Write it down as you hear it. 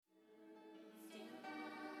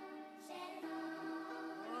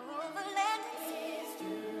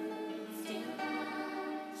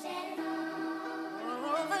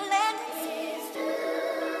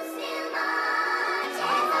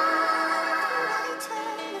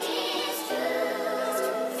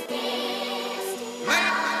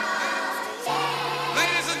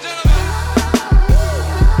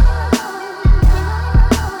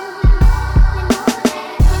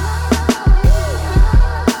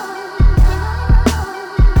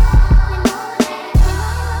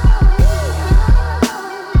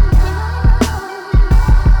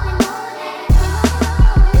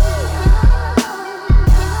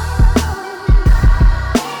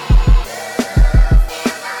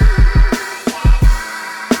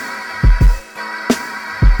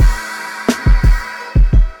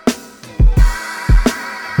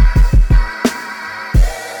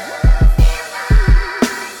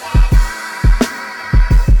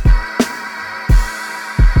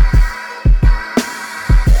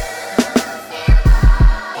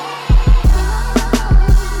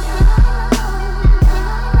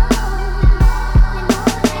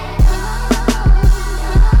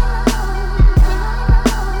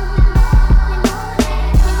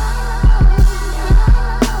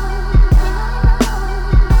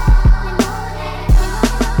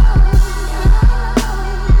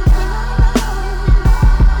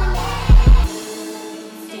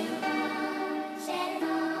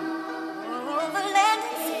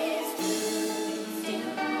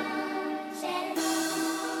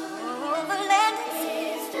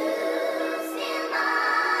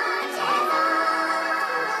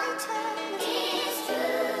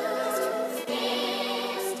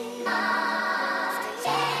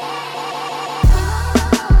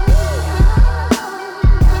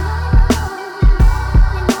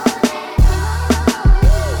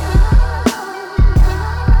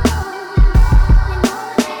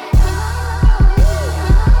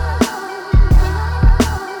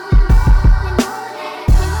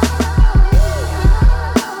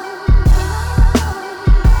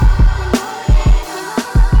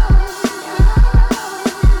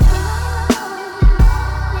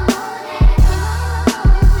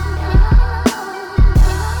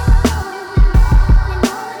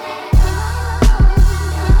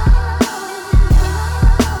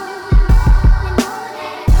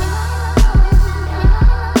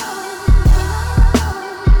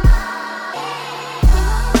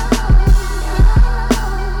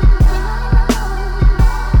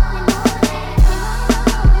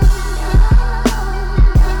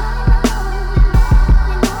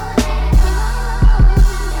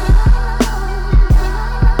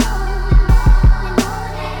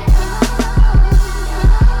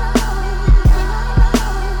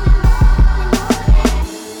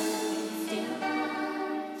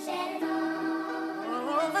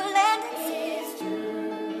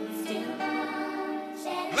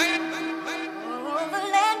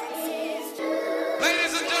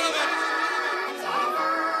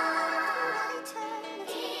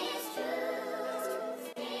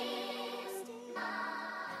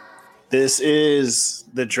This is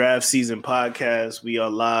the Draft Season Podcast. We are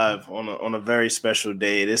live on a very special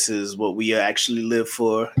day. This is what we actually live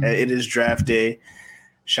for. It is Draft Day.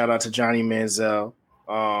 Shout out to Johnny Manziel.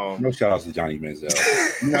 No shout outs to Johnny Manziel.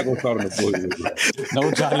 You're not gonna start on the boy.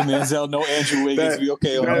 No Johnny Manziel, no Andrew Wiggins. We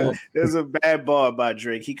okay on that? There's a bad bar by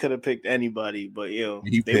Drake. He could have picked anybody, but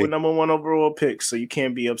they were number one overall picks, so you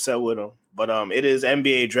can't be upset with them. But it is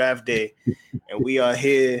NBA Draft Day, and we are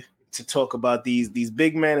here to talk about these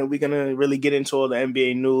big men, and we're gonna really get into all the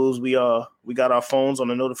NBA news. We got our phones on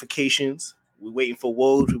the notifications. We're waiting for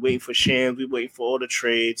Woj, we're waiting for Shams, we're waiting for all the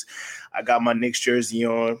trades. I got my Knicks jersey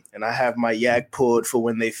on, and I have my yak pulled for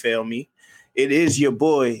when they fail me. It is your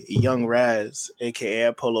boy, Young Raz, a.k.a.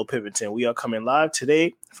 Apollo Pivington. We are coming live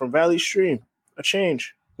today from Valley Stream. A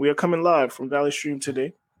change. We are coming live from Valley Stream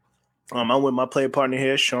today. I'm with my play partner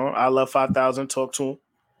here, Sean. I love 5,000. Talk to him.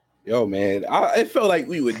 Yo, man, it felt like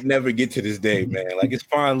we would never get to this day, man. Like, it's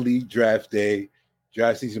finally Draft Day.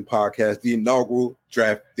 Draft Season Podcast, the inaugural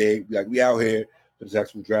Draft Day. Like, we out here for this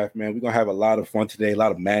actual draft, man. We're going to have a lot of fun today, a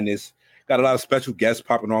lot of madness. Got a lot of special guests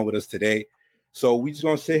popping on with us today. So we just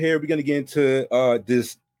going to sit here. We're going to get into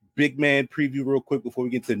this big man preview real quick before we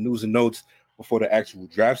get to the news and notes before the actual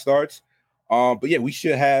draft starts. But yeah, we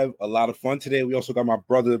should have a lot of fun today. We also got my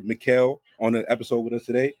brother, Mikhail, on the episode with us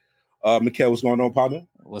today. Mikhail, what's going on, partner?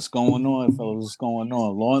 What's going on, fellas? What's going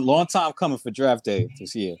on? Long time coming for Draft Day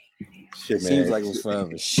this year. Shit, man. Seems like it was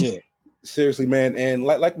forever. Shit. Seriously, man. And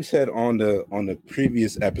like we said on the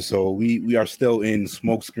previous episode, we are still in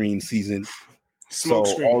smokescreen season.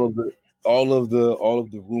 All of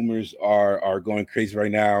the rumors are going crazy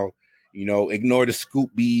right now. You know, ignore the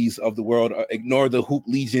scoop bees of the world, ignore the hoop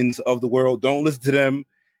legions of the world. Don't listen to them.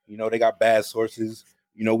 You know, they got bad sources.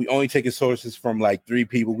 You know, we only taking sources from like three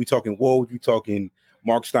people. We talking Woj, we talking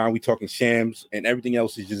Mark Stein, we talking Shams, and everything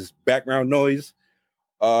else is just background noise.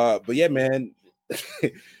 But yeah, man,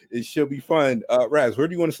 it should be fun. Raz, where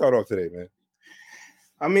do you want to start off today, man?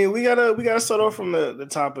 I mean, we gotta start off from the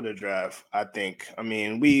top of the draft, I think. I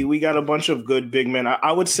mean, we got a bunch of good big men.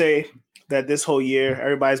 I would say that this whole year,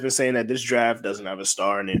 everybody's been saying that this draft doesn't have a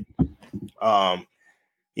star in it.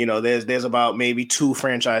 You know, there's about maybe two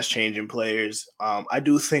franchise-changing players. I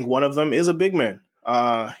do think one of them is a big man.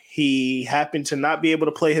 He happened to not be able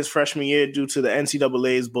to play his freshman year due to the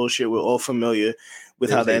NCAA's bullshit. We're all familiar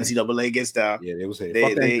with how the NCAA gets down. Yeah,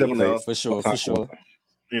 they you know, for sure.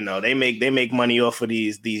 You know, they make money off of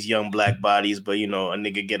these young black bodies, but you know, a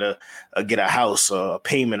nigga get a house or a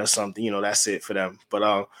payment or something. You know, that's it for them.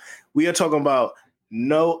 But we are talking about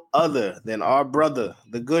no other than our brother,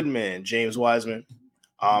 the good man, James Wiseman.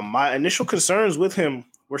 My initial concerns with him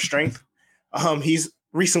were strength. He's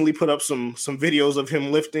recently put up some videos of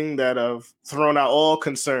him lifting that have thrown out all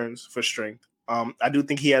concerns for strength. I do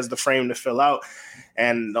think he has the frame to fill out.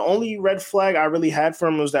 And the only red flag I really had for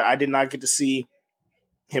him was that I did not get to see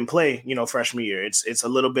him play, you know, freshman year. It's a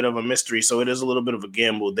little bit of a mystery, so it is a little bit of a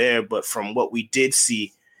gamble there. But from what we did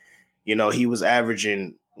see, you know, he was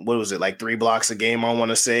averaging, what was it, like 3 blocks a game, I want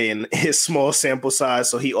to say, in his small sample size.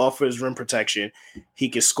 So he offers rim protection, he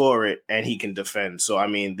can score it, and he can defend. So I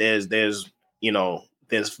mean, there's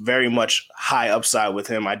very much high upside with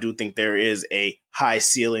him. I do think there is a high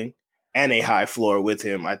ceiling and a high floor with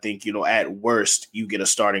him. I think, you know, at worst, you get a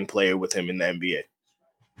starting player with him in the NBA.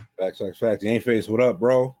 Facts. Ain't face, what up,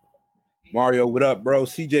 bro? Mario, what up, bro?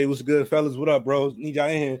 CJ, what's good, fellas? What up, bro? Need y'all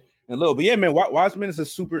in here and little. But yeah, man, Wiseman is a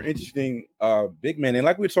super interesting big man. And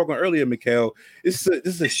like we were talking earlier, Mikhail, this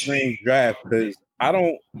is a strange draft because I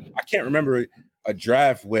can't remember a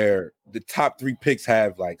draft where the top 3 picks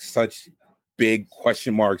have like such big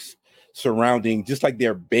question marks surrounding just like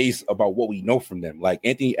their base about what we know from them. Like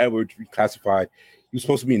Anthony Edwards reclassified. He was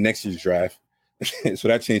supposed to be in next year's draft. So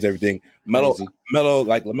that changed everything.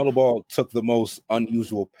 LaMelo Ball took the most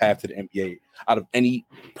unusual path to the NBA out of any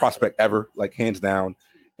prospect ever, like hands down.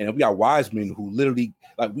 And we got Wiseman, who literally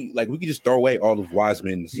we could just throw away all of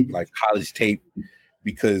Wiseman's like college tape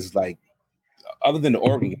because like other than the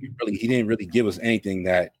Oregon, he didn't really give us anything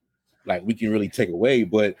that like we can really take away.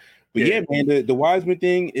 But yeah, man, the Wiseman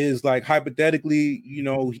thing is like hypothetically, you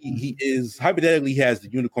know, he has the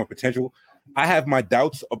unicorn potential. I have my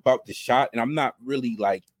doubts about the shot, and I'm not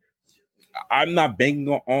banking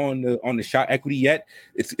on the shot equity yet.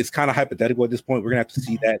 It's kind of hypothetical at this point. We're gonna have to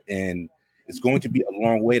see that, and it's going to be a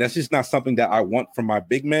long way. That's just not something that I want from my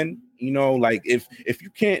big men. You know, like if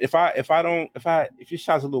your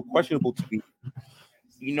shot's a little questionable to me,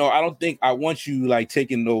 you know, I don't think I want you like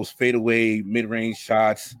taking those fadeaway mid-range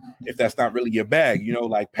shots if that's not really your bag. You know,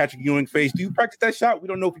 like Patrick Ewing face. Do you practice that shot? We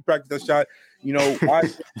don't know if he practiced that shot. You know, why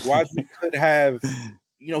we could have,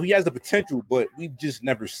 he has the potential, but we just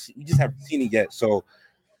haven't seen it yet. So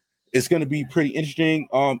it's going to be pretty interesting.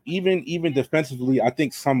 Even defensively, I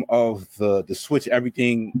think some of the switch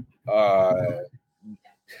everything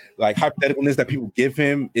like hypotheticalness that people give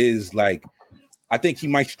him is like, I think he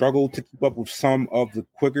might struggle to keep up with some of the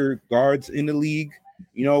quicker guards in the league,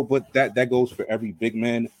 but that goes for every big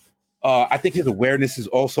man. I think his awareness is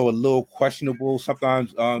also a little questionable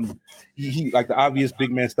sometimes. He like the obvious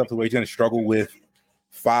big man stuff, the way he's going to struggle with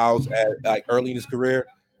fouls at like early in his career.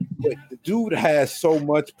 But the dude has so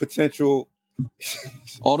much potential.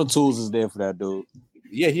 All the tools is there for that dude.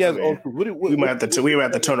 Yeah, he has. We might have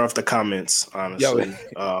to turn off the comments. Honestly,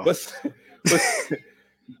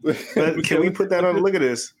 can we put that on? Look at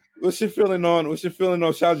this. What's your feeling on? Shout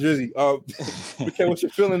Drizzy. What's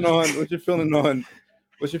your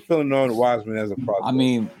feeling on Wiseman as a prospect? I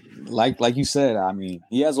mean, like you said, I mean,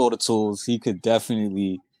 he has all the tools. He could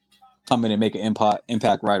definitely come in and make an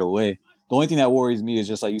impact right away. The only thing that worries me is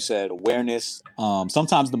just like you said, awareness.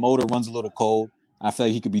 Sometimes the motor runs a little cold. I feel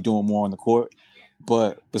like he could be doing more on the court.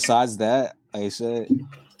 But besides that, like I said,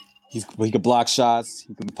 he could block shots.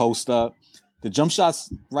 He can post up. The jump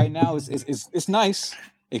shots right now is nice.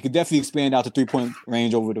 It could definitely expand out to 3-point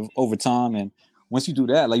range over time. And once you do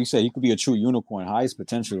that, like you said, he could be a true unicorn, highest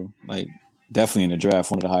potential. Like definitely in the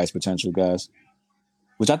draft, one of the highest potential guys.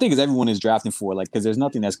 Which I think is everyone is drafting for, like, because there's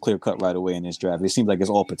nothing that's clear cut right away in this draft. It seems like it's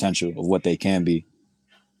all potential of what they can be.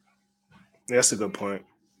 That's a good point.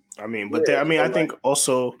 I mean, but I think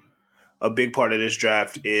also a big part of this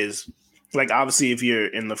draft is, like, obviously if you're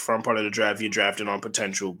in the front part of the draft, you're drafting on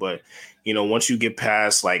potential. But, once you get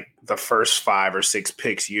past like the first 5 or 6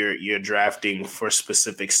 picks, you're drafting for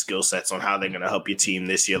specific skill sets on how they're going to help your team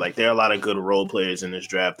this year. Like, there are a lot of good role players in this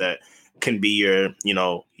draft that can be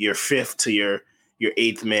your fifth to your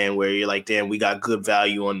 8th man, where you're like, damn, we got good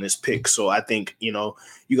value on this pick. So I think, you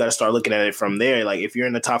got to start looking at it from there. Like, if you're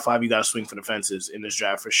in the top 5, you got to swing for the fences in this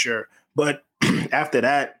draft for sure. But after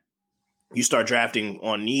that, you start drafting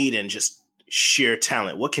on need and just sheer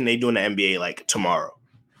talent. What can they do in the NBA like tomorrow?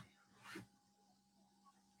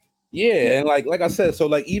 Yeah, and like I said, so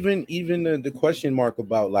like even the question mark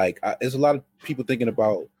about there's a lot of people thinking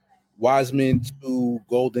about Wiseman to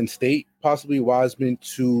Golden State, possibly Wiseman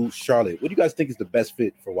to Charlotte. What do you guys think is the best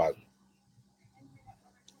fit for Wiseman?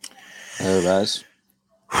 Guys,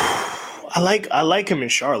 I like him in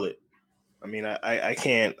Charlotte. I mean, I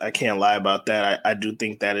can't lie about that. I do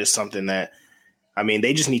think that is something that, I mean,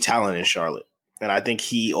 they just need talent in Charlotte. And I think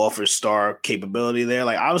he offers star capability there.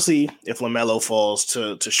 Like, obviously, if LaMelo falls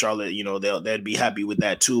to Charlotte, they'd be happy with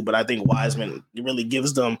that too. But I think Wiseman really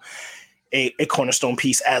gives them a cornerstone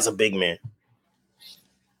piece as a big man.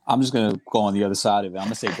 I'm just going to go on the other side of it. I'm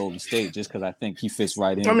going to say Golden State just because I think he fits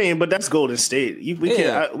right in. I mean, but that's Golden State.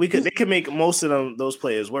 They could make most of those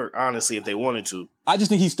players work, honestly, if they wanted to. I just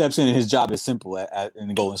think he steps in and his job is simple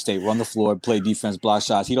in Golden State. Run the floor, play defense, block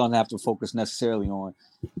shots. He don't have to focus necessarily on,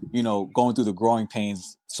 going through the growing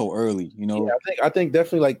pains so early, Yeah, I think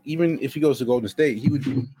definitely, like, even if he goes to Golden State, he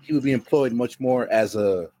would be employed much more as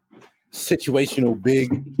a situational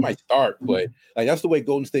big. He might start, but like that's the way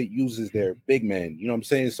Golden State uses their big men. You know what I'm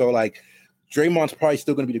saying? So like Draymond's probably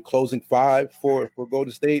still going to be the closing 5 for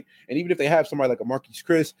Golden State, and even if they have somebody like a Marquise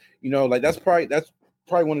Chris, like that's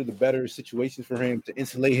probably one of the better situations for him to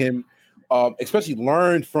insulate him, especially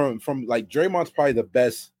learn from like Draymond's probably the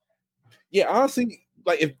best. Yeah, honestly.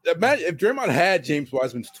 Like if Draymond had James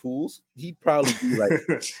Wiseman's tools, he'd probably be like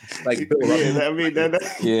Bill Russell.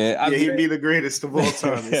 He'd be the greatest of all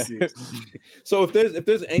time. So if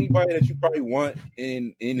there's anybody that you probably want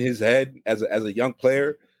in his head as a young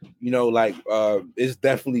player, it's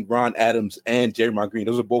definitely Ron Adams and Draymond Green.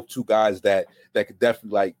 Those are both 2 guys that could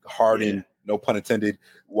definitely like harden, no pun intended,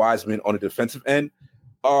 Wiseman on the defensive end.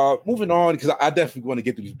 Moving on, because I definitely want to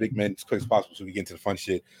get to these big men as quick as possible so we get into the fun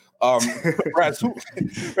shit. Raz, who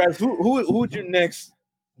would your next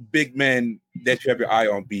big man that you have your eye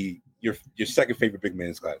on be your second favorite big man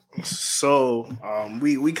in this class? So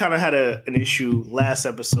we kind of had an issue last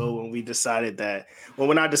episode when we decided that. Well,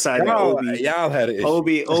 when I decided y'all had an issue.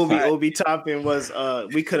 Obi Toppin was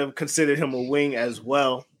we could have considered him a wing as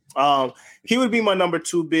well. He would be my number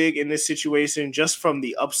 2 big in this situation, just from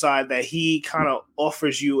the upside that he kind of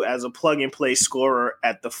offers you as a plug and play scorer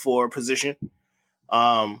at the 4 position.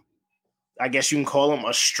 I guess you can call him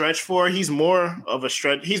a stretch 4. He's more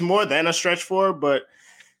than a stretch 4, but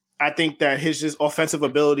I think that his offensive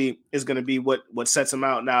ability is going to be what sets him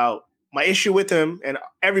out. Now, my issue with him and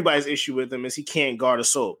everybody's issue with him is he can't guard a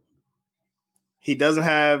soul. He doesn't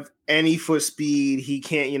have any foot speed. He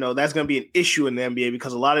can't, that's going to be an issue in the NBA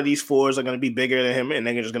because a lot of these fours are going to be bigger than him and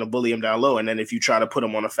they're just going to bully him down low. And then if you try to put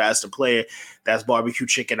him on a faster player, that's barbecue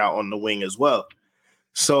chicken out on the wing as well.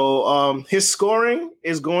 So his scoring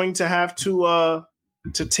is going to have to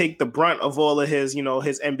take the brunt of all of his,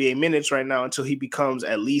 his NBA minutes right now until he becomes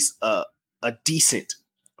at least a decent,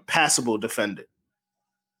 passable defender.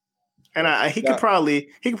 And he could probably,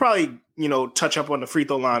 touch up on the free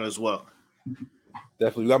throw line as well.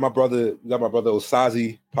 Definitely. We got my brother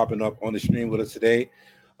Osazi popping up on the stream with us today.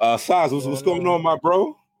 Saz, what's going on, my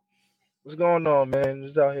bro? What's going on, man?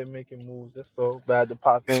 Just out here making moves. That's so bad to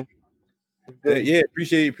pop in. Yeah,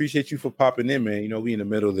 appreciate you for popping in, man. We in the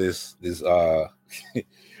middle of this we're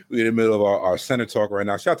in the middle of our center talk right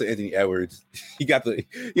now. Shout out to Anthony Edwards. He got the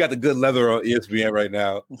good leather on ESPN right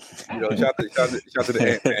now. Shout out to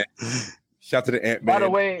the Ant-Man. Shout out to the Ant-Man.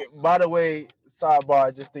 By the way, sidebar,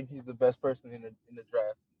 I just think he's the best person in the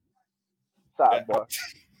draft. Sidebar.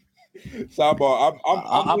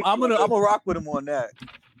 I'm gonna rock with him on that.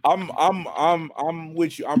 I'm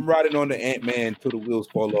with you. I'm riding on the Ant-Man till the wheels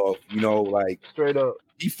fall off. Straight up.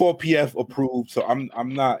 He 4PF approved, so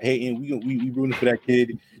I'm not hating. We rooting for that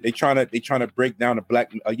kid. They trying to break down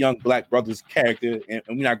a young black brother's character, and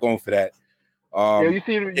we're not going for that. You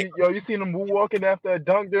seen him moonwalking after a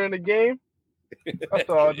dunk during the game? I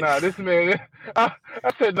saw this man. I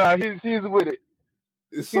said he's with it.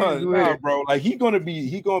 Bro. Like he gonna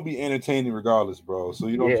be entertaining regardless, bro. So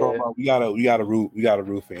I'm talking about. We gotta root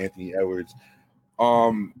for Anthony Edwards.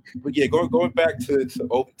 But yeah, going back to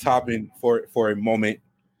Obi Toppin for a moment.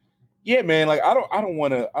 Yeah, man. Like I don't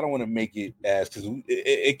want to make it as because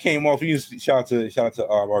it came off. Shout out to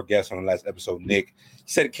our guest on the last episode, Nick.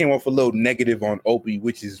 He said it came off a little negative on Opie,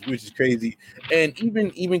 which is crazy. And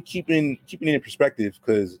even keeping it in perspective,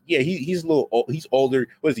 because he's older.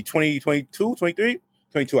 What is he? 20, 22, 23?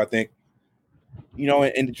 22, I think.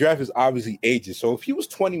 And the draft is obviously ages. So if he was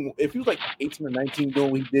 20, if he was like 18 or 19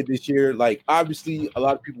 doing what he did this year, like obviously a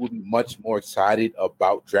lot of people would be much more excited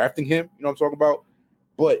about drafting him. You know what I'm talking about?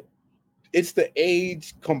 But it's the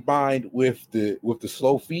age combined with the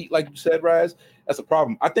slow feet, like you said, Raz. That's a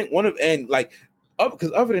problem. I think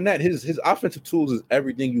because other than that, his offensive tools is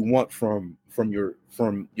everything you want from your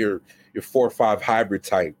 4-5 hybrid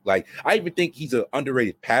type. Like I even think he's an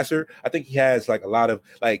underrated passer. I think he has like a lot of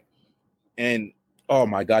and oh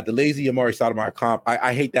my god, the lazy Amari Stoudemire comp.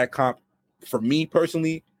 I hate that comp. For me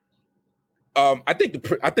personally, I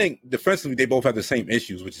think defensively they both have the same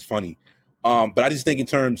issues, which is funny. But I just think in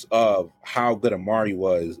terms of how good Amari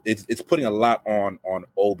was, it's putting a lot on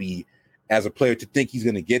Obi as a player to think he's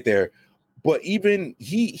going to get there. But even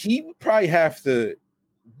he would probably have to.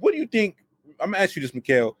 What do you think? I'm gonna ask you this,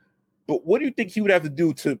 Mikhail. But what do you think he would have to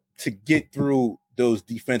do to get through those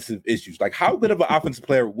defensive issues? Like, how good of an offensive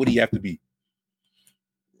player would he have to be?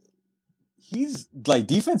 He's like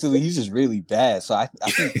defensively, he's just really bad. So I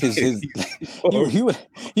think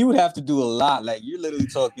he would have to do a lot. Like you're literally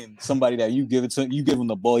talking somebody that you give him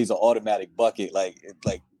the ball, he's an automatic bucket. Like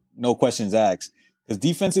no questions asked. Because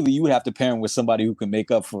defensively, you would have to pair him with somebody who can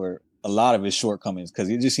make up for a lot of his shortcomings. Because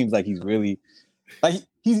it just seems like he's really like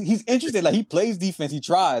he's interested. Like he plays defense. He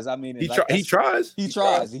tries. I mean, he tries. He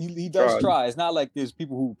does try. It's not like there's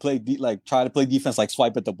people who try to play defense, like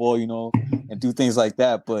swipe at the ball, and do things like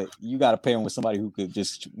that. But you got to pair him with somebody who could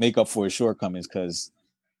just make up for his shortcomings. Because,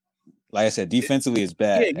 like I said, defensively is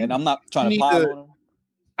bad, and I'm not trying to pile on him.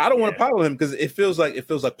 I don't want to pile on him because it feels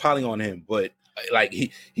like piling on him. But like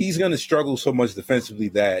he's gonna struggle so much defensively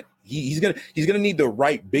that he's gonna need the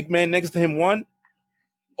right big man next to him. One.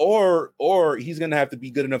 Or he's gonna have to be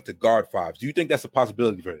good enough to guard fives. Do you think that's a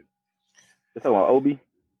possibility for him? You're talking about Obi?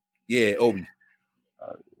 Yeah, Obi.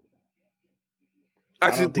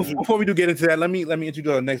 Actually, before we do get into that, let me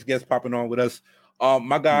introduce our next guest popping on with us.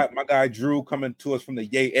 My guy Drew coming to us from the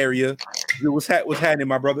Yay area. Drew, what's happening,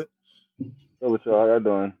 my brother? Hey, what y'all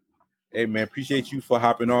doing? Hey man, appreciate you for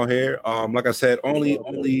hopping on here. Like I said,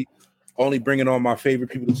 only bringing on my favorite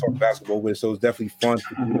people to talk basketball with, so it's definitely fun.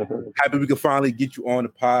 Happy we could finally get you on the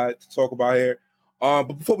pod to talk about here. But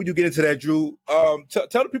before we do get into that, Drew,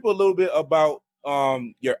 tell the people a little bit about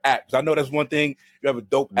your app. 'Cause I know that's one thing. You have a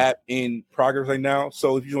dope app in progress right now.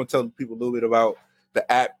 So if you want to tell people a little bit about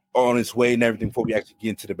the app on its way and everything before we actually get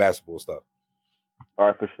into the basketball stuff. All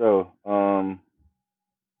right, for sure.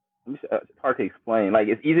 It's hard to explain. Like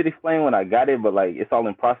it's easy to explain when I got it, but like it's all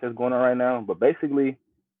in process going on right now. But basically,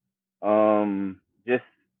 just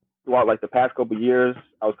throughout like the past couple of years,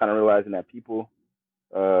 I was kind of realizing that people,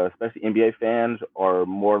 especially NBA fans, are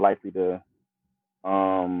more likely to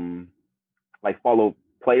like follow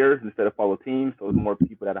players instead of follow teams. So there's more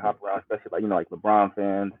people that hop around, especially like like LeBron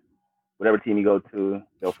fans, whatever team you go to,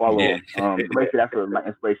 they'll follow him. So basically, that's where my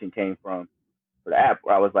inspiration came from for the app.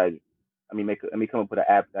 Where I was like, let me come up with an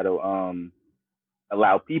app that'll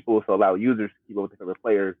allow users to keep up with their favorite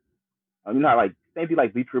players. You know, like same thing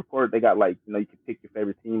like Bleacher Report. They got like, you know, you can pick your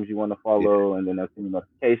favorite teams you want to follow, and then they'll send you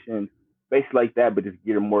notifications, basically like that, but just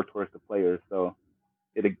geared more towards the players. So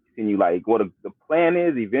it'll send you like what the plan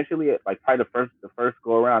is eventually. Like probably the first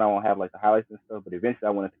go around, I won't have like the highlights and stuff, but eventually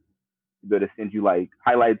I want to be able to send you like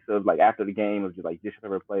highlights of like after the game of just like your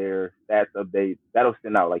favorite player, stats updates. That'll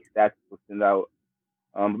send out like stats will send out.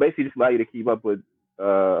 But basically just allow you to keep up with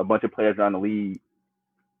a bunch of players around the league.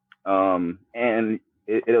 And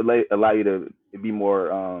it'll allow you to be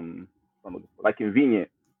more like convenient.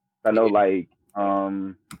 I know like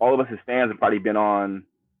all of us as fans have probably been on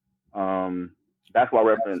Basketball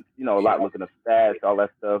Reference, you know, a lot looking up stats, all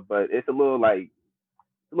that stuff, but it's a little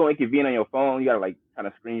inconvenient on your phone. You gotta like kind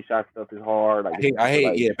of screenshot stuff is hard. Like I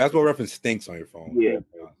hate Basketball Reference stinks on your phone.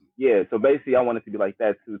 Yeah. So basically, I want it to be like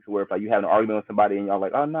that too, to where if like you have an argument with somebody and y'all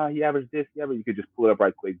like, oh no, he averaged this, you could just pull it up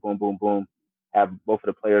right quick, boom, boom, boom, have both of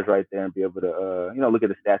the players right there and be able to look at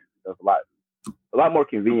the stats and stuff. A lot more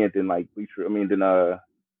convenient than like Basketball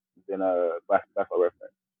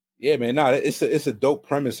Reference. Yeah, man. No, it's a dope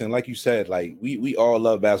premise, and like you said, like we all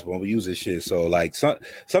love basketball and we use this shit. So like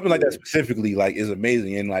something like that specifically like is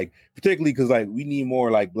amazing, and like particularly because like we need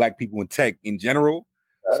more like black people in tech in general.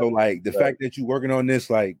 So like the fact that you're working on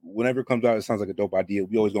this, like whenever it comes out, it sounds like a dope idea.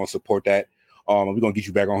 We always gonna support that. We're gonna get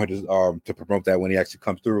you back on here to promote that when he actually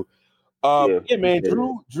comes through. Yeah, man.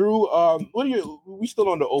 Drew. We still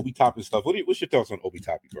on the Obi Toppin stuff? What's your thoughts on Obi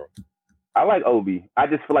Toppin, bro? I like Obi. I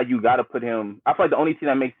just feel like you got to put him. I feel like the only team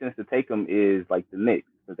that makes sense to take him is like the Knicks,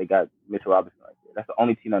 because they got Mitchell Robinson right there. That's the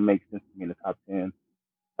only team that makes sense to me in the top 10.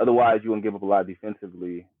 Otherwise, you won't give up a lot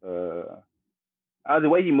defensively. The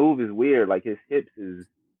way he moves is weird. Like his hips is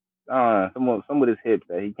some with his hips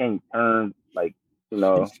that he can't turn like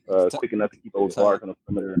quick enough to keep those bars on the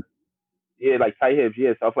perimeter. Yeah, like tight hips.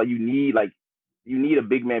 Yeah, so I feel like you need a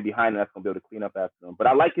big man behind him that's gonna be able to clean up after him. But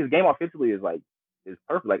I like his game offensively is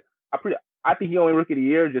perfect. Like I think he only rookie of the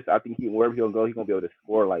year. Just I think wherever he'll go, he's gonna be able to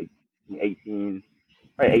score like 18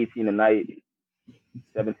 a night,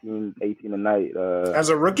 17, 18 a night. As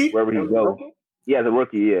a rookie, wherever he goes. Yeah, as a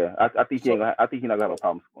rookie, yeah. I think he's not gonna have a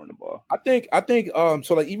problem scoring the ball. I think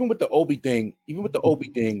so like even with the Obi thing,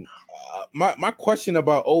 my question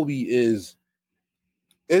about Obi is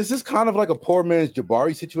this kind of like a poor man's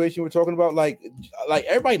Jabari situation we're talking about? Like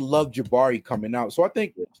everybody loved Jabari coming out. So I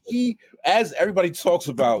think as everybody talks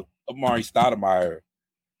about Amari Stoudemire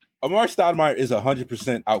is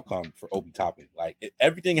 100% outcome for Obi Toppin. Like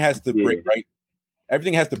everything has to break right.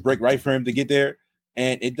 Everything has to break right for him to get there,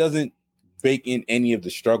 and it doesn't bake in any of the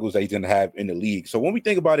struggles that he's gonna have in the league. So when we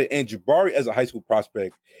think about it, and Jabari as a high school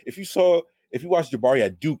prospect, if you watch Jabari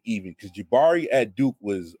at Duke, even because Jabari at Duke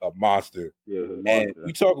was a monster. Yeah, and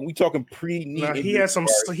we talking pre. He had some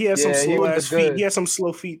slow ass feet. He had some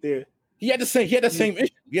slow feet there. He had the same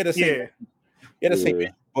issue.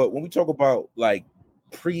 But when we talk about like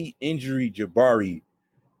pre-injury Jabari,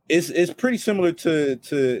 it's pretty similar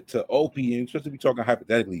to OP, and especially we talking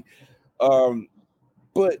hypothetically.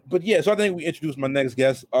 But yeah, so I think we introduced my next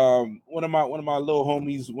guest. One of my little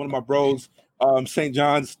homies, one of my bros. St.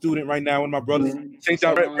 John's student right now, one of my brothers. St.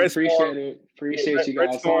 John, appreciate you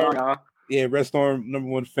guys. Yeah, Red Storm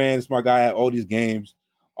 #1 fan. It's my guy at all these games.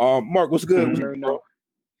 Mark, what's good?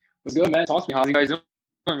 What's good, man? Talk to me. How you guys doing,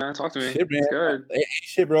 man? Talk to me. Shit, man. It's good. Hey,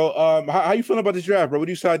 shit, bro. How you feeling about this draft, bro? What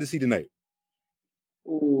do you decide to see tonight?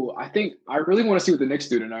 Ooh, I think I really want to see what the Knicks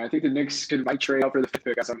do tonight. I think the Knicks might trade up for the 5th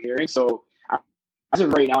pick, as I'm hearing. So as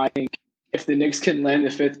of right now, I think if the Knicks can land the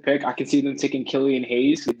 5th pick, I can see them taking Killian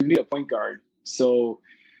Hayes. They do need a point guard. So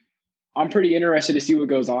I'm pretty interested to see what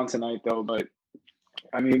goes on tonight, though. But,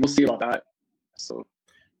 I mean, we'll see about that. So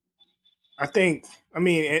I think,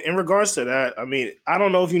 in regards to that, I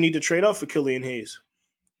don't know if you need to trade up for Killian Hayes.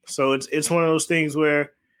 So it's one of those things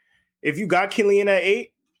where if you got Killian at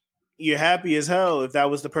 8, you're happy as hell if that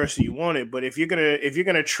was the person you wanted. But if you're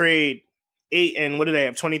gonna trade 8 and what do they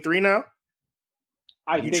have, 23 now?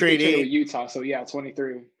 I think they trade Utah, so yeah,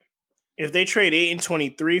 23. If they trade 8 and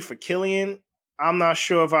 23 for Killian, I'm not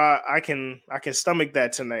sure if I can stomach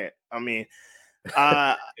that tonight. I don't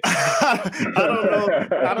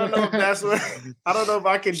know if that's what I don't know if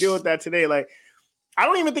I can deal with that today. Like, I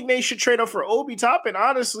don't even think they should trade up for Obi Toppin,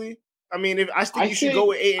 honestly. I think you should go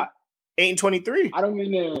with 8 and 23. I don't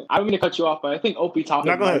mean to cut you off, but I think Obi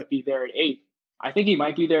Toppin might be there at 8. I think he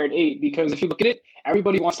might be there at 8 because if you look at it,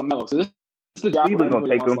 everybody wants LaMelo. So this is the draft where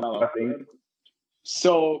everybody wants LaMelo.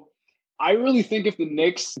 So I really think if the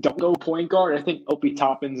Knicks don't go point guard, I think Opie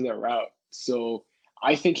Toppin's their route. So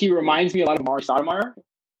I think he reminds me a lot of Amari Stoudemire.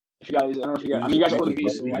 If you guys, I don't know if you guys, I mean, you guys are older than me,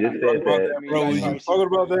 so You I just can said that. Bro, we just talking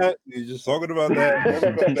about that. You're just talking about that.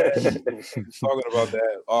 Just talking about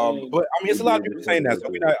that. But I mean, it's a lot of people saying that, so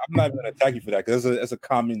I'm not even gonna attack you for that because that's a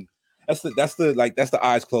common. That's the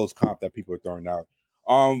eyes closed comp that people are throwing out.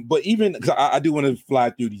 But even because I do want to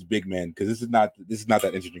fly through these big men because this is not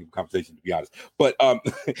that interesting conversation to be honest. But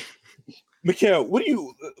Mikhail, what do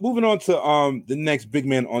you moving on to the next big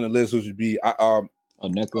man on the list, which would be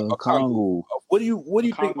Onyeka Okongwu. What do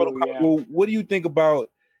you think about Okongwu? Yeah. What do you think about?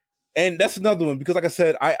 And that's another one because, like I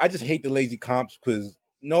said, I just hate the lazy comps because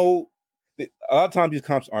a lot of times these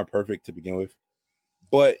comps aren't perfect to begin with.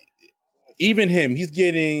 But even him,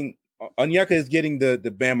 Onyeka is getting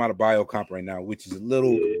the Bam Adebayo comp right now, which is a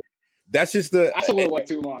little. That's just That's a little like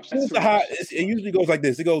too much. It usually goes like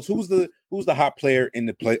this. It goes who's the hot player in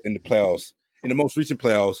the playoffs, in the most recent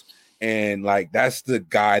playoffs. And like that's the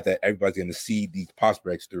guy that everybody's going to see these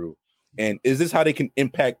prospects through. And is this how they can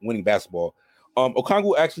impact winning basketball?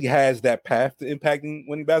 Okongwu actually has that path to impacting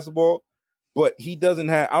winning basketball, but he doesn't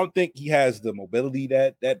have. I don't think he has the mobility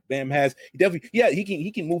that Bam has. He definitely,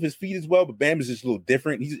 he can move his feet as well, but Bam is just a little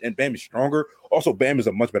different. And Bam is stronger. Also, Bam is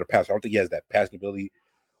a much better passer. I don't think he has that passing ability.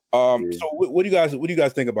 So what do you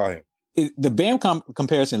guys think about him? The Bam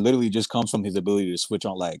comparison literally just comes from his ability to switch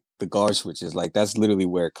on like the guard switches. Like that's literally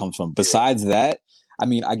where it comes from. Besides that, I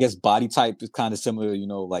mean, I guess body type is kind of similar,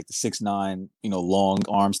 like the 6'9", long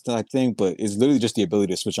arms type thing, but it's literally just the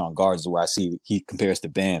ability to switch on guards is where I see he compares to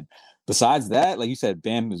Bam. Besides that, like you said,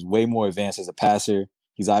 Bam is way more advanced as a passer.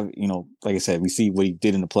 He's, like I said, we see what he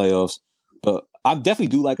did in the playoffs, but I definitely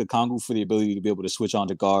do like Okongwu for the ability to be able to switch on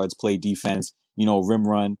to guards, play defense, rim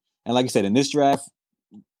run. And like I said, in this draft,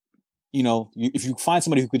 if you find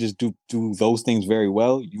somebody who could just do those things very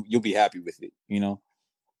well, you'll be happy with it,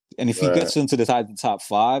 And if he gets into the top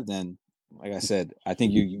 5, then, like I said, I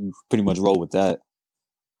think you pretty much roll with that.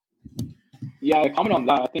 Yeah, comment on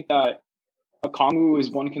that. I think that Okongwu is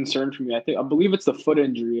one concern for me. I believe it's the foot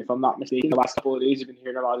injury, if I'm not mistaken. The last couple of days, you've been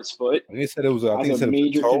hearing about his foot. They said it was a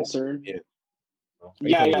major concern.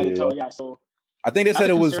 Yeah, the toe. Yeah, so I think they said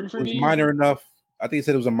it was minor enough. I think they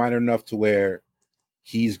said it was a minor enough to where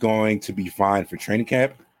he's going to be fine for training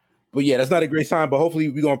camp. But yeah, that's not a great sign. But hopefully,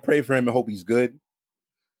 we're gonna pray for him and hope he's good.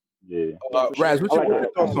 Yeah. Raz, what's your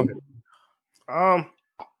thoughts on him?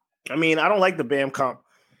 I mean, I don't like the Bam comp.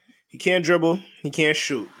 He can't dribble. He can't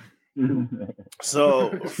shoot.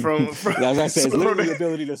 So from as I said, it's literally the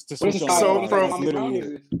ability to switch on.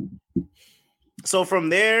 So from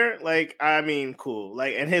there, like, I mean, cool.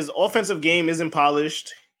 Like, and his offensive game isn't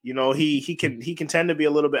polished. He can tend to be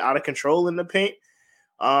a little bit out of control in the paint.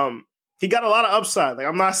 He got a lot of upside. Like,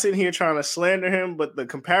 I'm not sitting here trying to slander him, but the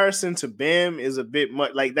comparison to Bam is a bit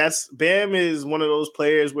much. Like, Bam is one of those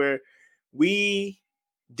players where we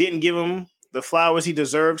didn't give him the flowers he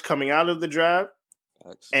deserved coming out of the draft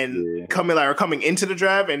and coming into the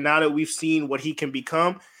draft. And now that we've seen what he can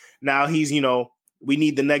become, now he's, we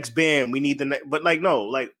need the next Bam. We need the next, but like, no,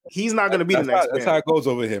 like he's not going to be the next Bam. That's how it goes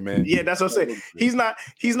over here, man. Yeah, that's what I'm saying. He's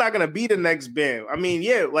not going to be the next Bam. I mean,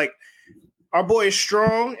 yeah, like our boy is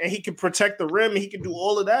strong and he can protect the rim and he can do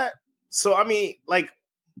all of that. So, I mean, like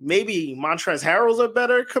maybe Montrezl Harrell's a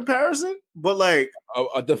better comparison, but like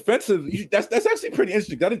a defensive, that's actually pretty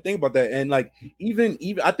interesting. I didn't think about that. And like, even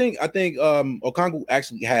I think Okongwu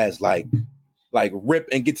actually has like rip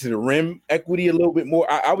and get to the rim equity a little bit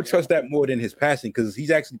more. I would trust that more than his passing because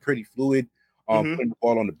he's actually pretty fluid, putting the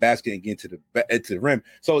ball on the basket and getting to the rim.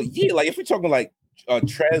 So yeah, like if we're talking like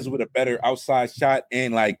Trez with a better outside shot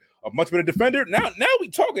and like a much better defender, now we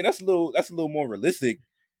talking. That's a little more realistic.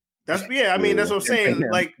 That's I mean that's what I'm saying.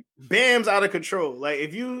 Like Bam's out of control. Like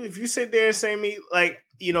if you sit there and say me like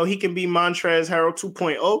he can be Montrezl Harrell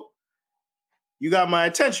 2.0, you got my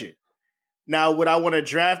attention. Now, would I want to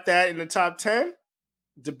draft that in the top 10?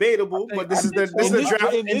 Debatable, but this is the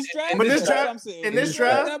draft. In this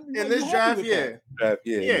draft,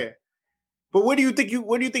 yeah. But where do you think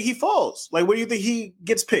he falls? Like, where do you think he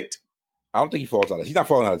gets picked? I don't think he falls out. He's not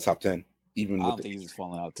falling out of the top 10. I don't think he's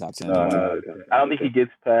falling out of the top 10. I don't think he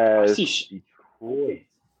gets past Detroit.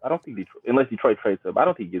 I don't think Detroit, unless Detroit trades up. I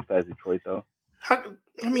don't think he gets past Detroit though.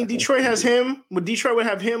 Detroit has him. Detroit would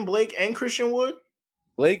have him, Blake, and Christian Wood.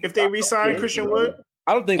 Blake, if they re-sign Christian Wood,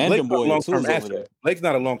 I don't think Blake's a long-term asset. Blake's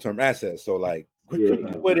not a long-term asset, so like, I think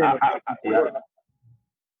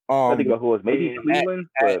who was maybe Cleveland.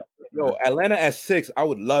 Atlanta at 6. I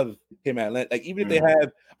would love him at Atlanta. Like even if they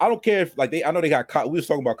have, I don't care if like I know they got. We were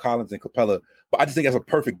talking about Collins and Capella, but I just think that's a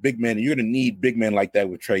perfect big man. And you're gonna need big men like that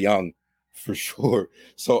with Trae Young. for sure.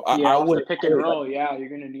 So Yeah, I off the would pick and roll. Yeah, you're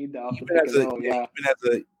gonna need that off the pick and roll. Yeah.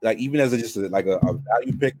 even as a just a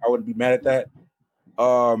value pick, I wouldn't be mad at that.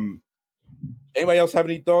 Anybody else have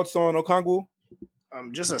any thoughts on Okongwu?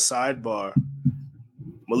 Just a sidebar.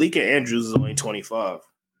 Malika Andrews is only 25.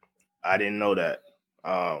 I didn't know that.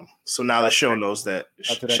 So now the show knows that.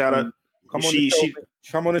 Shout out. Come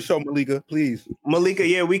on the show, Malika, please. Malika,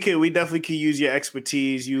 yeah, we definitely could use your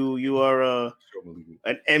expertise. You are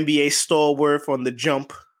an NBA stalwart on the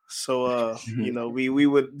jump. So we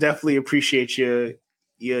would definitely appreciate your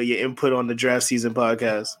input on the draft season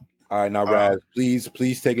podcast. All right, now Raz,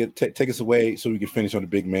 please take us away so we can finish on the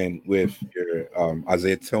big man with your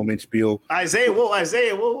Isaiah Tillman spiel. Isaiah,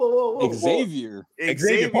 whoa. Xavier.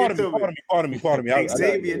 Pardon me.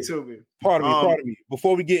 Xavier Tillman. Pardon me.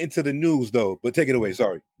 Before we get into the news, though, but take it away.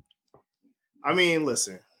 Sorry. I mean,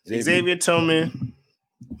 listen, Xavier Tillman,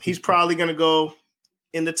 he's probably gonna go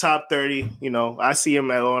in the top 30. I see him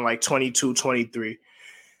on like 22, 23.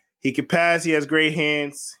 He can pass. He has great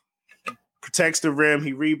hands. Protects the rim.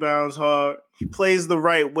 He rebounds hard. He plays the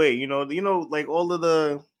right way. Like all of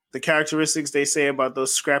the characteristics they say about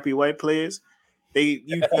those scrappy white players. You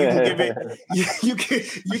can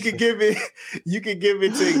give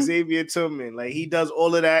it to Xavier Tillman. Like he does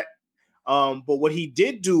all of that. But what he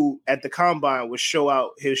did do at the combine was show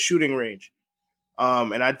out his shooting range.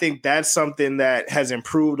 And I think that's something that has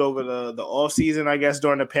improved over the offseason, I guess,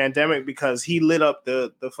 during the pandemic, because he lit up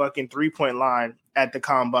the fucking 3-point line at the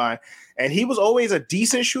combine. And he was always a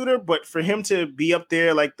decent shooter, but for him to be up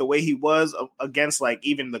there like the way he was against like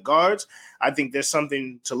even the guards, I think there's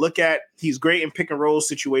something to look at. He's great in pick and roll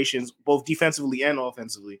situations, both defensively and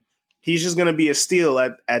offensively. He's just going to be a steal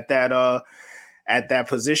at that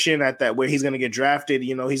position, at that where he's going to get drafted.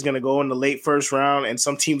 He's going to go in the late first round, and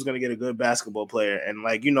some team's going to get a good basketball player. And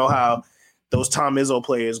like, how those Tom Izzo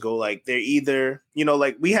players go, like they're either,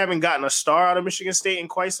 like we haven't gotten a star out of Michigan State in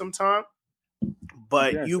quite some time,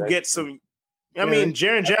 but get some. I mean,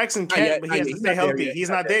 Jaren Jackson can't, but he has to stay healthy. He's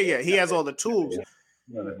not there yet. He has all the tools.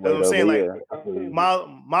 You know what I'm saying? Like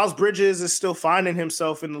Miles Bridges is still finding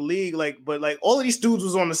himself in the league. But all of these dudes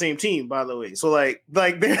was on the same team, by the way. So like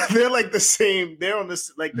they're like the same. They're on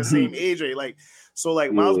this like the same age rate.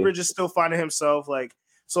 Miles Bridges still finding himself.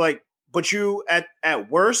 But you at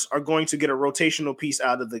worst are going to get a rotational piece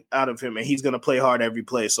out of him, and he's going to play hard every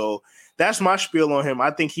play. So that's my spiel on him.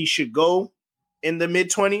 I think he should go in the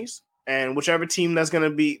mid-20s. And whichever team that's gonna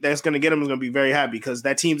get him is gonna be very happy, because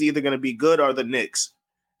that team's either gonna be good or the Knicks.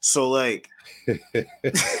 So they're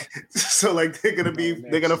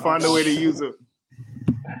gonna find a way to use him.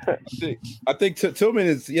 I think Tillman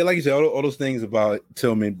is, like you said, all those things about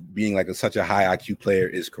Tillman being like such a high IQ player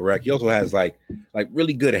is correct. He also has like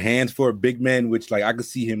really good hands for a big man, which like I could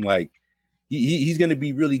see him like he's gonna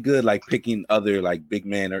be really good like picking other like big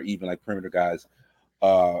men or even like perimeter guys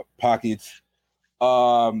pockets.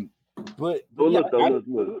 Look.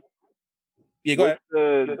 Yeah, go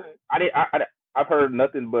ahead. I've heard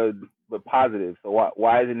nothing but positive. So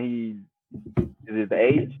why isn't he? Is it the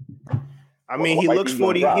age? I mean, he looks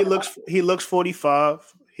 40. He looks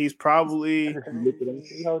 45. He's probably. How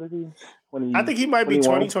old is he? I think he might be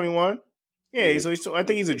 20, 21. Yeah, so I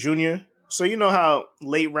think he's a junior. So you know how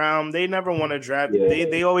late round they never want to draft. Yeah.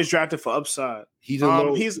 They always draft it for upside. He's a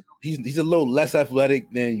little less athletic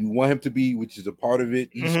than you want him to be, which is a part of it.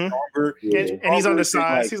 He's stronger, and he's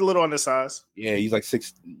undersized. He's a little undersized. Yeah, he's like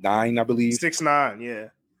 6'9", I believe. 6'9", yeah.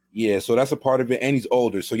 Yeah, so that's a part of it, and he's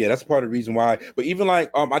older. So yeah, that's a part of the reason why. But even like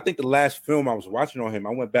I think the last film I was watching on him,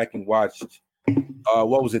 I went back and watched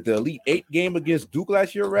what was it, the Elite 8 game against Duke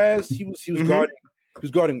last year, Raz? He was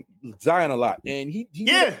guarding Zion a lot, and he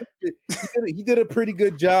did a pretty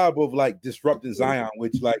good job of like disrupting Zion.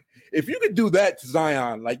 Which like if you could do that to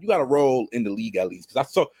Zion, like you got to roll in the league at least.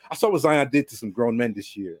 Because I saw what Zion did to some grown men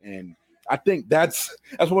this year, and I think that's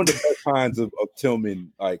one of the best signs of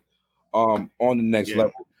Tillman like on the next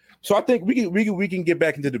level. So I think we can get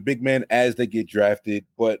back into the big men as they get drafted,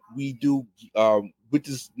 but we do with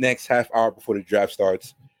this next half hour before the draft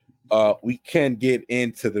starts, we can get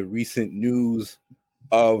into the recent news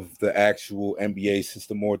of the actual NBA since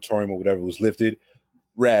the moratorium or whatever was lifted.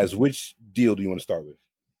 Raz, which deal do you want to start with?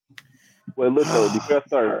 Well, look, before I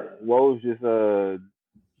start, Woj just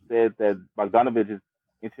said that Bogdanovich is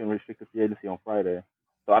entering restricted free agency on Friday.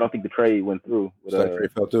 So I don't think the trade went through. The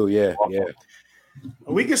trade fell through, yeah.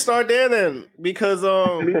 We can start there then, because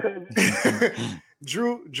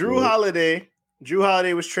Drew Holiday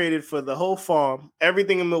was traded for the whole farm.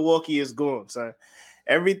 Everything in Milwaukee is gone, son.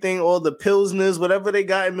 Everything, all the Pilsners, whatever they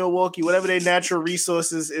got in Milwaukee, whatever their natural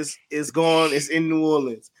resources is gone. It's in New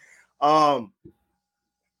Orleans.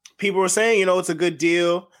 people were saying, it's a good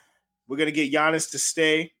deal. We're gonna get Giannis to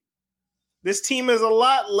stay. This team is a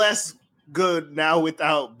lot less good now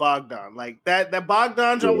without Bogdan. Like that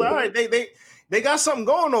Bogdan jump. All right, they got something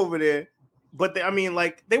going over there, but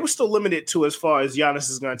they were still limited to as far as Giannis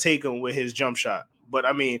is gonna take them with his jump shot. But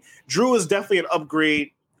Drew is definitely an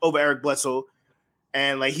upgrade over Eric Bledsoe.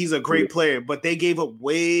 And he's a great player, but they gave up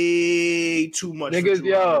way too much. Niggas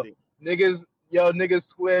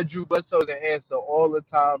swear Drew Bledsoe's an answer all the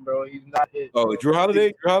time, bro. He's not it. Oh, Drew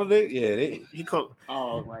Holiday? Yeah, he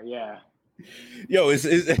Oh my, yeah. Yo, it's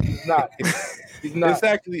not. He's not.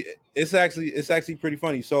 It's actually pretty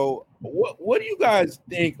funny. So, what do you guys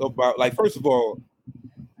think about? First of all,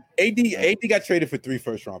 AD got traded for 3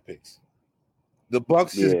 first-round picks. The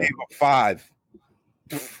Bucks just gave up 5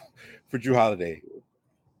 for Drew Holiday.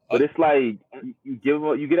 But it's like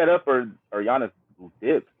you get that up or Giannis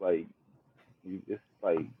dips. I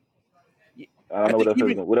don't know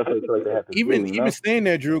what else they have to do. Even staying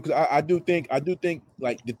there, Drew, because I do think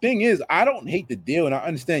the thing is, I don't hate the deal, and I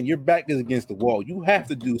understand your back is against the wall. You have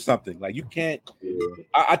to do something. You can't.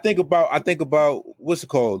 I think about what's it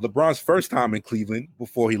called? LeBron's first time in Cleveland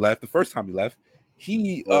before he left. The first time he left,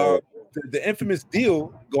 the infamous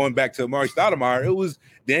deal going back to Amari Stoudemire. It was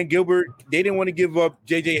Dan Gilbert. They didn't want to give up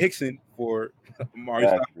J.J. Hickson for Amari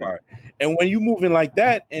Stoudemire. And when you move in like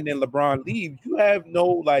that, and then LeBron leaves, you have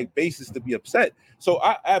no basis to be upset. So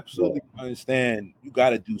I absolutely understand you got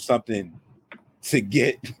to do something to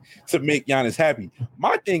make Giannis happy.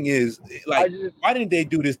 My thing is why didn't they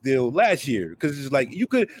do this deal last year? Because it's you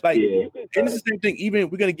could and it's the same thing. Even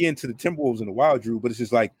we're gonna get into the Timberwolves in a while, Drew, but it's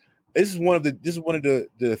just this is one of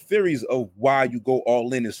the theories of why you go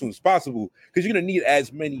all in as soon as possible, because you're gonna need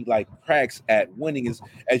as many cracks at winning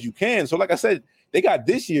as you can. So like I said, they got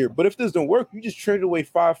this year, but if this don't work, you just traded away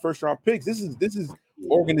 5 first-round picks. This is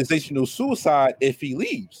organizational suicide if he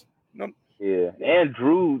leaves. Yeah, and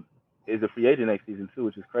Drew is a free agent next season too,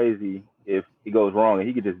 which is crazy. If he goes wrong, and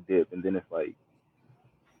he could just dip, and then it's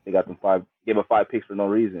they got them 5, gave up 5 picks for no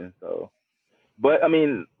reason. So, but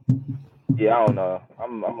yeah, I don't know.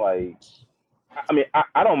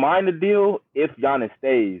 I don't mind the deal if Giannis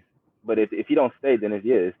stays, but if he don't stay, then it's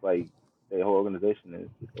the whole organization is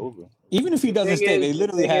over. Even if he doesn't stay, they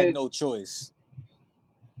literally had no choice.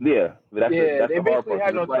 Yeah, but that's they basically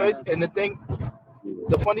had no choice. And the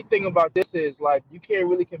funny thing about this is you can't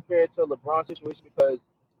really compare it to LeBron's situation, because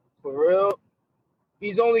for real,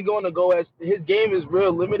 he's only going to go as his game is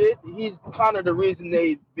real limited. He's kind of the reason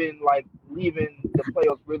they've been leaving the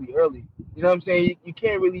playoffs really early. You know what I'm saying? You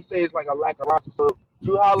can't really say it's a lack of roster. So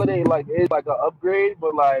Drew Holiday is an upgrade,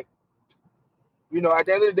 but at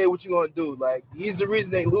the end of the day, what you gonna do? He's the reason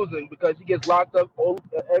they losing, because he gets locked up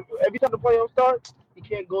every time the playoffs start. He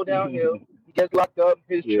can't go downhill. He gets locked up.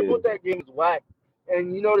 His triple threat game is whack.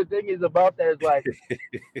 And the thing is about that is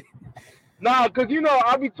nah, because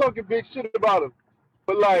I be talking big shit about him.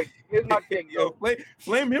 But here's my thing, yo.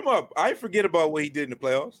 Flame him up. I forget about what he did in the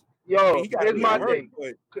playoffs. Yo, here's my thing.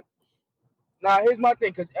 Here's my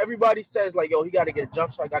thing, because everybody says he got to get a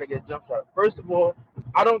jump shot. First of all,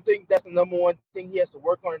 I don't think that's the number one thing he has to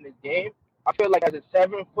work on in this game. I feel as a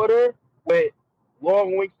 7-footer with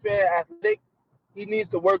long wingspan, athletic, he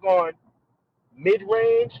needs to work on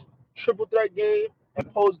mid-range, triple threat game,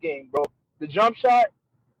 and post game, bro. The jump shot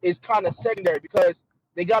is kind of secondary, because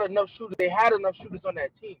they got enough shooters. They had enough shooters on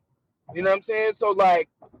that team. You know what I'm saying? So for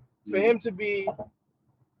him to be,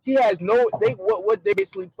 he has no. What they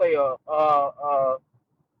basically play a 4-out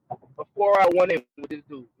 1-in with this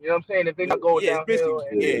dude. You know what I'm saying? If they're not going downhill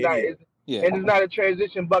and it's not a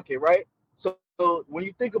transition bucket, right? So when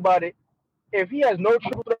you think about it, if he has no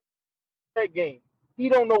triple threat game, he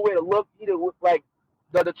don't know where to look. He look the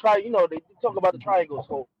try. They talk about the triangle.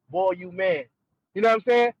 So ball you man. You know what I'm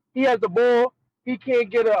saying? He has the ball. He can't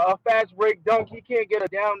get a fast break dunk. He can't get a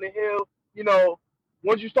down the hill.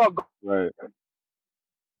 Once you start going. Right.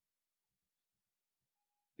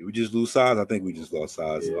 Did we just lose size? I think we just lost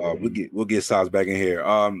size. Yeah. We'll get size back in here.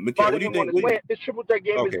 Mikhail, what do you think? His triple threat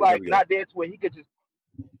game is not there to where he could just.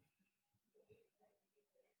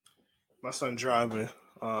 My son driving.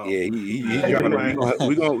 He's driving.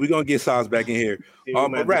 We're gonna get size back in here.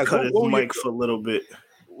 But Raz, cut his mic for a little bit.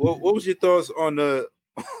 What was your thoughts on the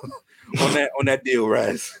on that deal,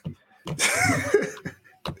 Raz? I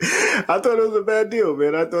thought it was a bad deal,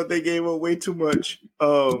 man. I thought they gave up way too much.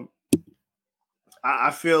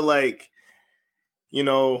 I feel you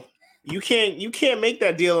can't make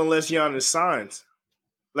that deal unless Giannis signs.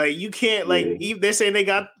 You can't they're saying they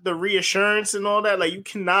got the reassurance and all that. You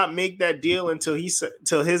cannot make that deal until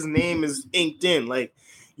his name is inked in.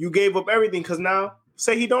 You gave up everything, because now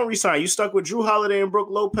Say he don't resign. You stuck with Drew Holiday and Brooke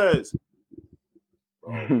Lopez.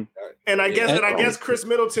 And I guess Chris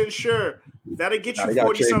Middleton, sure. That'll get you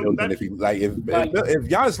 40 something. If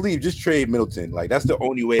Giannis leave, just trade Middleton. Like that's the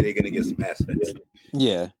only way they're gonna get some assets.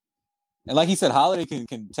 Yeah. And like he said, Holiday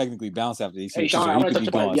can technically bounce after these. Hey, Sean, I want to touch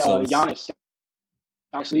about Giannis.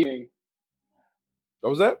 Giannis leaving. What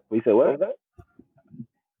was that? We said what?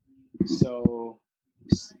 So.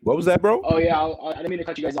 What was that, bro? Oh yeah, I didn't mean to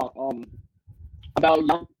cut you guys off. About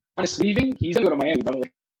Giannis leaving, he's gonna go to Miami, bro.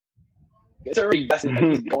 Like, it's already vested that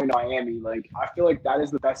he's going to Miami. Like, I feel like that is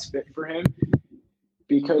the best fit for him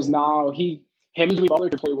because now him and Jimmy Butler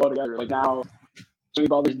can play well together. Like now, Jimmy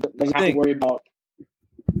Butler doesn't have to worry about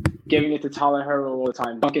giving it to Tyler Herro all the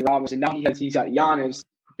time. Duncan Robinson. Now he's got Giannis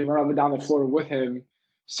who can run up and down the floor with him.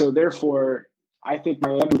 So therefore, I think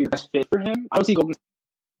Miami would be the best fit for him. I don't see Golden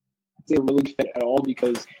State a really good fit at all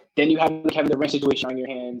because then you have the Kevin Durant situation on your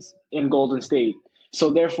hands in Golden State. So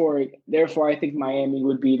therefore, I think Miami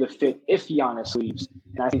would be the fit if Giannis leaves,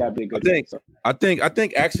 and I think that'd be a good. I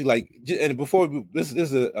think actually, like, and before this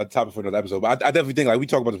is a topic for another episode, but I definitely think like we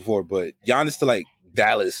talked about this before, but Giannis to like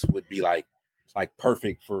Dallas would be like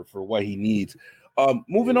perfect for what he needs.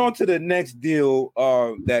 Moving on to the next deal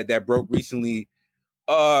that broke recently,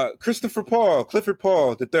 Clifford Paul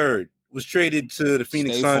III was traded to the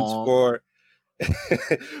Phoenix Suns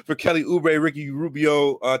for Kelly Oubre, Ricky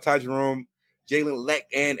Rubio, Ty Jerome, Jalen Leck,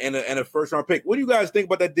 and a first round pick. What do you guys think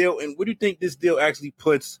about that deal? And what do you think this deal actually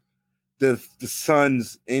puts the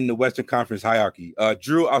Suns in the Western Conference hierarchy?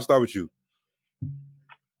 Drew, I'll start with you.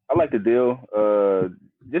 I like the deal.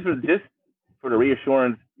 Just for the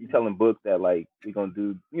reassurance, you telling Book that like we're gonna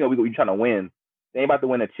do, we trying to win. They ain't about to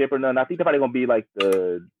win a chip or nothing. I think they're probably gonna be like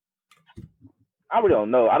I really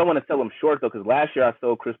don't know. I don't want to sell them short though, because last year I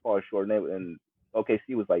sold Chris Paul short, and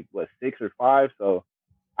OKC was like 6 or 5, so.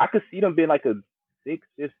 I could see them being like a 6th,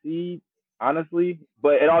 5th seed, honestly.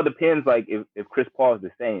 But it all depends, like, if Chris Paul is the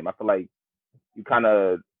same. I feel like you kind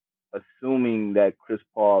of assuming that Chris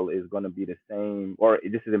Paul is going to be the same or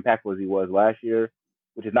just as impactful as he was last year,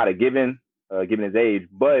 which is not a given, given his age.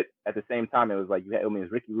 But at the same time, it was like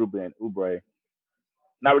it's Ricky Rubio and Oubre.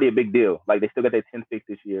 Not really a big deal. Like, they still got their 10th pick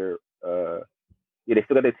this year. They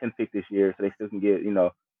still got their 10th pick this year, so they still can get,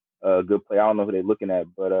 a good player. I don't know who they're looking at,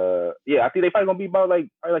 but I think they probably gonna be about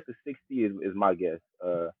probably like the 60 is my guess.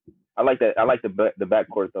 I like that. I like the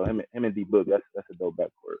backcourt though. Him and D Book. That's a dope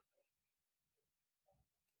backcourt.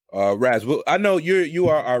 Raz, well, I know you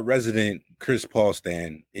are our resident Chris Paul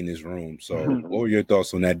stan in this room. So, what were your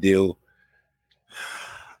thoughts on that deal?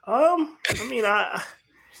 I mean, I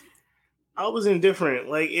was indifferent.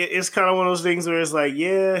 Like it's kind of one of those things where it's like,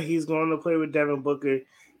 yeah, he's going to play with Devin Booker.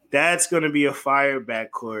 That's going to be a fire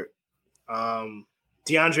backcourt.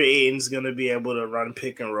 DeAndre Ayton's going to be able to run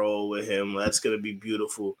pick and roll with him. That's going to be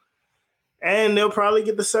beautiful. And they'll probably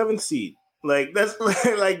get the 7th seed. Like that's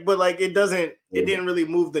like, but like it didn't really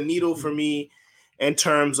move the needle for me in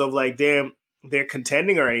terms of like they're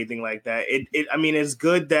contending or anything like that. I mean, it's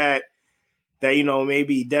good that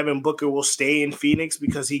maybe Devin Booker will stay in Phoenix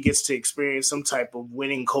because he gets to experience some type of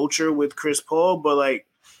winning culture with Chris Paul. But like,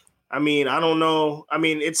 I mean, I don't know. I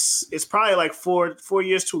mean, it's probably like 4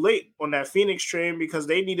 years too late on that Phoenix train because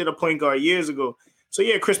they needed a point guard years ago. So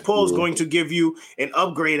yeah, Chris Paul is going to give you an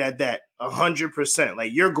upgrade at that 100%.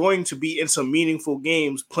 Like you're going to be in some meaningful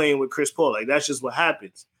games playing with Chris Paul. Like that's just what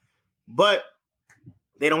happens. But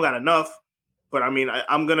they don't got enough. But I mean,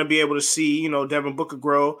 I'm gonna be able to see Devin Booker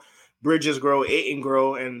grow, Bridges grow, Ayton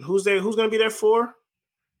grow, and who's going to be there for?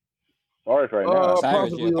 Cyrus right now.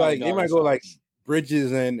 Possibly they might go like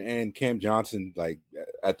Bridges and Cam Johnson like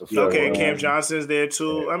at the floor. Okay, Cam Johnson's there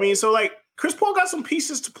too. I mean, so like Chris Paul got some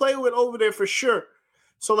pieces to play with over there for sure.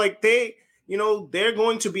 So like they're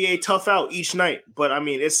going to be a tough out each night. But I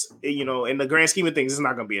mean, it's in the grand scheme of things, it's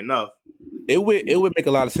not going to be enough. It would make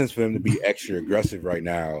a lot of sense for him to be extra aggressive right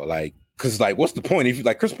now, like because like what's the point if you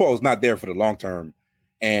like Chris Paul is not there for the long term,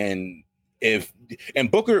 and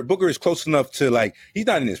Booker is close enough to like he's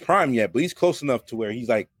not in his prime yet, but he's close enough to where he's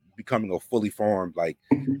like becoming a fully formed, like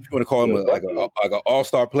if you want to call him like an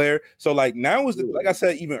all-star player. So like now is like I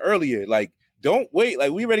said even earlier, like don't wait.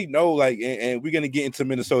 Like we already know, like and we're gonna get into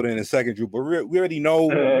Minnesota in a second, Drew. But we already know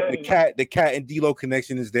the Cat and D'Lo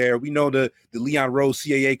connection is there. We know the Leon Rose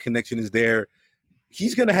CAA connection is there.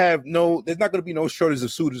 He's gonna have there's not gonna be no shortage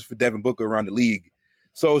of suitors for Devin Booker around the league.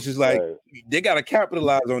 So it's just like they gotta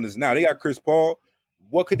capitalize on this now. They got Chris Paul.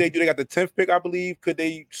 What could they do? They got the 10th pick, I believe. Could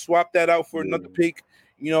they swap that out for another pick?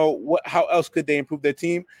 How else could they improve their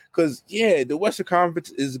team? Because the Western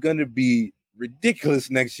Conference is gonna be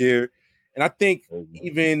ridiculous next year. And I think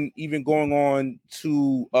even going on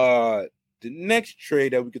to the next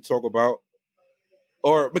trade that we could talk about.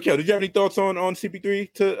 Or Mikhail, did you have any thoughts on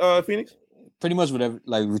CP3 to Phoenix? Pretty much whatever,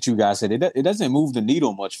 like what you guys said. It doesn't move the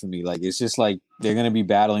needle much for me. Like it's just like they're gonna be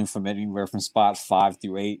battling from anywhere from spots 5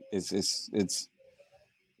 through 8. It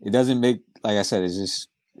doesn't make, like I said, it's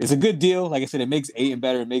a good deal. Like I said, it makes Ayton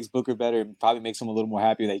better, it makes Booker better, it probably makes him a little more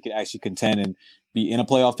happy that he could actually contend and be in a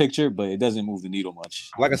playoff picture, but it doesn't move the needle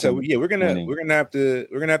much. Like I said, we're gonna have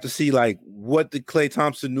to see like what the Klay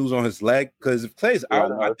Thompson news on his leg, because if Klay's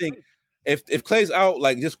out, I think if Klay's out,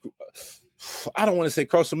 like just I don't want to say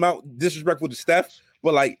cross him out, disrespectful to Steph,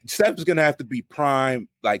 but like Steph is gonna have to be prime,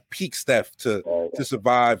 like peak Steph to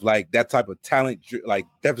survive like that type of talent like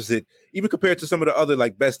deficit, even compared to some of the other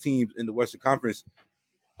like best teams in the Western Conference.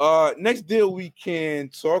 Next deal we can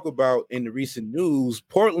talk about in the recent news: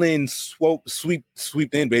 Portland swept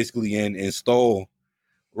in basically and stole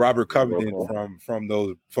Robert Covington from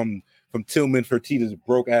Tillman Fertitta's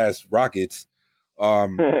broke ass Rockets.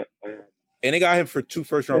 And they got him for 2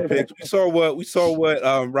 first-round picks. We saw what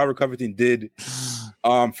Robert Covington did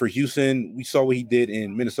for Houston. We saw what he did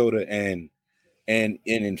in Minnesota and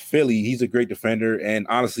in Philly. He's a great defender. And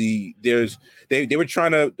honestly, they were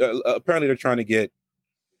trying to apparently they're trying to get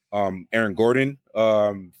Aaron Gordon.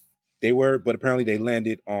 But apparently they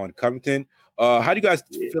landed on Covington. How do you guys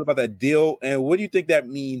feel about that deal? And what do you think that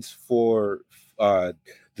means for the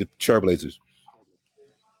Trailblazers?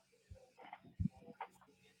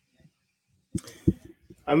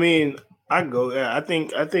 I mean, I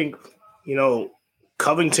think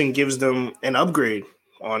Covington gives them an upgrade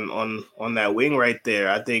on that wing right there.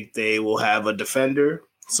 I think they will have a defender,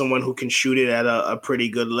 someone who can shoot it at a pretty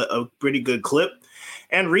good clip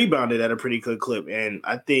and rebound it at a pretty good clip. And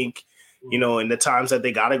I think, in the times that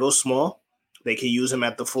they got to go small, they can use him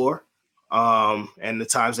at the 4. And the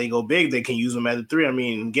times they go big, they can use him at the 3. I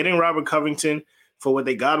mean, getting Robert Covington for what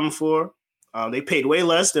they got him for, they paid way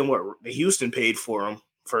less than what Houston paid for him,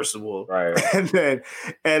 first of all. Right.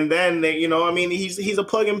 And then they, he's a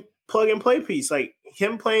plug and play piece. Like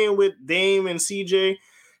him playing with Dame and CJ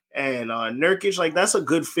and Nurkic, like that's a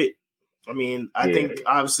good fit. I mean, I think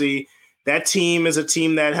obviously that team is a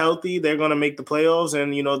team that healthy. They're going to make the playoffs,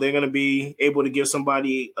 and they're going to be able to give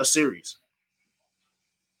somebody a series.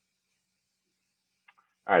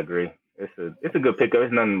 I agree. It's a good pickup.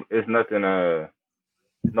 It's nothing.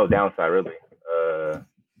 No downside really.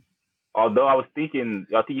 Although I was thinking,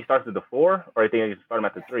 y'all think he starts at the 4, or I think you start him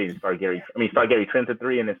at the 3 and start Gary Trent at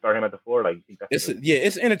 3 and then start him at the 4. Like, it's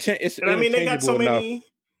interchangeable. I mean, they got so many.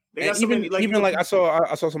 Even I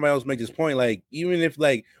saw somebody else make this point. Like, even if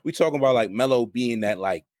like we talking about like Melo being that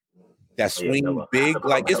like that swing big,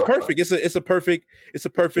 like it's perfect. It's a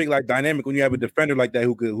perfect like dynamic when you have a defender like that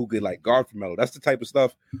who could like guard for Melo. That's the type of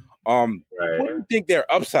stuff. What do you think their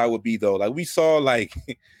upside would be though? Like we saw like.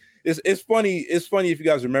 It's funny if you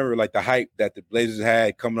guys remember like the hype that the Blazers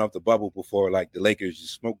had coming off the bubble before like the Lakers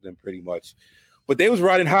just smoked them pretty much, but they was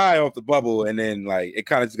riding high off the bubble and then like it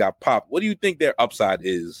kind of just got popped. What do you think their upside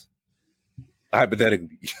is,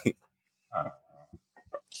 hypothetically?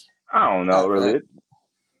 I don't know really.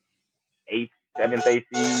 8th, 7th,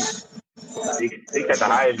 8th, 6 at the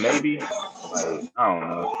highest maybe. Like, I don't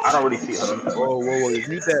know. I don't really see them. Whoa!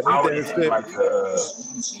 Mute that.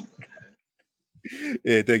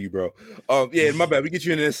 Yeah, thank you, bro. Yeah, my bad. We get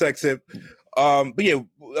you in this section. But yeah,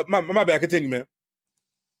 my bad. Continue, man.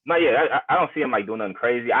 No, yeah, I don't see him like doing nothing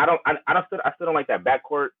crazy. I still don't like that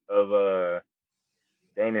backcourt of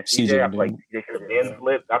Dame and CJ. I feel like CJ should have been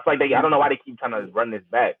flipped. I feel like I don't know why they keep trying to run this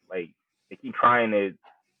back. Like they keep trying it,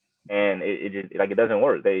 and it just like it doesn't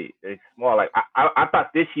work. They're small. Like I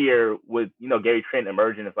thought this year with Gary Trent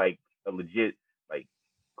emerging as like a legit like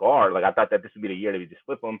guard. Like I thought that this would be the year that we just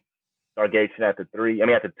flip him. Start Gary Trent at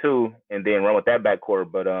the 2, and then run with that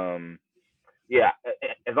backcourt. But yeah,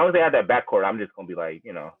 as long as they have that backcourt, I'm just gonna be like,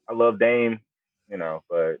 I love Dame,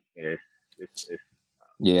 but it's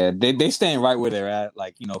yeah, they staying right where they're at,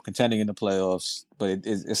 like contending in the playoffs. But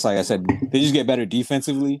it's like I said, they just get better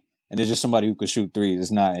defensively, and they're just somebody who could shoot threes.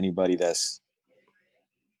 It's not anybody that's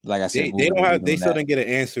like I said. They still didn't get an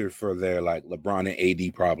answer for their like LeBron and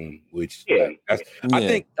AD problem, which I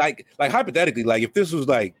think like hypothetically, like if this was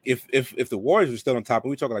like if the Warriors were still on top, and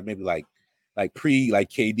we talking like maybe like pre like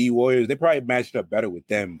KD Warriors, they probably matched up better with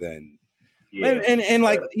them than and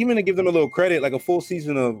like even to give them a little credit, like a full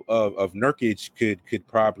season of Nurkic could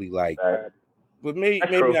probably like, but maybe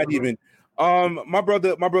not even. My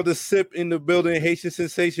brother Sip in the building, Haitian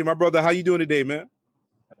sensation. My brother, how you doing today, man?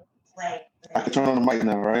 I can turn on the mic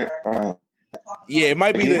now, right? Yeah, it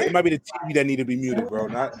might be the TV that need to be muted, bro.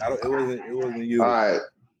 It wasn't you. All right,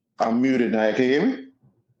 I'm muted now. Can you hear me?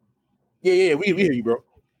 Yeah, we hear you, bro.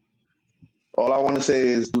 All I want to say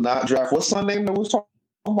is do not draft. What's son name that we was talking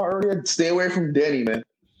about earlier? Stay away from Denny, man.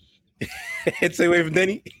 Stay away from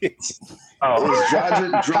Denny. Oh,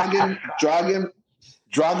 It's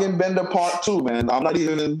Dragon Bender Part 2, man. I'm not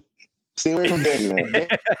even in. Stay away from Denny, man. They're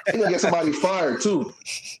going to get somebody fired, too.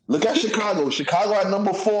 Look at Chicago. Chicago at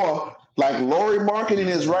number 4. Like, Laurie marketing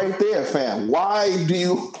is right there, fam. Why do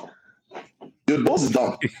you... The Bulls is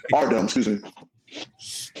dumb. Are dumb, excuse me.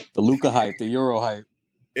 The Luka hype, the Euro hype.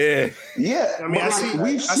 Yeah. Yeah. I mean, I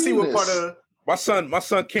see what part of my son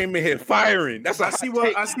came in here firing. That's I see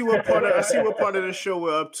what part of the show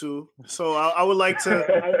we're up to. So I would like to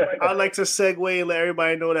segue and let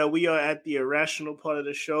everybody know that we are at the irrational part of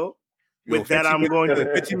the show. With that, I'm going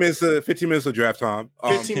to 15 minutes of draft time.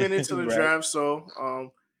 15 minutes of the draft. So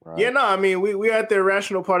yeah, no, I mean we're at the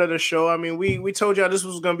irrational part of the show. I mean we told y'all this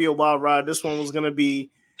was gonna be a wild ride. This one was gonna be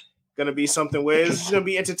something where it's gonna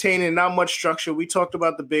be entertaining, not much structure. We talked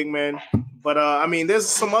about the big man, but I mean there's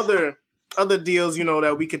some other deals, you know,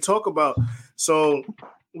 that we could talk about. So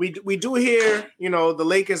we do hear, you know, the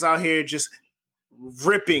Lakers out here just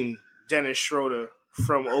ripping Dennis Schroeder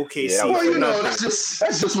from OKC. Yeah, well, you know, that's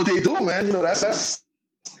just what they do, man. You know, that's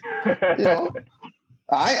you know.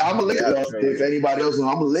 I'm a Lakers fan. If anybody else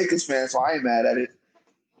knows, I'm a Lakers fan, so I ain't mad at it.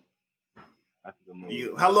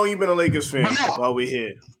 How long you been a Lakers fan while we're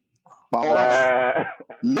here? That's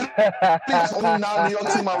only non-New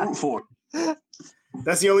York team I root for.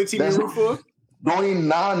 That's the only team you root for? The only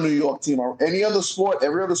non-New York team. Every other sport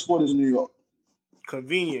is New York.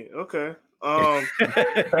 Convenient. Okay.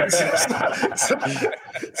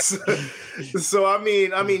 So I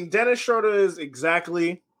mean, Dennis Schroeder is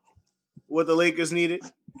exactly what the Lakers needed.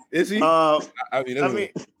 Is he? I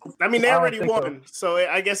mean, they already won, so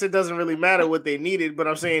I guess it doesn't really matter what they needed. But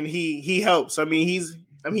I'm saying he helps. I mean, he's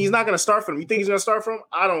not going to start for him. You think he's going to start for him?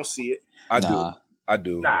 I don't see it. I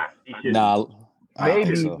do. Nah.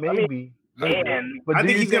 Maybe. But I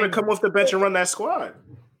think he's going to come off the bench and run that squad.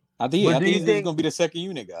 I think he's going to be the second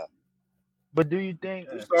unit guy. But do you think?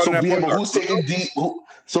 Who's taking D?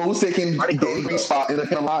 Who's taking the spot in the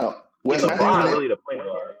lineup? Where's really the point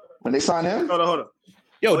guard? When they sign him? Hold on.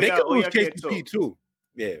 Yo, they could lose KCP too.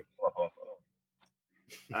 Yeah.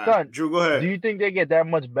 Son, Drew, go ahead. Do you think they get that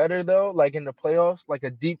much better though? Like in the playoffs, like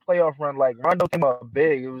a deep playoff run. Like Rondo came up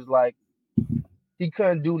big. It was like he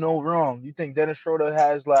couldn't do no wrong. You think Dennis Schroeder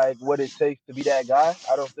has like what it takes to be that guy?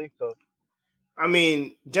 I don't think so. I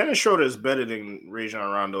mean, Dennis Schroeder is better than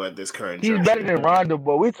Rajon Rondo at this current. He's better than Rondo,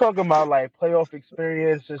 but we're talking about like playoff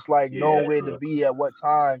experience, just like knowing where to be at what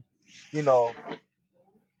time. You know.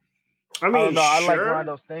 I mean, I don't know. I like sure.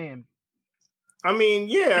 Rondo staying. I mean,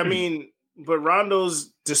 yeah. I mean, but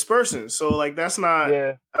Rondo's dispersing, so like that's not.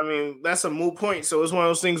 Yeah. I mean, that's a moot point. So it's one of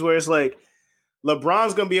those things where it's like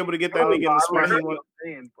LeBron's gonna be able to get that nigga in the spot he wants.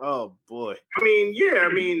 Oh boy. I mean, yeah. I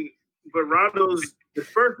mean, but Rondo's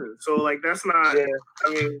dispersing, so like that's not. Yeah.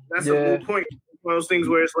 I mean, that's a moot point. It's one of those things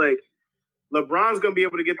where it's like LeBron's gonna be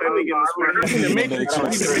able to get that nigga in the spot.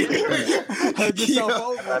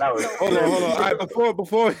 Hold on. All right,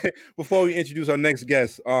 before we introduce our next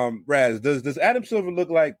guest, Raz, does Adam Silver look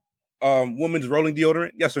like women's rolling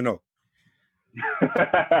deodorant? Yes or no?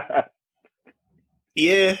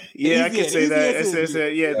 Yeah, I can say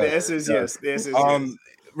that. Yeah, the S is yes. The S is yes.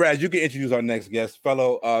 Raz, you can introduce our next guest,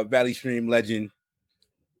 fellow Valley Stream legend.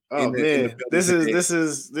 Oh man, this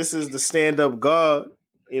is the stand-up guard.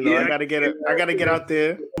 You know, I gotta get out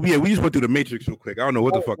there. Yeah, we just went through the Matrix real quick. I don't know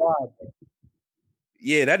what the fuck.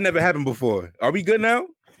 Yeah, that never happened before. Are we good now?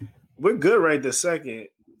 We're good right this second.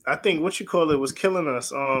 I think what you call it was killing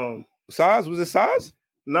us. Saz? Was it Saz?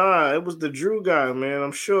 Nah, it was the Drew guy, man.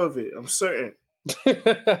 I'm sure of it. I'm certain. All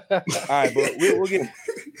right, but we'll get.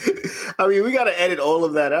 I mean, we gotta edit all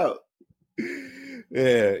of that out.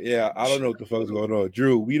 Yeah. I don't know what the fuck's going on,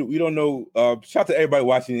 Drew. We don't know. Shout out to everybody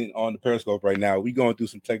watching on the Periscope right now. We going through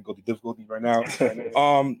some technical difficulties right now.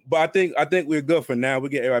 But I think we're good for now. We'll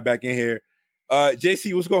get everybody back in here.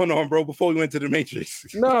 JC, what's going on, bro? Before we went to the Matrix.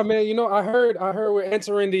 Nah, man. You know, I heard we're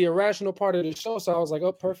entering the irrational part of the show, so I was like,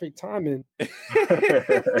 oh, perfect timing. Man,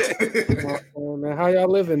 how y'all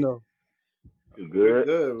living though?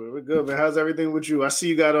 We're good, man. How's everything with you? I see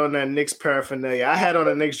you got on that Knicks paraphernalia. I had on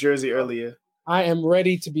a Knicks jersey earlier. I am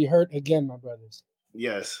ready to be hurt again, my brothers.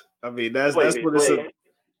 Yes. I mean, that's what it's. Who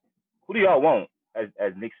do y'all want as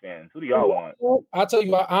Knicks fans? Who do y'all want? I'll tell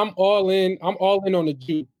you what, I'm all in on the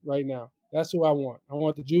Jew right now. That's who I want. I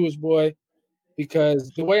want the Jewish boy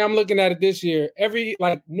because the way I'm looking at it this year, in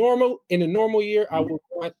a normal year, I would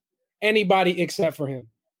want anybody except for him.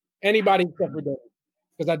 Anybody except for Dennis.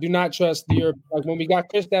 Because I do not trust the Europe. Like when we got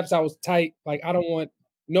Kristaps, I was tight. Like I don't want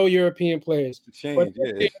no European players.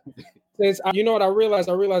 you know what I realized?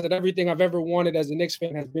 I realized that everything I've ever wanted as a Knicks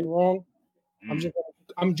fan has been wrong.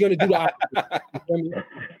 I'm gonna do that.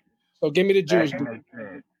 So give me the Jewish dude.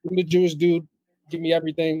 Give me the Jewish dude. Give me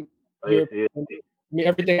everything. Give me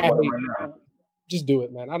everything I hate. Just do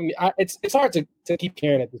it, man. It's hard to keep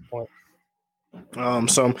caring at this point.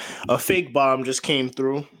 A fake bomb just came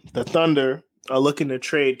through. The Thunder are looking to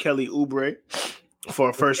trade Kelly Oubre for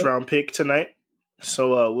a first round pick tonight.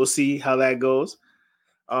 So we'll see how that goes.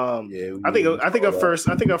 I think a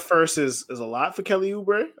first is a lot for Kelly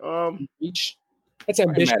Oubre. That's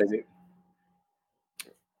ambitious.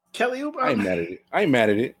 Kelly Oubre. I ain't mad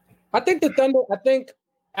at it. I think the Thunder. I think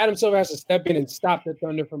Adam Silver has to step in and stop the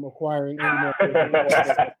Thunder from acquiring any more.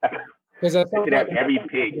 Because every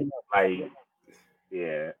pick, like,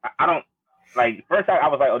 yeah, I don't like. First, I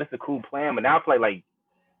was like, oh, this is a cool plan, but now I feel like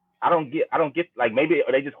I don't get like maybe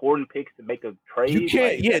are they just hoarding picks to make a trade? You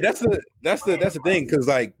can't. Like, yeah, that's the thing because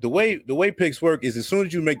like the way picks work is as soon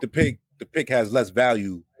as you make the pick has less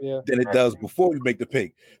value than it does before you make the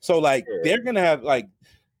pick. So like they're gonna have like.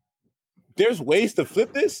 There's ways to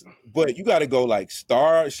flip this, but you got to go like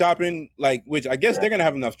star shopping, like which I guess they're gonna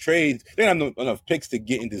have enough trades. They don't have enough picks to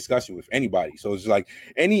get in discussion with anybody. So it's like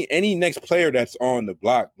any next player that's on the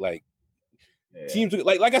block, like teams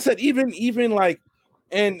like I said, even like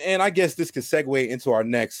and I guess this could segue into our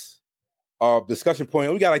next discussion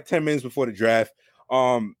point. We got like 10 minutes before the draft.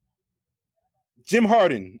 Jim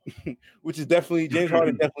Harden, which is definitely James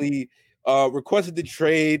Harden definitely requested the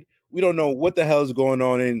trade. We don't know what the hell is going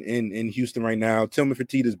on in Houston right now. Tillman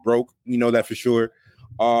Fertitta's broke. We know that for sure.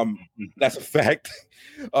 That's a fact.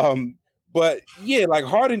 But yeah, like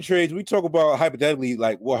Harden trades, we talk about hypothetically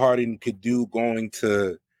like what Harden could do going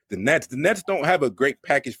to the Nets. The Nets don't have a great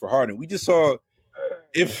package for Harden. We just saw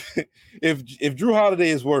if Drew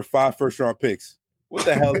Holiday is worth 5 first-round picks, what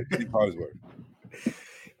the hell is James Harden's worth?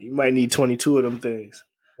 You might need 22 of them things.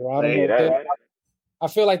 Well, I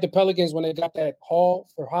feel like the Pelicans, when they got that haul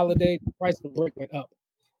for Holiday, the price of the brick went up.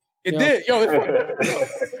 It did.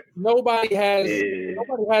 Nobody has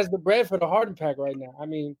the bread for the Harden pack right now. I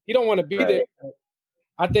mean, he don't want to be there.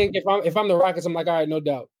 I think if I'm the Rockets, I'm like, all right, no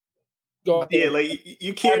doubt. Go out there. Like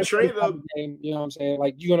you can't trade them. You know what I'm saying?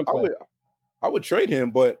 Like you're gonna play. I would trade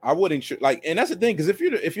him, but I wouldn't like. And that's the thing, because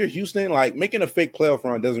if you're Houston, like making a fake playoff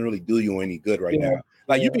run doesn't really do you any good right now.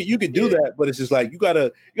 Like you could do that, but it's just like you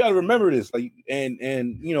gotta remember this. Like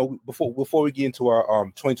and you know before we get into our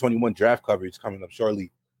 2021 draft coverage coming up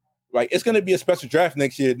shortly, like it's gonna be a special draft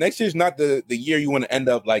next year. Next year's not the year you want to end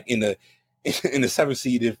up like in the 7th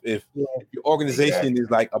seed if your organization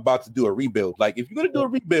is like about to do a rebuild. Like if you're gonna do a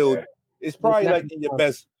rebuild, it's probably like in your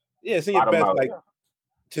best. Yeah, it's in your best like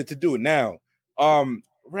to do it now.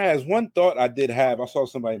 Raz, one thought I did have, I saw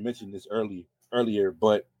somebody mention this earlier,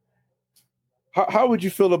 but how would you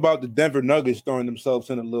feel about the Denver Nuggets throwing themselves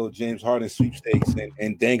in a little James Harden sweepstakes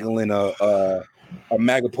and dangling a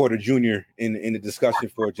Maga Porter Jr. in the discussion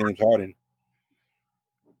for James Harden?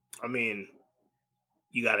 I mean,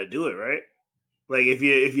 you got to do it, right? Like if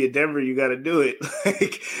you're Denver, you got to do it.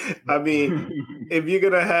 Like, I mean, if you're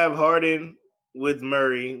gonna have Harden with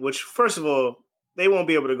Murray, which first of all, they won't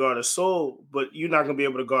be able to guard a soul, but you're not going to be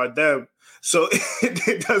able to guard them. So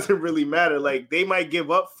it doesn't really matter. Like they might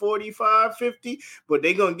give up 45, 50, but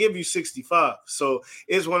they're going to give you 65. So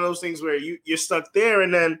it's one of those things where you're stuck there.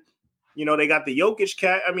 And then, you know, they got the Jokic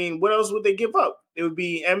cat. I mean, what else would they give up? It would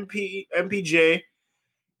be MPJ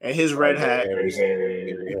and his red hat. Harris.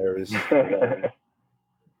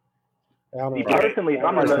 Personally, if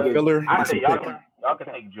I'm a Nuggets, I say y'all can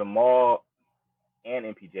take Jamal and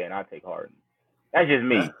MPJ, and I'll take Harden. That's just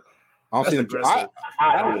me. I don't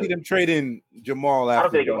see them trading Jamal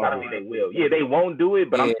after. I don't think they will. Yeah, they won't do it.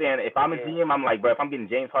 But I'm saying if I'm a GM, I'm like, bro, if I'm getting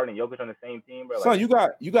James Harden and Jokic on the same team, bro. Son, you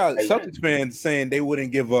got Celtics fans saying they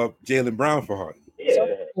wouldn't give up Jaylen Brown for Harden. Yeah,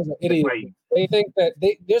 they think that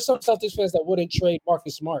there's some Celtics fans that wouldn't trade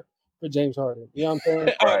Marcus Smart for James Harden. You know what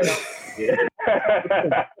I'm saying?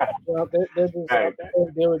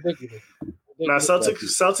 They're ridiculous. Now,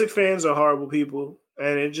 Celtic fans are horrible people.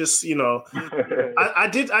 And it just, you know, I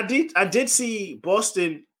did see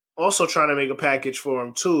Boston also trying to make a package for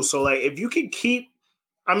him too. So like, if you can keep,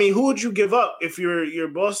 I mean, who would you give up if you're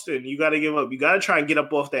Boston? You got to give up. You got to try and get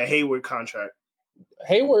up off that Hayward contract.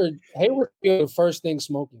 Hayward, the first thing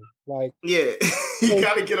smoking. Like, yeah, you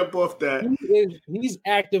got to get up off that. He's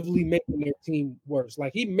actively making their team worse.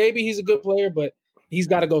 Like he's a good player, but he's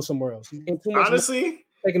got to go somewhere else. He's getting too much. Honestly,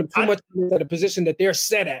 taking too much at a position that they're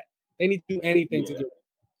set at. They need to do anything to do it.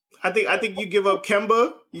 I think you give up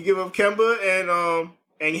Kemba. You give up Kemba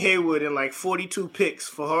and Hayward and like 42 picks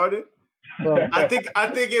for Harden. Bro, I think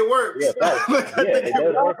it works. Yeah, facts. Yeah, it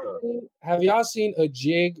does work. Though. have y'all seen a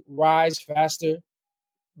jig rise faster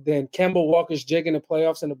than Kemba Walker's jig in the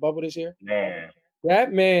playoffs in the bubble this year? Man.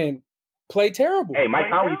 That man played terrible. Hey, Mike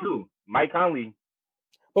Conley too. Mike Conley.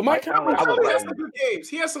 But Mike Conley, I was He has like, some good games.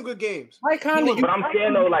 He has some good games. Mike Conley, but I'm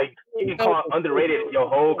saying though, like you can call underrated your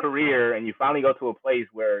whole career, and you finally go to a place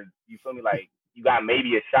where you feel me like you got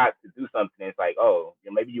maybe a shot to do something. And it's like, oh,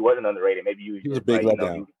 maybe you wasn't underrated. Maybe you was was a just big like,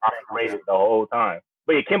 letdown. you was underrated the whole time.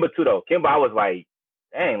 But yeah, Kimba too though. Kimba, I was like,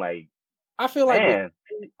 dang, like I feel like man,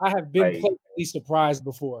 I have been like- pleasantly surprised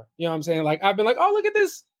before. You know what I'm saying? Like I've been like, oh, look at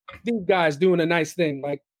this. These guys doing a nice thing.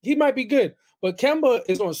 Like he might be good. But Kemba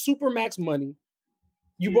is on supermax money.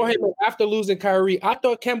 You brought him in after losing Kyrie. I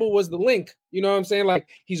thought Kemba was the link. You know what I'm saying? Like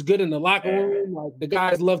he's good in the locker room. Like the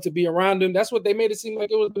guys love to be around him. That's what they made it seem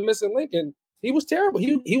like it was the missing link. And he was terrible.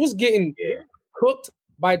 He was getting cooked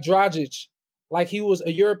by Dragic like he was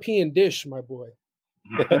a European dish, my boy.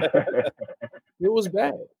 It was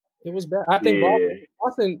bad. It was bad. I think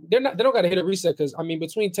Boston, they don't got to hit a reset because I mean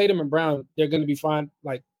between Tatum and Brown, they're going to be fine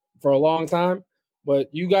like for a long time. But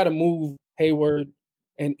you got to move Hayward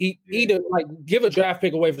and either like give a draft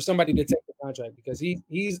pick away for somebody to take the contract because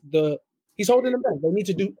he's holding them back. They need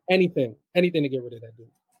to do anything to get rid of that dude.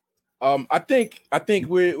 I think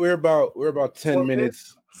we're about 10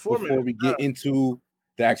 minutes before we get into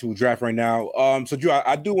the actual draft right now. So Drew,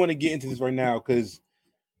 I do want to get into this right now because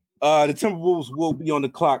the Timberwolves will be on the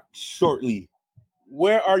clock shortly.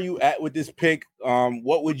 Where are you at with this pick?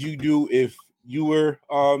 What would you do if you were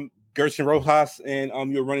Gerson Rojas and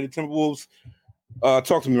you were running the Timberwolves?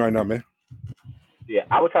 Talk to me right now, man. Yeah,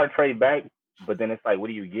 I would try to trade back, but then it's like, what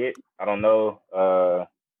do you get? I don't know.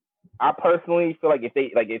 I personally feel like if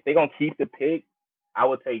they gonna keep the pick, I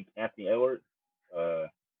would take Anthony Edwards. I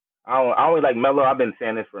don't really like Melo. I've been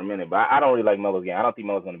saying this for a minute, but I don't really like Melo's game. I don't think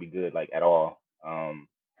Melo's gonna be good like at all.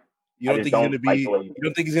 You don't think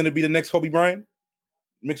he's gonna be the next Kobe Bryant?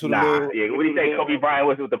 Mixed with nah, a little. Yeah. What do you think Kobe Bryant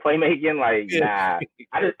was with the playmaking? Like, nah.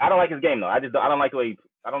 I don't like his game though. I don't like the way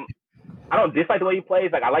I don't dislike the way he plays.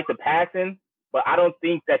 Like I like the passing, but I don't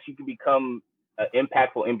think that you can become an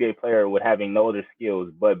impactful NBA player with having no other skills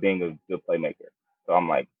but being a good playmaker. So I'm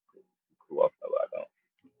like, who else? I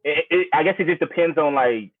don't. I guess it just depends on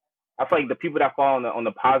like. I feel like the people that fall on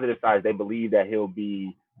the positive side, they believe that he'll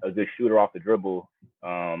be a good shooter off the dribble,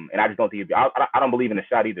 and I just don't think he'll be. I don't believe in the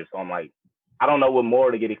shot either. So I'm like, I don't know what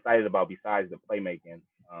more to get excited about besides the playmaking.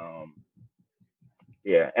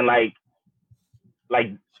 Yeah, and like.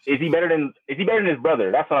 Is he better than his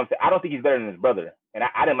brother? That's what I'm saying. I don't think he's better than his brother. And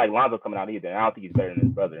I didn't like Lonzo coming out either. And I don't think he's better than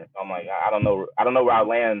his brother. So I'm like, I don't know where I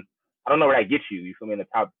land. I don't know where that gets you. You feel me in the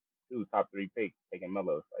top 2, top 3 picks taking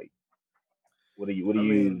Melo. It's like, what are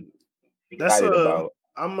you excited about?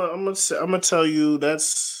 I'm gonna tell you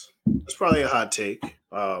that's probably a hot take.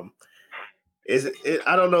 Is it?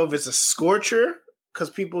 I don't know if it's a scorcher because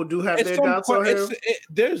people do have their doubts on him.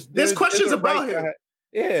 There's questions about him.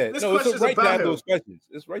 Yeah, it's right down those questions.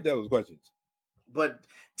 It's right down those questions. But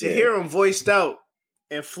to hear him voiced out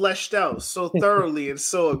and fleshed out so thoroughly and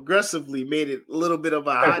so aggressively made it a little bit of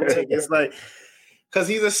a hot take. It's like because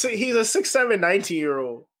he's a 6'7",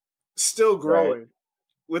 19-year-old still growing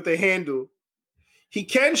with a handle. He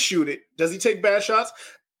can shoot it. Does he take bad shots?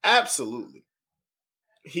 Absolutely.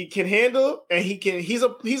 He can handle and he's a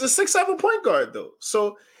 6'7" point guard though.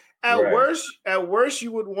 So at worst,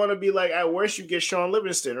 you would want to be like, at worst, you get Sean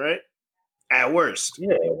Livingston, right? At worst.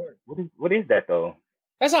 Yeah. What is that though?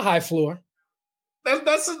 That's a high floor.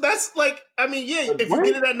 That's like, I mean, yeah. If you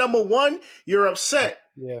get it at number 1, you're upset.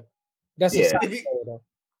 Yeah. That's if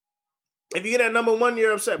you get at number 1,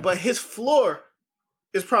 you're upset. But his floor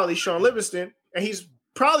is probably Sean Livingston, and he's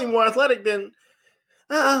probably more athletic than.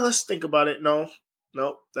 Let's think about it. No,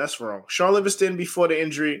 that's wrong. Sean Livingston before the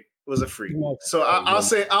injury was a freak. So I'll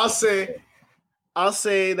say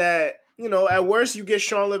that, at worst you get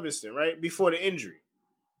Sean Livingston, right? Before the injury.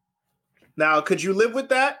 Now, could you live with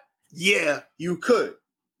that? Yeah, you could.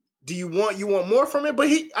 Do you want more from it? But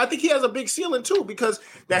I think he has a big ceiling too, because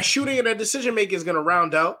that shooting and that decision making is going to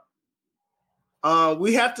round out.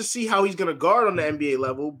 We have to see how he's going to guard on the NBA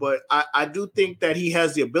level, but I do think that he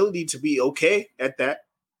has the ability to be okay at that.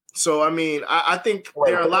 So, I mean, I think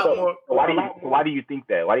there are a lot more. Why do you think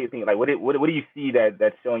that? Why do you think, like, what do you see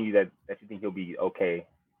that's showing you that you think he'll be okay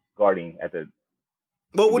guarding at the.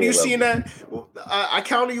 But what do you see in that? I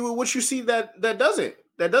counter you with what you see that doesn't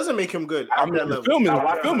make him good. I mean, the film is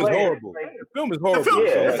horrible. The film is horrible.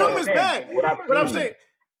 The film is bad. But I'm saying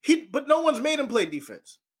but no one's made him play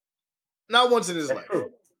defense. Not once in his life.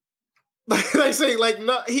 Like saying, like,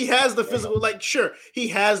 no, he has the physical. Like, sure, he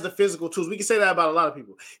has the physical tools. We can say that about a lot of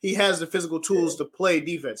people. He has the physical tools to play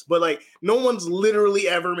defense, but like, no one's literally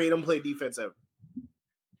ever made him play defense ever.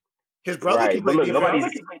 His brother can play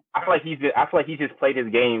defense. I feel like he's just played his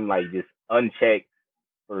game like just unchecked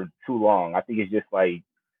for too long. I think it's just like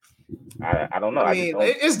I don't know. I mean,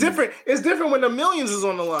 it's different. It's different when the millions is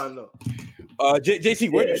on the line, though. JC,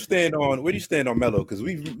 where do you stand on Melo? Because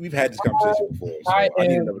we've had this conversation before.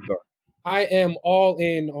 So I am all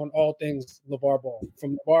in on all things LeVar Ball.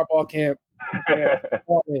 From LeVar Ball camp,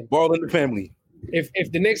 Ball in the family.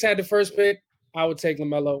 If the Knicks had the first pick, I would take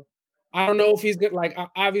LaMelo. I don't know if he's good. Like,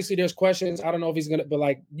 obviously, there's questions. I don't know if he's gonna, but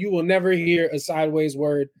like, you will never hear a sideways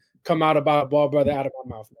word come out about Ball brother out of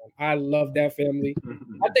my mouth, man. I love that family.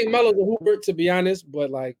 I think Melo's a hooper, to be honest,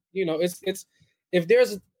 but like, you know, it's if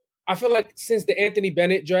there's, I feel like since the Anthony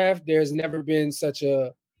Bennett draft, there's never been such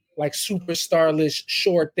a like superstar-less,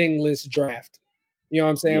 short thingless draft. You know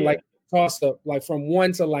what I'm saying? Yeah. Like toss up, like from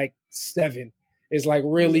 1 to like 7 is like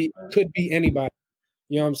really could be anybody.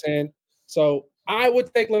 You know what I'm saying? So I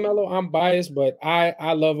would take LaMelo. I'm biased, but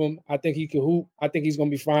I love him. I think he can hoop. I think he's gonna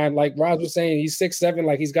be fine. Like Roz was saying, he's 6'7",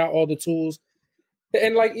 like he's got all the tools.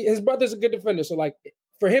 And like his brother's a good defender. So like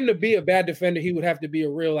for him to be a bad defender, he would have to be a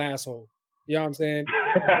real asshole. You know what I'm saying?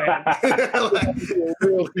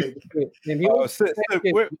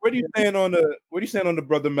 Where do you stand on the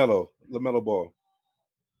brother LaMelo Ball?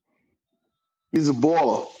 He's a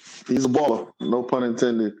baller. He's a baller. No pun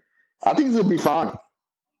intended. I think he'll be fine.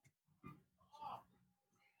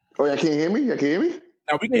 Oh, y'all can't hear me? Y'all can hear me?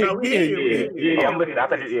 No, we can hear you. Yeah, I'm listening.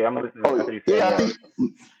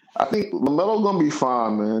 I think LaMelo gonna be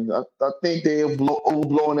fine, man. I think they're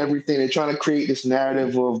overblowing everything. They're trying to create this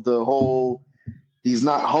narrative of the whole he's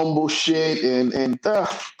not humble shit, and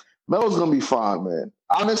Melo's gonna be fine, man.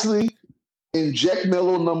 Honestly, inject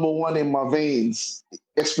Melo #1 in my veins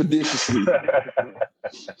expeditiously.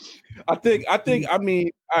 I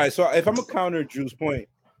mean, all right. So if I'm a counter Drew's point,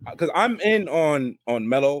 because I'm in on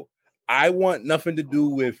Melo. I want nothing to do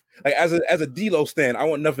with like as a D-Lo stan, I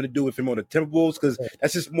want nothing to do with him on the Timberwolves because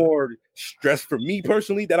that's just more stress for me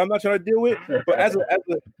personally that I'm not trying to deal with. But as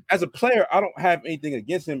a player, I don't have anything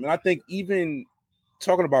against him. And I think even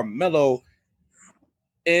talking about Melo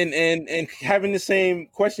and having the same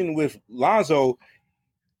question with Lonzo,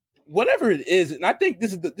 whatever it is, and I think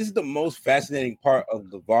this is the most fascinating part of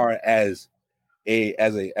LeVar as a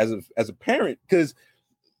parent because.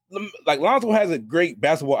 Like Lonzo has a great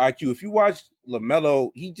basketball IQ. If you watch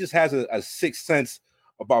LaMelo, he just has a sixth sense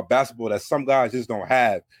about basketball that some guys just don't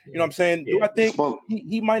have. You know what I'm saying? Yeah. Do I think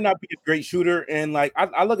he might not be a great shooter? And like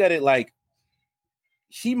I look at it like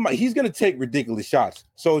he's gonna take ridiculous shots.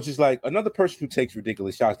 So it's just like another person who takes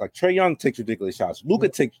ridiculous shots, like Trae Young takes ridiculous shots. Luka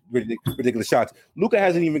takes ridiculous shots. Luka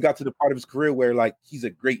hasn't even got to the part of his career where like he's a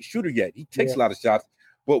great shooter yet. He takes a lot of shots,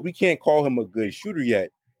 but we can't call him a good shooter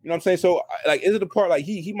yet. You know what I'm saying? So, like, is it a part like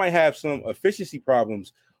he might have some efficiency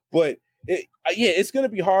problems, but it's gonna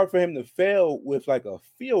be hard for him to fail with like a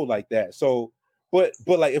field like that. So, but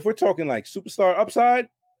like if we're talking like superstar upside,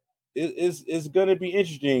 it's gonna be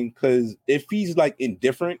interesting because if he's like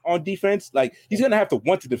indifferent on defense, like he's gonna have to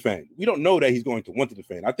want to defend. We don't know that he's going to want to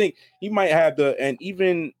defend. I think he might have and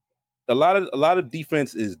even a lot of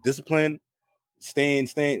defense is discipline. Staying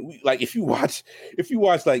like if you watch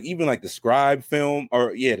like even like the Scribe film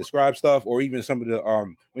or the Scribe stuff or even some of the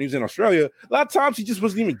when he was in Australia, a lot of times he just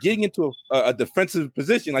wasn't even getting into a defensive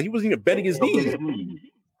position, like he wasn't even bending his knees,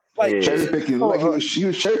 like cherry picking, like he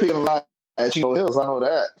was cherry picking a lot at Chino Hills. I know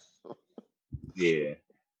that. Yeah.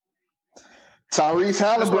 Tyrese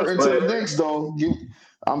Halliburton to the Knicks, though.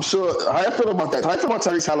 I'm sure. How you feel about that? How you feel about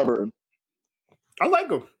Tyrese Halliburton? I like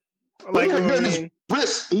him.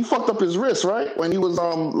 Wrist. He fucked up his wrist, right? When he was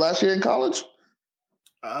last year in college.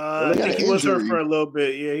 I think he was hurt for a little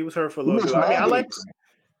bit. Yeah, he was hurt for a little bit. I mean,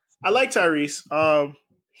 I like Tyrese.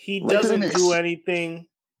 He doesn't do anything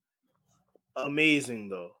amazing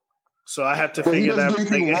though. So I have to figure that out. He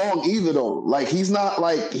doesn't do anything wrong either though. Like he's not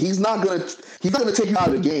gonna take you out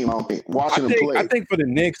of the game, I don't think. Watching him play. I think for the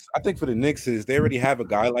Knicks is they already have a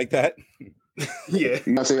guy like that. Yeah.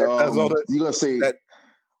 You're gonna say that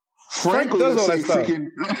Frank does all that stuff.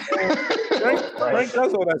 Frank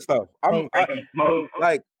does all that stuff.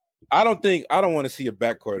 I don't want to see a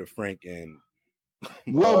backcourt of Frank and.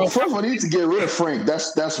 Well, first of all, you need to get rid of Frank.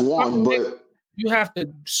 That's one, but you have to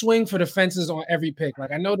swing for the fences on every pick.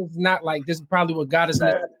 Like I know this is not like this is probably what got us,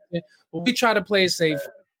 but we try to play it safe.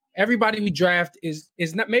 Everybody we draft is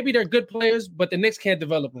not. Maybe they're good players, but the Knicks can't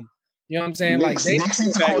develop them. You know what I'm saying? Knicks need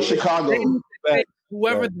to call Chicago.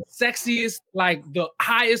 whoever the sexiest, like the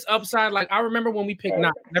highest upside. Like I remember when we picked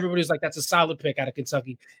Knox, everybody was like, "That's a solid pick out of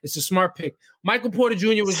Kentucky. It's a smart pick." Michael Porter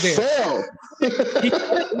Jr. was there. Fail.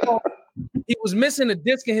 He was missing a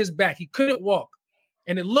disc in his back. He couldn't walk,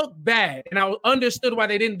 and it looked bad. And I understood why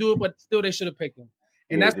they didn't do it, but still they should have picked him.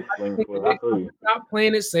 And that's why they stop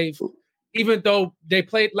playing it safe, even though they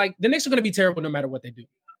played like the Knicks are going to be terrible no matter what they do.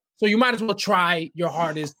 So you might as well try your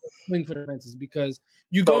hardest to swing for the fences because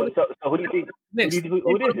you go. So who do you think?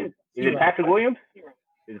 Who is it? Is it Patrick Williams?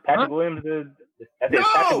 Is Patrick Williams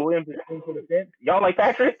Patrick Williams is swing for the fence? Y'all like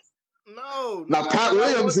Patrick? No. Now Pat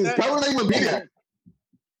Williams is probably not even be that.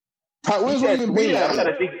 Pat Williams won't even be that. I'm trying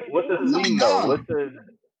to think. What's the swing though?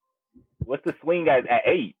 What's the swing at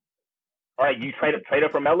 8? All right, you trade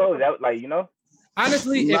up for Melo? Is that like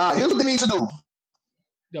Honestly, here's what they need to do.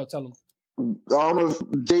 Yo, tell them. I don't know if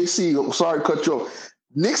JC, sorry to cut you off.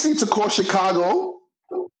 Knicks need to call Chicago.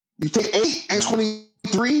 You take 8 and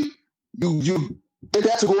 23. You get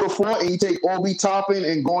that to go to 4, and you take Obi Toppin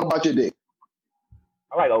and go on about your day.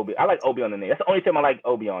 I like Obi. I like Obi on the Knicks. That's the only team I like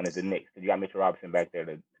Obi on is the Knicks because you got Mitchell Robinson back there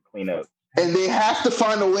to clean up. And they have to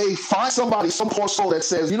find a way, find somebody, some poor soul that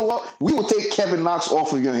says, you know what, we will take Kevin Knox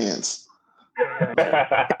off of your hands.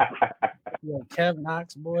 Yo, Kev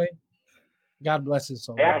Knox, boy. God bless his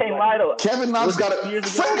soul. Hey, I can't lie though. Kevin Knox got to.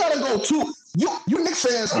 Frank got to go too. You Knicks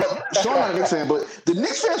fans, Sean not a Knicks fan, but the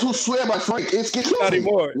Knicks fans who swear by Frank, it's getting Not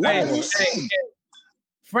anymore. Hey,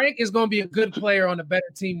 Frank is going to be a good player on a better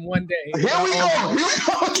team one day. Here we go.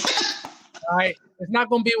 All right, it's not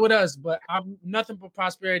going to be with us, but I'm nothing but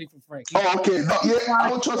prosperity for Frank. Oh, okay. Yeah, I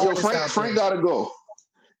don't trust you. Frank got to go.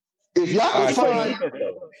 If y'all can find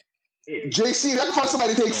JC, y'all can find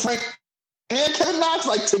somebody to take Frank and Kevin Knox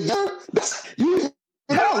like together.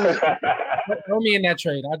 Throw me in that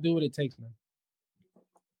trade. I'll do what it takes,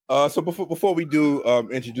 man. So before we do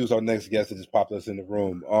introduce our next guest that just popped us in the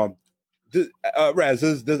room, Raz,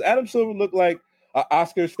 does Adam Silver look like an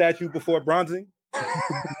Oscar statue before bronzing?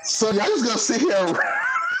 So y'all just gonna sit here?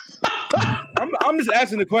 I'm just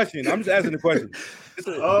asking the question.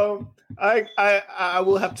 I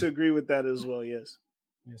will have to agree with that as well. Yes.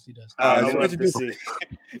 Yes, he does.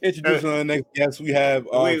 Introducing our next guest, we have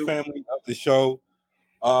family of the show,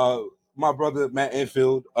 my brother Matt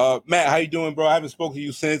Enfield. Matt, how you doing, bro? I haven't spoken to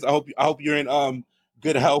you since. I hope you're in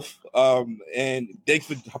good health. And thanks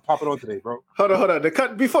for popping on today, bro. Hold on. The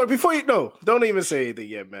cut before you don't even say anything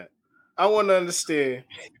yet, Matt. I want to understand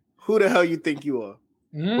who the hell you think you are.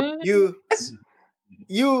 You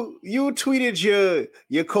tweeted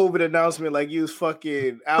your COVID announcement like you was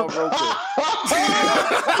fucking Al Roker.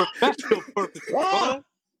 Professional purpose.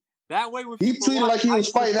 That way, he tweeted like he was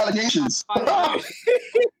fighting allegations.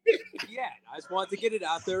 Yeah, I just wanted to get it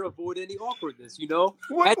out there, avoid any awkwardness.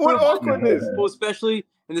 What awkwardness? Well, especially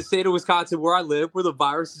in the state of Wisconsin where I live, where the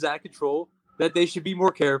virus is out of control, that they should be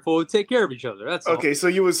more careful and take care of each other. That's okay. All. So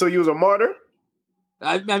you was a martyr.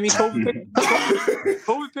 I mean,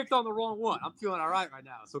 COVID picked on the wrong one. I'm feeling all right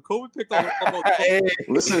now. So COVID picked on the wrong one.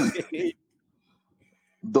 Listen,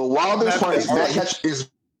 the wildest part is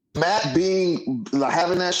Matt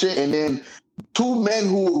having that shit, and then two men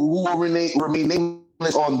who will remain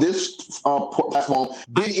nameless on this platform,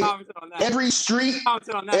 being every street,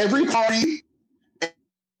 every party,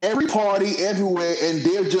 everywhere, and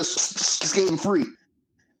they're just skating free.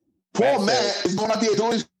 Poor Matt is going out there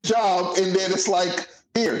doing his job, and then it's like,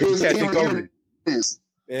 here's it is.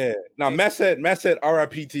 Yeah. Now Matt said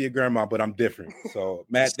R.I.P. to your grandma, but I'm different. So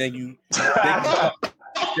Matt, thank you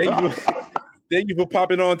for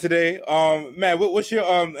popping on today. Matt, what's your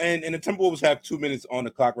and the Timberwolves have 2 minutes on the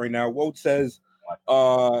clock right now. Woj says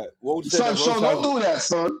Sean, don't do that,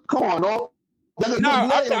 son. Come on, no.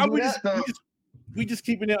 We just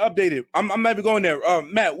keeping it updated. I'm not even going there.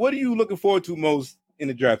 Matt, what are you looking forward to most in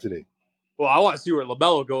the draft today? Well, I want to see where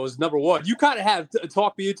LaMelo goes. Number one, you kind of have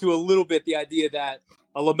talked me into a little bit the idea that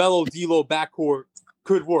a LaMelo D'Lo backcourt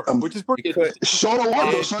could work, which is pretty good. Sean, it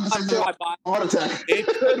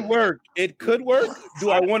could work. It could work. Do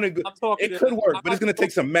I want to go? It could work, but it's going to take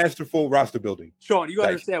some masterful roster building. Sean, you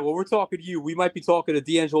understand? When we're talking to you, we might be talking to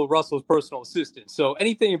D'Angelo Russell's personal assistant. So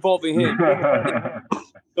anything involving him.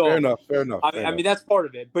 Fair enough. I mean, that's part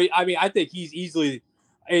of it. But I mean, I think he's easily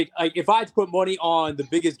like if I had to put money on the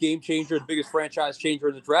biggest game changer, the biggest franchise changer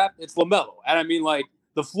in the draft, it's LaMelo. And I mean, like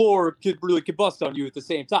the floor could bust on you at the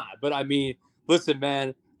same time. But I mean, listen,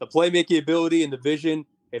 man, the playmaking ability and the vision,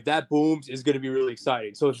 if that booms, is going to be really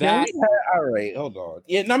exciting. So all right, hold on.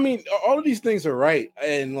 Yeah, I mean, all of these things are right,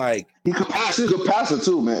 and like he could pass. He's a good passer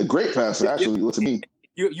too, man. Great passer, actually. To me,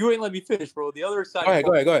 you ain't let me finish, bro. The other side.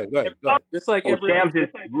 Go ahead. It's like Shams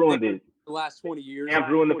just ruined it. The last 20 years. Shams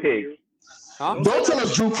ruined the pig. Huh? Don't tell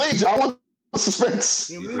us, Drew, please. I want suspense.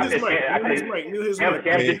 Mute his mic.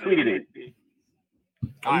 Cam just tweeted it.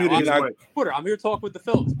 All right, well, Twitter. I'm here to talk with the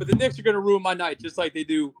Phillies, but the Knicks are going to ruin my night just like they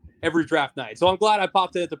do every draft night. So I'm glad I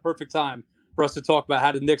popped in at the perfect time for us to talk about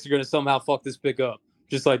how the Knicks are going to somehow fuck this pick up,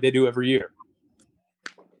 just like they do every year.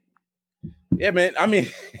 Yeah, man. I mean,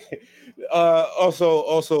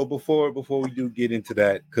 also before we do get into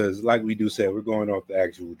that, because like we do say, we're going off the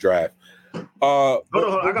actual draft. Hold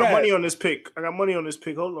on. I got money on this pick.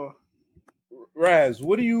 Hold on. Raz,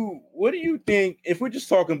 what do you think if we're just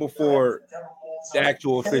talking before the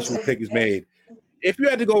actual official pick is made? If you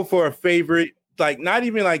had to go for a favorite, like not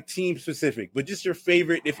even like team specific, but just your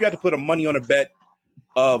favorite, if you had to put a money on a bet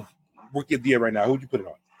of rookie of the year right now, who would you put it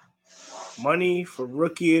on? Money for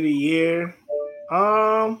rookie of the year.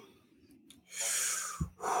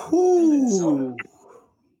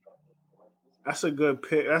 That's a good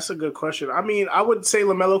pick. That's a good question. I mean, I would say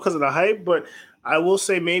LaMelo because of the hype, but I will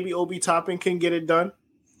say maybe Obi Toppin can get it done.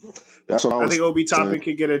 That's what I think Obi Toppin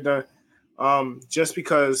can get it done. Just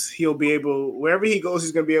because he'll be able, wherever he goes,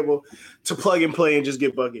 he's going to be able to plug and play and just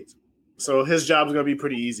get buckets. So his job is going to be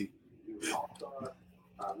pretty easy.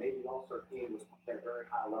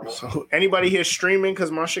 So anybody here streaming?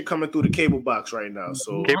 Because my shit coming through the cable box right now.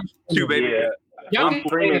 So Too, baby. Yeah. I'm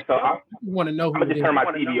streaming, so I want to know. I'm gonna just turn my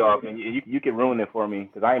TV off, and you can ruin it for me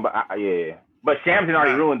because I ain't. Yeah. But Shamsin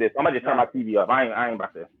already ruined this. I'm gonna just turn my TV off. I ain't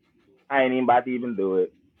even about to even do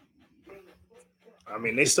it. I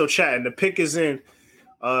mean, they still chatting. The pick is in.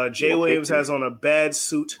 Jay Williams has on a bad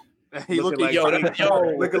suit. He looking like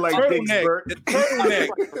looking like Big Bert. Turtleneck.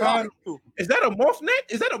 Is that a morph neck?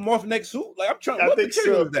 Is that a morph neck suit? Like I'm trying. What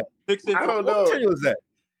material is that? I don't know. What material is that?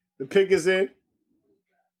 The pick is in.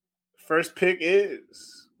 First pick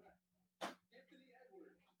is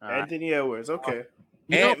Anthony Edwards. Okay.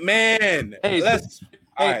 Man. Hey, let's.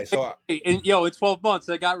 All right, so and in 12 months,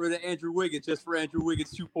 I got rid of Andrew Wiggins just for Andrew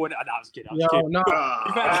Wiggins 2.0. No, I was kidding. No. All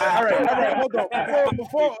right. Hold on.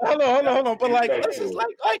 Before, hold on. But like, let's just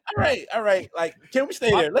like, all right. Like, can we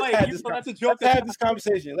stay there? Let's have this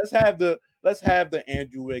conversation. Let's have the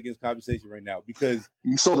Andrew Wiggins conversation right now because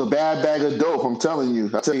you sold a bad bag of dope. I'm telling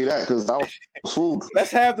you. I'll tell you that because I was fooled.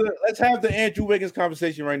 Let's have the Andrew Wiggins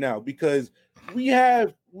conversation right now because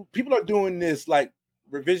people are doing this like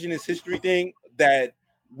revisionist history thing that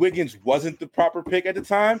Wiggins wasn't the proper pick at the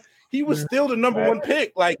time. He was still the number one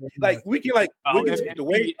pick. Like we can Wiggins the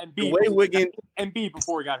way Wiggins Embiid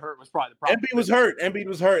before he got hurt was probably the problem. Embiid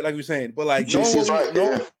was hurt, like we were saying. But like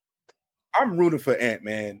I'm rooting for Ant,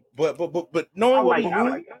 man. But knowing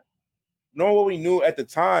what we knew at the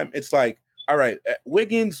time, it's like, all right,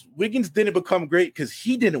 Wiggins didn't become great because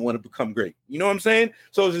he didn't want to become great. You know what I'm saying?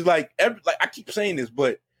 So it's just like I keep saying this,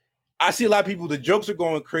 but I see a lot of people, the jokes are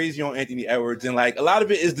going crazy on Anthony Edwards, and like a lot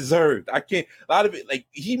of it is deserved. A lot of it, like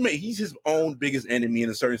he's his own biggest enemy in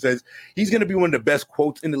a certain sense. He's gonna be one of the best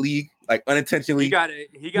quotes in the league, like unintentionally. He got to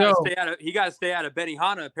stay out of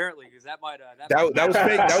Benihana apparently because that might that was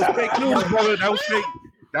fake. That was fake news, brother.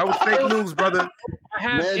 That was fake news, brother.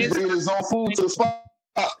 Man, his own food to the spot.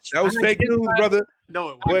 That was fake news, brother.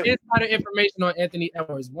 No, there's a lot of information on Anthony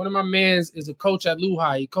Edwards. One of my mans is a coach at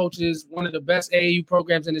Lehigh. He coaches one of the best AAU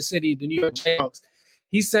programs in the city, the New York Jayhawks.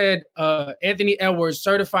 He said Anthony Edwards,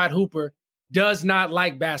 certified hooper, does not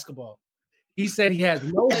like basketball. He said he has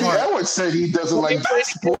no heart. Edwards said he doesn't like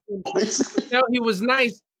basketball. He was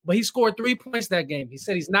nice, but he scored 3 points that game. He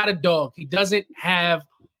said he's not a dog. He doesn't have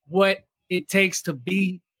what it takes to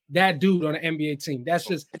be that dude on an NBA team. That's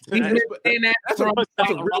just a lot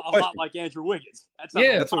like Andrew Wiggins. That's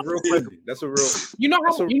a real question. That's a real. You know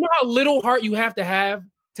how little heart you have to have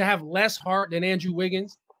less heart than Andrew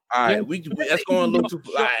Wiggins. All right, that's going a little too.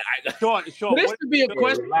 Sean, this could be a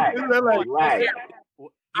question. I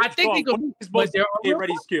think he could be most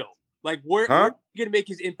ready skill. Like where are you gonna make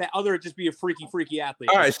his impact other than just be a freaky athlete?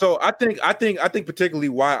 All right, so I think particularly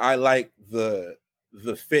why I like the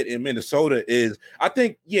fit in Minnesota is I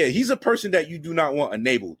think he's a person that you do not want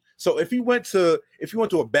enabled. So if you went to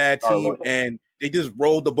a bad team and they just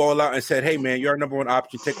rolled the ball out and said, "Hey man, you're our number one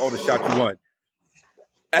option, take all the shots you want,"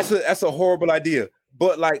 that's a horrible idea.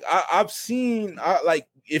 But like I've seen like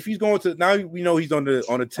if he's going to now we know he's on the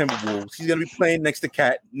Timberwolves, he's gonna be playing next to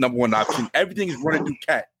Cat, number one option. Everything is running through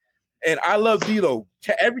Cat. And I love D'Lo.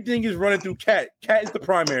 Everything is running through Cat. Cat is the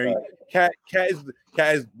primary. Cat is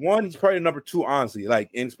one. He's probably number two, honestly. Like,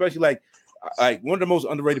 and especially like one of the most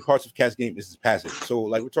underrated parts of Cat's game is his passing. So,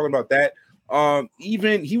 like, we're talking about that.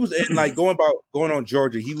 Even he was in like going on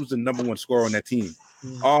Georgia. He was the number one scorer on that team.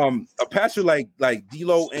 A passer like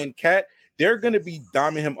D'Lo and Cat, they're gonna be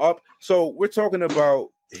diming him up. So we're talking about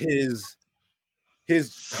his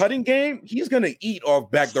his cutting game, he's gonna eat off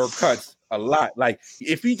backdoor cuts a lot. Like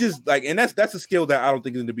if he just like, and that's a skill that I don't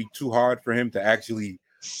think is gonna be too hard for him to actually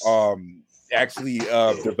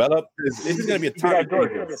develop. It's just gonna be a time.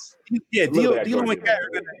 Yeah, D'Lo and Cat,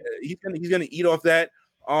 he's gonna eat off that.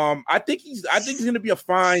 I think he's gonna be a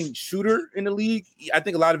fine shooter in the league. I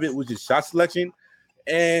think a lot of it was just shot selection,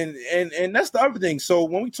 and that's the other thing. So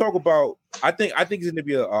when we talk about, I think he's gonna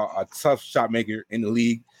be a tough shot maker in the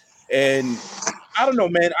league, and I don't know,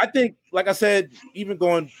 man. I think, like I said, even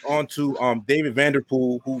going on to David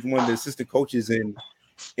Vanderpool, who's one of the assistant coaches in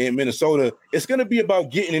Minnesota, it's gonna be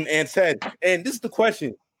about getting in Ant's head. And this is the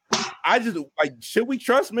question. I just like, should we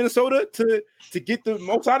trust Minnesota to get the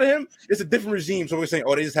most out of him? It's a different regime. So we're saying,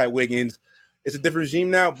 oh, they just had Wiggins. It's a different regime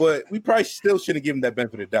now, but we probably still shouldn't give him that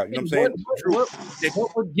benefit of the doubt. You know what I'm saying?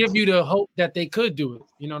 What would give you the hope that they could do it?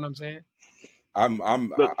 You know what I'm saying? I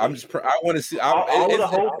want to see.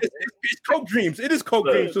 It's Coke dreams. It is Coke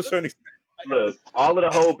dreams to a certain extent. Look, all of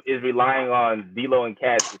the hope is relying on D'Lo and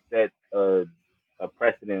Cat to set a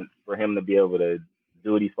precedent for him to be able to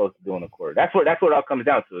do what he's supposed to do on the court. That's what it all comes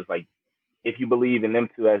down to. It's like, if you believe in them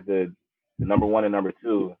two as the number one and number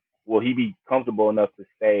two, will he be comfortable enough to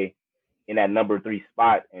stay in that number 3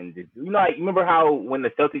 spot? And just, you remember how when the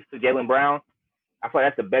Celtics took Jaylen Brown, I feel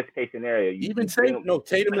like that's the best case scenario.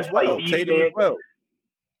 Tatum as well. Tatum as well.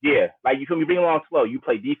 Yeah, like you feel me, bring him along slow. You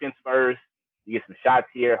play defense first. You get some shots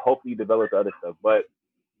here. Hopefully, you develop the other stuff. But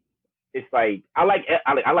it's like I like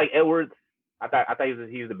Edwards. I thought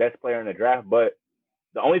he was the best player in the draft. But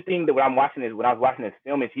the only thing that when I was watching his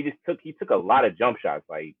film is he took a lot of jump shots.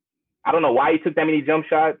 Like, I don't know why he took that many jump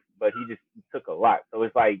shots, but he took a lot. So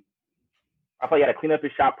it's like, I feel like you got to clean up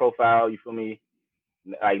his shot profile. You feel me?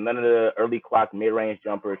 Like, none of the early clock mid-range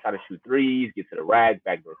jumpers. Try to shoot threes, get to the rack,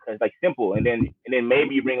 backdoor cuts. Like, simple. And then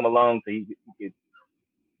maybe you bring him along so he could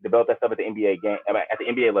develop that stuff at the NBA game, at the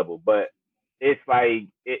NBA level. But it's like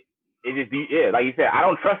like you said, I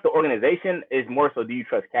don't trust the organization. It's more so, do you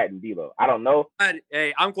trust Cat and D'Lo? I don't know.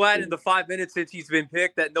 Hey, I'm glad in the 5 minutes since he's been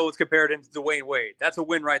picked that no one's compared him to Dwayne Wade. That's a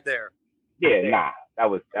win right there. Yeah, that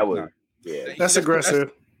was yeah. That's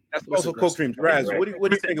aggressive. That's also Coke dreams. Raz, what do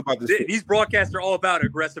you think about this? These broadcasts are all about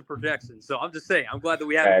aggressive projections. So I'm just saying, I'm glad that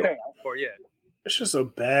we haven't done it before yet. It's just a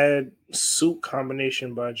bad suit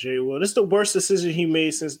combination by Jay Will. This is the worst decision he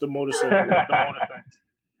made since the motorcycle.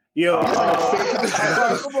 Yo, come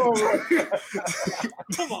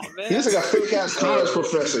on, man. He's like a fake ass college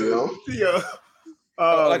professor, yo.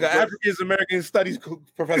 Like an African American studies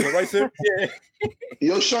professor, right, sir? Yeah.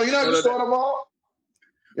 Yo, Sean, you know what start them all?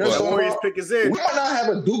 Warriors pick is in. We might not have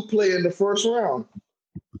a Duke player in the first round.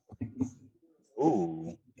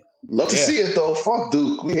 Ooh. Love to see it though. Fuck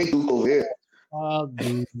Duke. We hate Duke over here.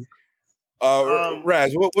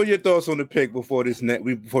 Raz, what are your thoughts on the pick before we get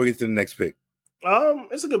to the next pick?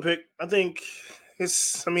 It's a good pick. I think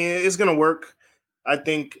it's gonna work. I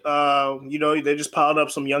think they just piled up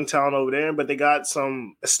some young talent over there, but they got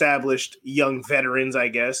some established young veterans, I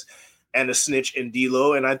guess, and a snitch in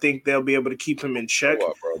D'Lo, and I think they'll be able to keep him in check. Grow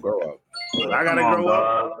up, bro. Grow up. I gotta grow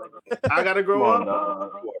up. I gotta grow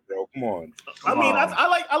up. Bro, come on. I mean, I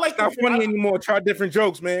like. It's not funny anymore. Try different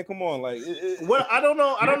jokes, man. Come on, like. Well, I don't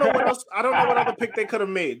know what else. I don't know what other pick they could have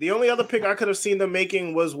made. The only other pick I could have seen them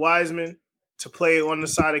making was Wiseman to play on the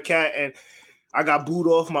side of Cat, and I got booed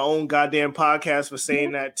off my own goddamn podcast for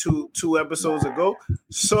saying that two episodes ago.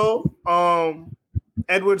 So,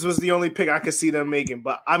 Edwards was the only pick I could see them making.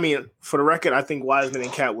 But I mean, for the record, I think Wiseman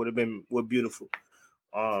and Cat were beautiful.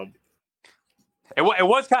 It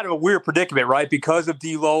was kind of a weird predicament, right? Because of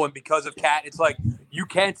D'Lo and because of Cat, it's like you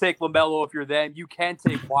can take LaMelo if you're them. You can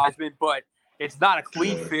take Wiseman, but it's not a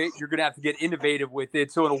clean fit. You're gonna have to get innovative with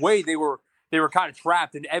it. So in a way, they were kind of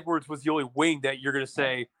trapped, and Edwards was the only wing that you're gonna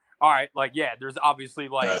say, all right, like, yeah, there's obviously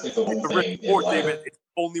like the Rick Ford thing, but it's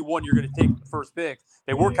the only one you're gonna take the first pick.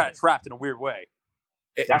 They were kind of trapped in a weird way.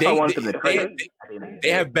 They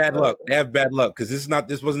have bad luck. They have bad luck because this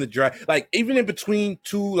wasn't a draft. Like, even in between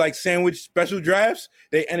two like sandwich special drafts,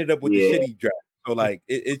 they ended up with the shitty draft. So like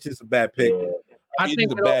it's just a bad pick. I think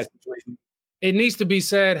it's a bad situation. It needs to be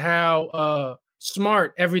said how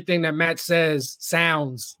smart everything that Matt says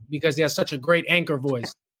sounds because he has such a great anchor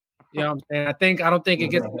voice. You know what I'm saying? I don't think it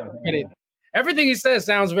gets credit. Everything he says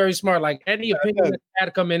sounds very smart. Like any opinion that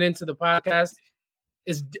had coming into the podcast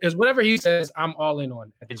is whatever he says, I'm all in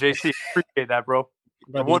on. Hey, JC, appreciate that, bro.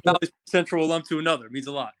 From one Valley Central alum to another, it means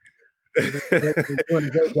a lot.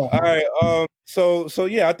 All right. So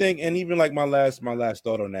yeah, I think, and even like my last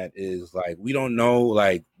thought on that is like we don't know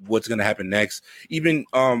like what's gonna happen next. Even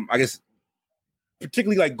I guess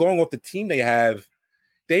particularly like going off the team they have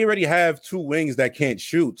they already have two wings that can't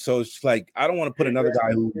shoot. So it's like I don't want to put another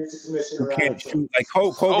guy who can't shoot. Like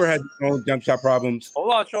Culver has his own jump shot problems.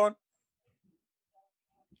 Hold on, Sean.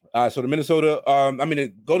 So the Minnesota,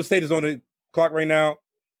 the Golden State is on the clock right now,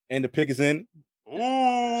 and the pick is in.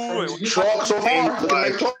 Ooh, Chalk so far. Look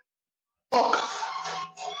at Chalk.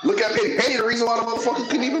 Look at Penny. The reason why the motherfucker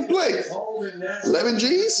couldn't even play. 11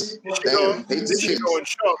 G's? Damn. This shit going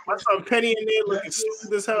chalk. I saw Penny in there looking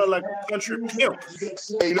stupid as hell like a country pimp.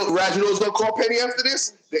 Hey, you know, Raj, you know what's going to call Penny after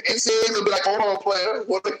this? The NCAA's going to be like, hold on, player.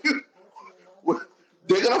 What are you?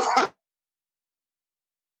 They're going to find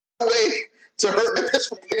a way to hurt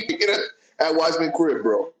this at Wiseman crib,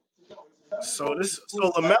 bro. So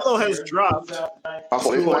LaMelo has dropped. I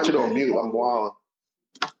thought you watch it on mute. I'm wild.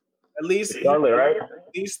 At least Charlotte, right?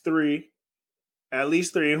 At least three.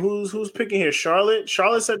 Who's picking here? Charlotte.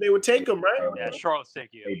 Charlotte said they would take him, right? Yeah, Charlotte's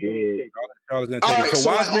taking They you. did. Charlotte's gonna All take right, it. So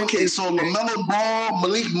Wiseman, so LaMelo Ball,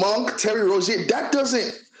 Malik Monk, Terry Rozier, that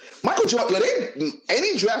doesn't. Michael Jordan,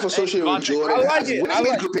 any draft associated with Jordan. I like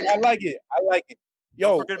it.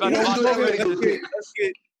 Yo, Don't forget about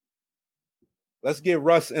let's get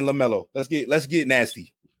Russ and LaMelo. Let's get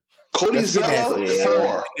nasty. Cody Zeller,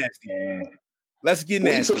 4. Let's get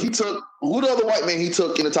nasty. He took who the other white man he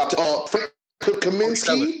took in the top 10? Frank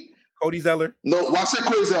Kaminsky. Cody Zeller. No, I said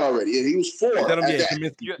Cody Zeller already. Yeah, he was 4.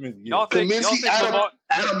 Y'all think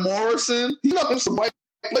Adam Morrison. He got them some white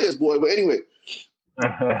players, boy. But anyway.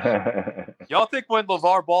 Y'all think when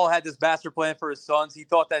LeVar Ball had this master plan for his sons, he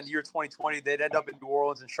thought that in the year 2020 they'd end up in New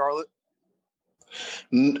Orleans and Charlotte?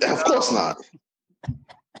 Of course not.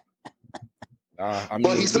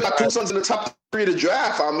 But he still got 2 sons in the top 3 of the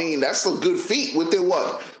draft. I mean, that's a good feat within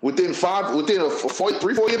what? Within a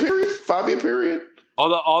 3-4 year period? 5-year period?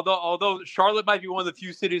 Although Charlotte might be one of the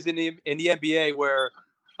few cities in the NBA where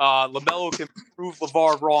LaMelo can prove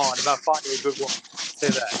LeVar wrong about finding a good one. Say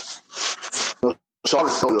that.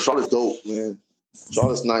 Charlotte's dope, man.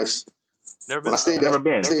 Charlotte's nice. Never stayed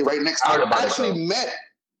right next to him.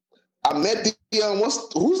 I met the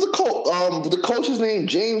who's the coach? The coach's name,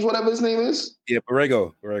 James, whatever his name is. Yeah,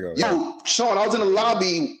 Borrego. Yo, Sean, I was in the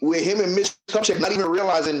lobby with him and Mitch Kupchak, not even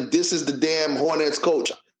realizing this is the damn Hornets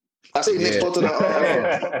coach. I stayed next door to the.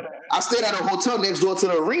 I stayed at a hotel next door to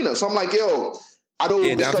the arena, so I'm like, yo, I don't.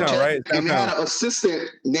 Yeah, downtown, right? And they had an assistant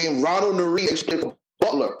named Ronald Nuri,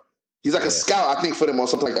 Butler. He's like a scout, I think, for them or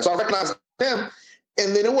something like that. So I recognized him,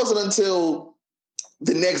 and then it wasn't until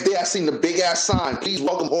the next day I seen the big ass sign, "Please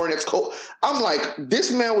welcome Hornets coach." I'm like, this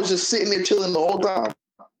man was just sitting there chilling the whole time.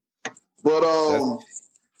 But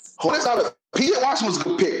Hornets out of PJ Washington was a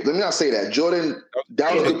good pick. Let me not say that. Jordan,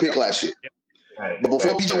 that was a good pick last year. But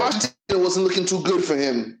before PJ Washington, it wasn't looking too good for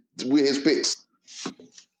him with his picks.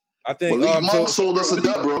 I think Malik Monk sold us a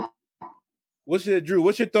dub, bro. What's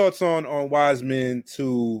your thoughts on Wiseman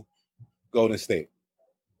to Golden State?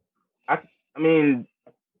 I mean,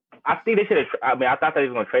 I think they should have. I mean, I thought they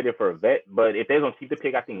was going to trade it for a vet, but if they're going to keep the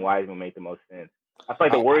pick, I think Wiseman made the most sense. I feel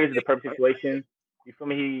like the Warriors is the perfect situation. You feel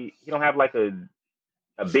me? He don't have like a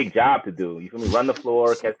big job to do. You feel me? Run the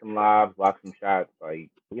floor, catch some lobs, block some shots. Like,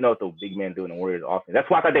 you know what the big men do in the Warriors offense. That's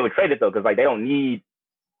why I thought they would trade it though, because like they don't need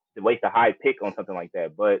to waste a high pick on something like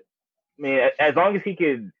that. But I mean, as long as he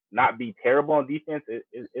could not be terrible on defense,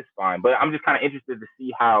 it's fine. But I'm just kind of interested to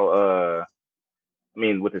see how. I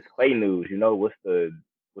mean, with this Clay news, you know, if the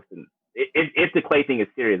Clay thing is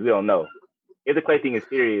serious, we don't know. If the Clay thing is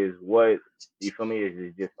serious, what you feel me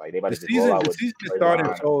is just like they about to just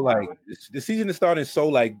roll out. The season is starting so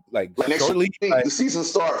like shortly. The season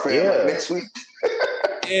start, fam. Yeah. Like next week.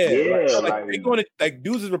 Like they're going to like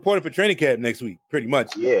dudes is reported for training camp next week, pretty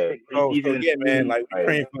much. Yeah. So yeah, man. Like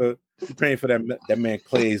we're praying for that man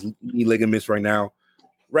Clay's knee ligaments right now.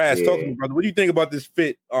 Raz, talk to me, brother. What do you think about this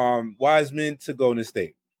fit? Wiseman to Golden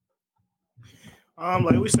State.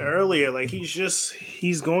 Like we said earlier, like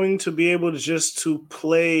he's going to be able to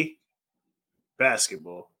play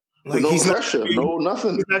basketball. Like no pressure,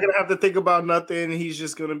 nothing. He's not gonna have to think about nothing. He's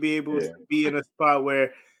just gonna be able to be in a spot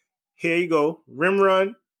where here you go, rim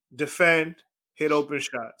run, defend, hit open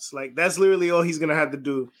shots. Like that's literally all he's gonna have to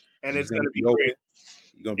do, and it's gonna be great.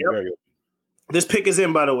 He's gonna be very open. This pick is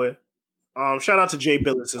in, by the way. Shout out to Jay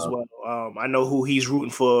Billis as well. I know who he's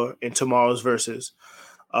rooting for in tomorrow's verses.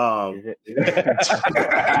 He was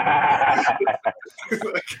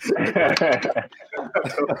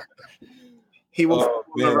on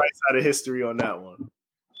the right side of history on that one.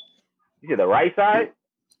 You said the right side?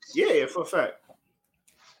 Yeah, for a fact.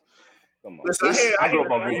 Come on. Listen, I grew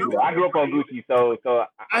up on Gucci. I grew up on Gucci, so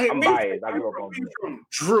I'm biased. I grew up on Gucci.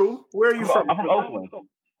 Drew, where are you from? I'm from Oakland.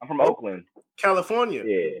 I'm from Oakland, California.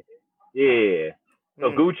 Yeah.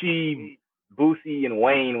 So Gucci, Boosie and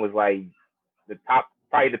Wayne was like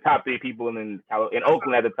probably the top 3 people in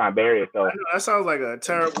Oakland at the time, Bay Area. So that sounds like a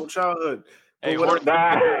terrible childhood. Hey, but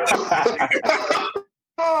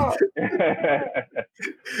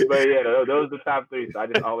yeah, those are the top 3. So I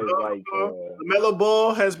just always like LaMelo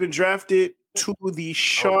Ball has been drafted to the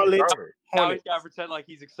Charlotte now Hornets. he's got to pretend like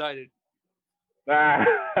he's excited.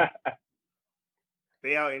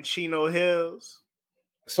 They out in Chino Hills.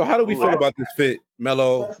 So how do we feel about this fit,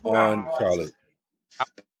 Melo on Charlotte?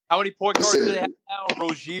 How many point guards do they have now?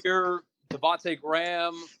 Rozier, Devontae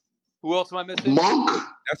Graham. Who else am I missing? Monk.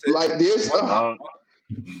 That's it. Like this.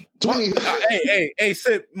 20. Hey,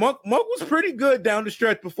 Sip, Monk was pretty good down the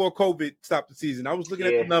stretch before COVID stopped the season. I was looking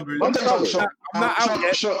at the numbers. I'm not out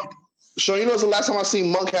yet. So you know, it's the last time I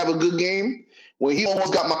seen Monk have a good game when he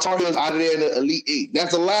almost got my Tar Heels out of there in the Elite 8.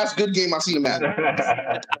 That's the last good game I seen him have.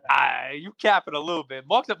 You capping a little bit.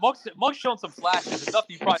 Monk's shown some flashes. Enough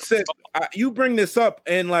you probably. Sip, you bring this up,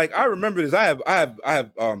 and like I remember this. I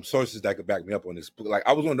have sources that could back me up on this. Like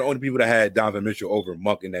I was one of the only people that had Donovan Mitchell over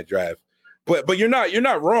Monk in that draft. But you're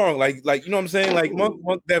not wrong. Like you know what I'm saying. Like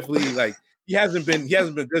Monk definitely like he hasn't been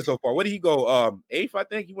good so far. What did he go? 8th, I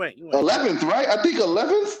think he went 11th, right? I think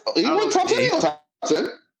 11th. He went top 10.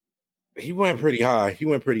 He went pretty high.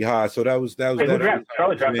 So that was Charlotte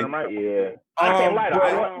drafted him, right? Yeah. I can't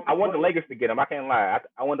lie. I want the Lakers to get him. I can't lie.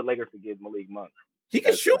 I want the Lakers to get Malik Monk. He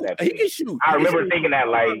can shoot. I remember thinking that.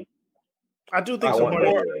 Like I do think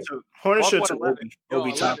Hornets should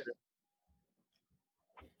Obi Toppin.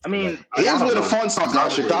 I mean, here's where the fun starts. Now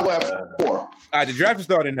Chicago at 4. All right, the draft is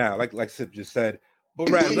starting now, like Sip just said. But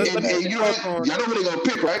Raz, y'all know who they gonna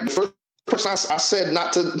pick, right? The first person I said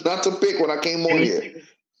not to pick when I came on here.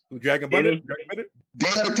 Dragon Bender?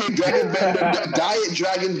 They're gonna take Dragon Bender. Diet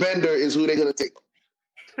Dragon Bender is who they're gonna take.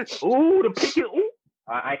 Ooh, the pick. Ooh.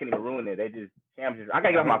 I can't even ruin it. I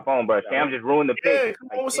gotta get off my phone, bro. Cam just ruined the pick.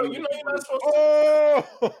 So you know you're not supposed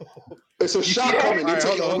to. It's a shot coming. They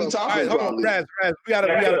take Obi Toppin. Hold on, Raz. We gotta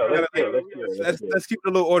let's keep it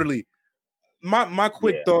a little orderly. My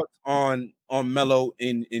quick thoughts on Melo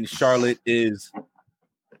in Charlotte is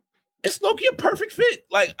it's low-key a perfect fit.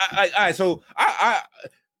 Like I so I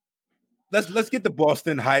let's get the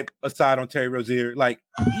Boston hype aside on Terry Rozier. Like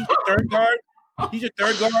he's your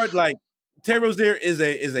third guard. Like Terry Rozier is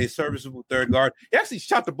a serviceable third guard. He actually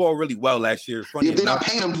shot the ball really well last year. They're not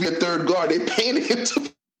paying him to be a third guard. They paying him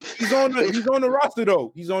to. He's on the roster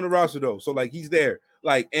though. So like he's there.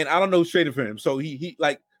 Like, and I don't know who's traded for him. So he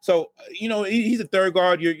like so you know he's a third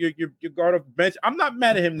guard. You're guard off the bench. I'm not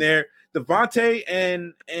mad at him there. Devontae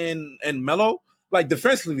and Melo, like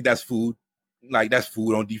defensively, that's food. Like that's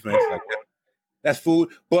food on defense. Like that's food.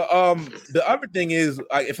 But the other thing is,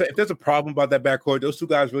 like, if there's a problem about that backcourt, those two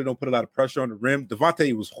guys really don't put a lot of pressure on the rim.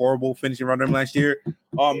 Devontae was horrible finishing around the rim last year.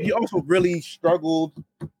 He also really struggled.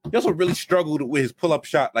 With his pull-up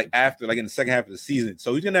shot, like after, like in the second half of the season.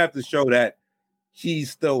 So he's gonna have to show that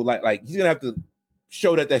he's still like he's gonna have to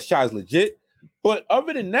show that shot is legit. But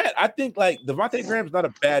other than that, I think like Devontae Graham's not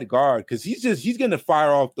a bad guard because he's gonna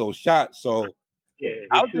fire off those shots. So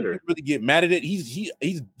I don't really get mad at it. He's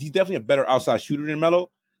definitely a better outside shooter than Melo.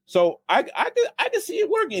 So I can see it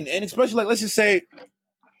working. And especially like let's just say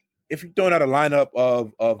if you're throwing out a lineup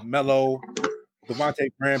of Melo, Devontae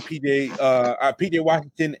Graham, PJ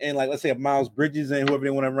Washington, and like let's say Miles Bridges and whoever they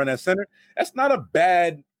want to run at center, that's not a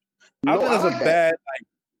bad. I think that's a bad like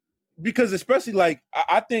because especially like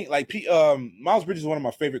I think like Miles Bridges is one of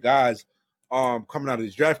my favorite guys coming out of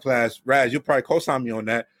this draft class. Raz, you'll probably co-sign me on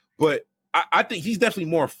that, but I think he's definitely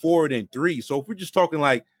more 4 than 3. So if we're just talking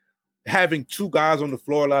like having two guys on the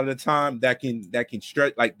floor a lot of the time that can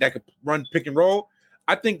stretch like that could run pick and roll,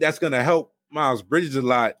 I think that's gonna help Miles Bridges a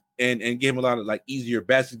lot and give him a lot of like easier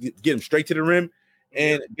baskets, get him straight to the rim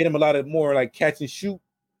and get him a lot of more like catch and shoot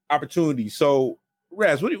opportunities. So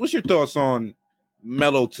Raz, what's your thoughts on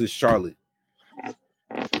Melo to Charlotte?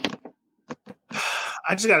 I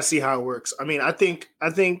just got to see how it works. I mean, I think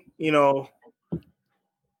you know,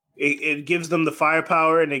 it gives them the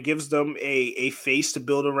firepower and it gives them a face to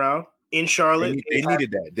build around in Charlotte. They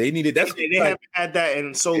needed that. They haven't had that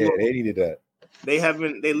in so long. They needed that.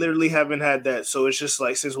 They literally haven't had that. So it's just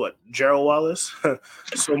like since what, Gerald Wallace?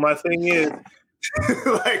 So my thing is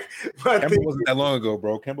like Kemba wasn't that long ago,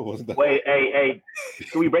 bro. Kemba wasn't that. Wait, hey,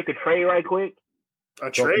 can we break a trade right quick? A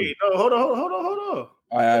trade? No, hold on.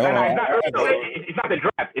 It's not the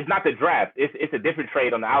draft. It's not the draft. It's a different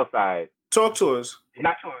trade on the outside. Talk to us. It's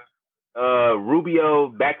not Rubio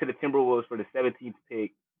back to the Timberwolves for the 17th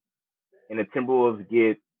pick, and the Timberwolves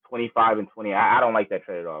get 25 and 20. I don't like that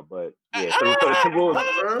trade at all. But yeah, so the Timberwolves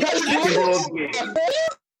get.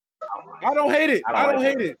 I don't hate it. I don't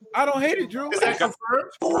hate it. I don't hate it, Drew. Is that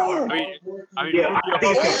confirmed? Yeah, I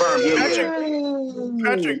think it's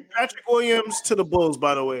confirmed. Patrick Williams to the Bulls,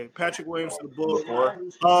 by the way. Patrick Williams to the Bulls.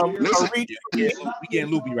 Listen, We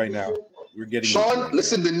getting loopy right now. We're getting Sean, loopy.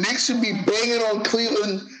 listen, the Knicks should be banging on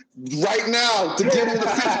Cleveland right now to give him the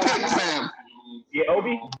 5th pick, fam. Yeah,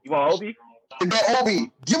 Obi. You want Obi? And that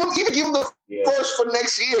Obi, give him the first for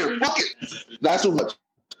next year. Book it. Not too much,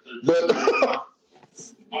 but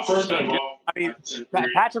I mean,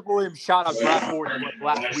 Patrick Williams shot on draft board in the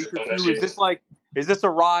last week or two. Is this a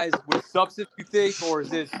rise with substance, you think, or is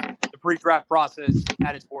this the pre-draft process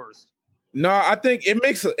at its worst? No, I think it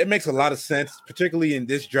makes a lot of sense, particularly in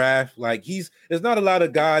this draft. Like there's not a lot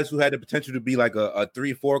of guys who had the potential to be like a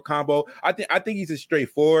 3-4 combo. I think he's a straight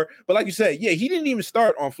 4. But like you said, yeah, he didn't even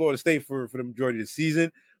start on Florida State for the majority of the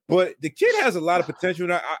season. But the kid has a lot of potential.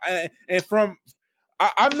 I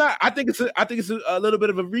think it's a little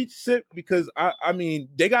bit of a reach sit because I mean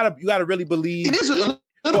you gotta really believe it is a little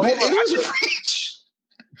bit. It is a reach.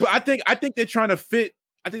 But I think they're trying to fit.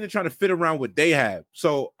 I think they're trying to fit around what they have.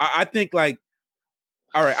 So I think like,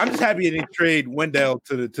 all right, I'm just happy they didn't trade Wendell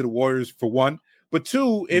to the Warriors for one. But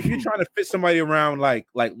two, if you're trying to fit somebody around like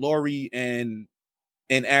Laurie and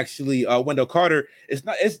actually Wendell Carter,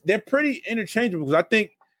 they're pretty interchangeable because I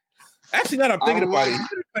think actually now that I'm thinking about it, he's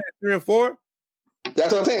playing 3 and 4.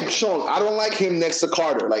 That's what I'm saying, Sean. I don't like him next to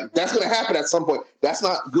Carter. Like that's gonna happen at some point. That's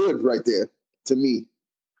not good right there to me.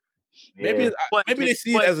 Maybe they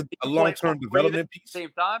see it as a long-term development piece. At the same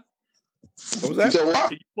time? What was that? So what?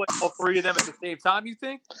 Did you play all 3 of them at the same time, you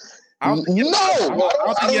think? I don't think he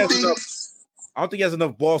has think- enough. I don't think he has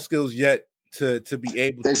enough ball skills yet to be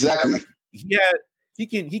able to. Exactly. He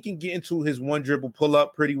can get into his one dribble pull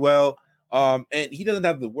up pretty well. And he doesn't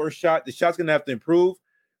have the worst shot. The shot's gonna have to improve.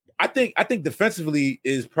 I think defensively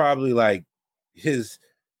is probably like his.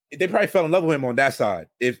 They probably fell in love with him on that side.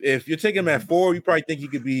 If you're taking him at 4, you probably think he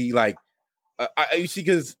could be like. You see,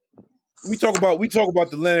 because we talk about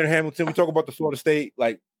the Leonard Hamilton, we talk about the Florida State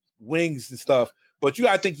like wings and stuff, but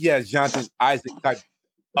I think he has Jonathan Isaac type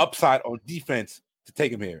upside on defense to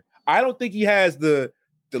take him here. I don't think he has the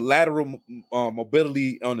lateral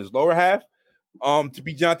mobility on his lower half to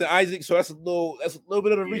be Jonathan Isaac. So that's a little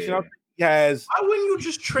bit of a reach. Yeah. I don't think he has. Why wouldn't you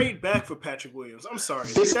just trade back for Patrick Williams? I'm sorry.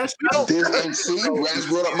 This Raz brought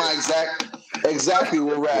up exactly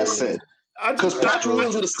what Raz said. Because Patrick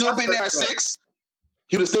Williams would have still been there at 6.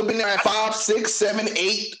 He would have still been there at 5, 6, 7,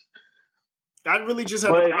 8. I really just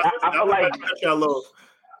have. I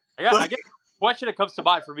guess the question that comes to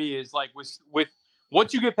mind for me is like with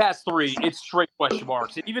once you get past 3, it's straight question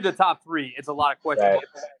marks. And even the top 3, it's a lot of question marks.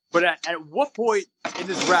 But at what point in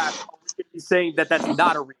this draft are we going to be saying that that's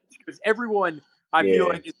not a reach? Because everyone, I feel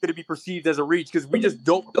like, is going to be perceived as a reach because we just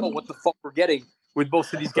don't know what the fuck we're getting with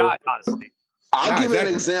most of these guys, honestly. I'll give you an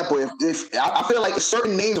example. If I feel like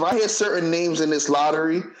certain names, if I hear certain names in this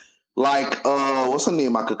lottery, like what's a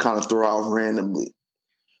name I could kind of throw out randomly?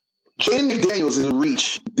 Jaden McDaniels is a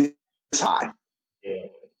reach this high. Yeah.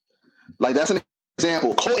 Like that's an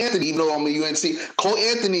example. Cole Anthony, even though I'm a UNC, Cole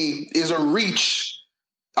Anthony is a reach.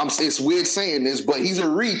 It's weird saying this, but he's a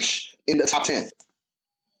reach in the top 10.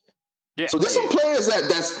 Yeah. So there's some players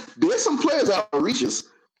that are reaches.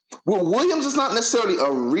 Well, Williams is not necessarily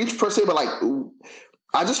a reach per se, but like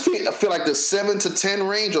I just feel like the 7 to 10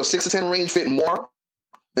 range or 6 to 10 range fit more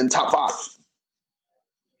than top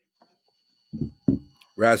 5.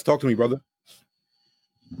 Raz, talk to me, brother.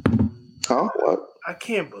 Huh? What? I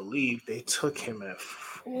can't believe they took him at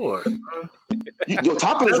 4. Yo,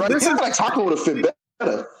 Toppin is right. I feel like Toppin would have fit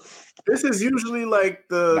better. This is usually like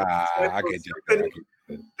this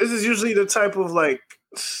is usually the type of like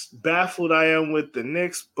baffled I am with the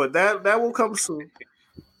Knicks, but that will come soon.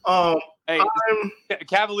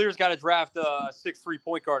 Cavaliers got to draft a 6'3"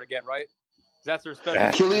 point guard again, right? That's their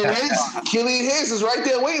special. Killian Hayes is right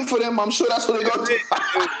there waiting for them. I'm sure that's what they're going to do.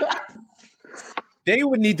 They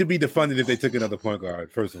would need to be defunded if they took another point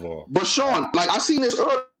guard, first of all. But Sean, like I seen this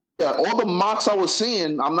earlier, all the mocks I was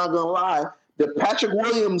seeing, I'm not gonna lie, the Patrick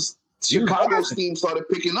Williams Chicago scheme started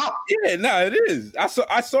picking up. Yeah, no, it is. I saw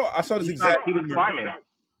this exact. He was climbing.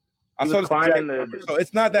 So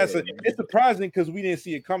it's not that. It's surprising because we didn't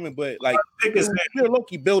see it coming, but like we're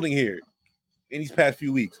low-key building here in these past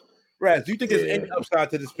few weeks. Raz, do you think there's any upside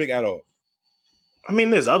to this pick at all? I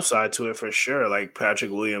mean, there's upside to it for sure. Like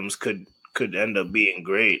Patrick Williams could end up being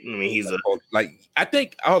great. I mean, he's I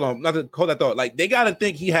think. Hold on, not to hold that thought. Like they gotta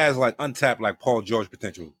think he has like untapped like Paul George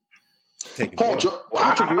potential. Paul George.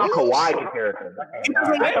 I thought Kawhi comparison.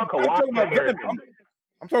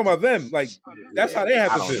 I'm talking about them. Like that's how they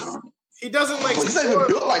have to fit. He doesn't like. He's not even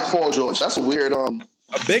built like Paul George. That's weird.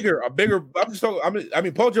 a bigger. I'm just talking. I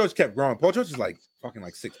mean, Paul George kept growing. Paul George is like fucking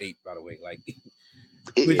like 6'8", by the way. Like,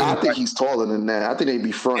 I think he's taller than that. I think they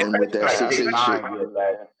be fronting with that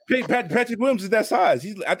 6'8" shit. Patrick Williams is that size.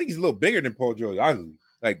 I think he's a little bigger than Paul George. Honestly,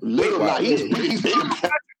 like little, he's bigger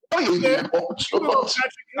than Paul George.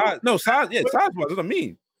 No size. Yeah, size wise. That's what I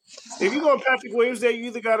mean. If you go Patrick Williams there, you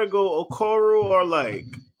either gotta go Okoro or like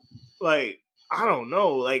I don't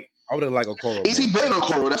know. Like I would have liked Okoro. Is he better than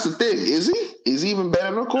Okoro? That's the thing. Is he? Is he even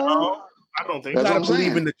better than Okoro? No, I don't think. You gotta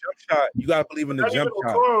believe in the jump shot. You gotta believe in the jump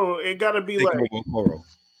shot. Okoro, it gotta be like Okoro.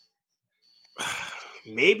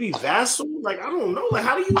 Maybe Vassal. Like I don't know. Like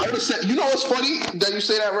how do you? I would have said. You know what's funny that you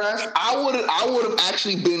say that, Raz? I would have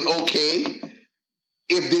actually been okay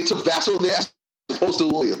if they took Vassal there as opposed to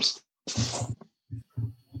Williams.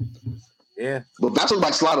 Yeah, but Vassal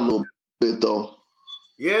might slide a little bit though.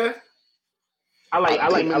 Yeah, I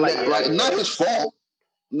like not his fault.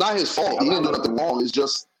 Not his fault. He didn't do nothing wrong. It's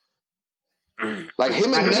just like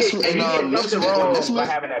him and Nesmith. He did something wrong by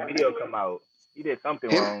having that video come out. He did something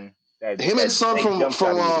wrong. Him and Son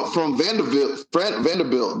from Vanderbilt.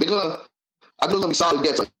 They're gonna. I think gonna be solid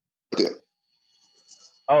gets like that.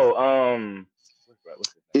 Oh,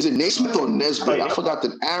 is it Naismith or Nesbitt? I forgot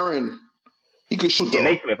that Aaron. He could shoot. Yeah,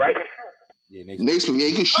 Naismith, right? Yeah, Naismith. Yeah,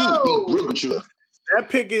 he can shoot. Oh, he real good shooter. That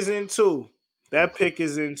pick is in two. So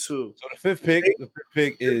the fifth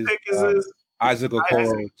pick is Isaac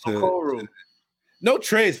Okoro. No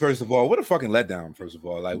trades, first of all. What a fucking letdown, first of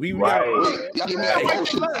all. Like we the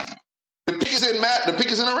pick is in, Matt. The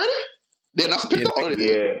pick is in already? They're not picked already.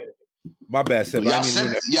 Yeah. My bad, Seb. Y'all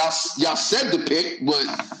said the pick, but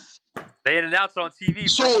they had announced on TV.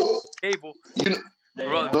 So cable.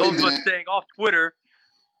 Those of us staying off Twitter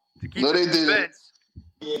to keep suspense.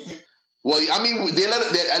 Well, I mean,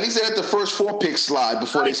 at least they let the first 4 picks slide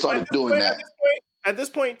before they started doing that. At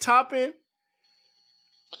this point, Toppin,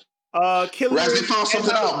 Killer, Raz, they found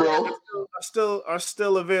something out, bro. Are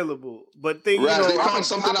still available, but they found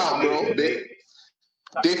something out, bro.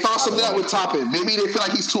 They found something out with Toppin. Maybe they feel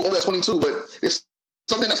like he's too old at 22, but it's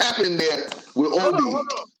something that's happening there with Obi.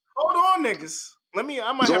 Hold on, niggas.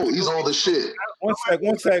 He's old as shit. One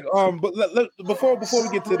sec. But before we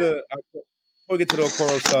get to the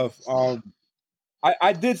Okoro stuff,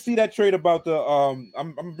 I did see that trade about the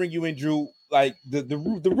I'm gonna bring you in, Drew. Like the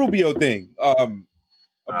Rubio thing.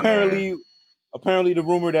 Apparently the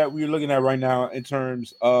rumor that we're looking at right now in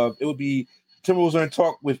terms of it would be Timberwolves are in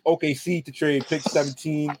talk with OKC to trade pick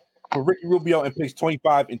 17 for Ricky Rubio and picks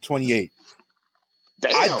 25 and 28.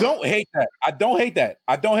 Damn. I don't hate that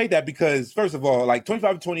because first of all, like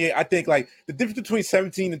 25 and 28, I think like the difference between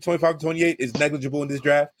 17 and 25 and 28 is negligible in this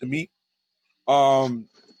draft to me.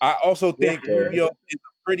 I also think Rubio is a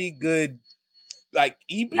pretty good, like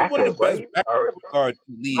even one of the best guards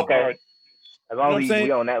in the league. Okay. As long as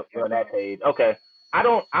we on that page. Okay.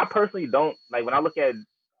 I personally don't like when I look at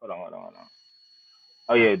hold on.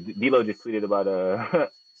 Oh yeah, D-Lo just tweeted about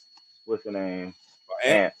what's the name?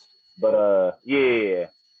 Ant. But yeah.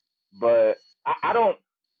 But I don't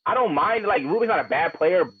mind, like Rubio's not a bad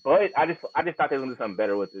player, but I just thought they were gonna do something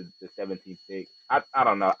better with the 17th pick. I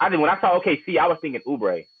don't know. When I saw OKC, I was thinking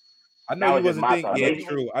Oubre. I know you wasn't thinking. Yeah,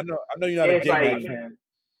 true. I know you're not a J-Man fan.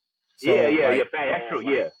 So, yeah, that's true.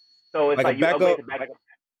 Yeah. So it's like you upgrade the backup.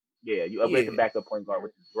 Yeah, you upgrade the backup point guard,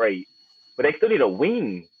 which is great. But they still need a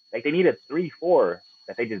wing. Like they need a 3-4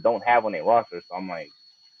 that they just don't have on their roster. So I'm like,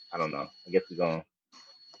 I don't know. I guess we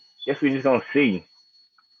just gonna see.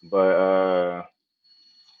 But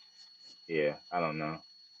yeah, I don't know.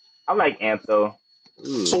 I like Antho.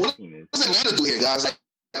 So what does Atlanta do here, guys? Like,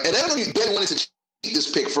 Atlanta really wanted to cheat this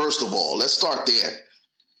pick first of all. Let's start there.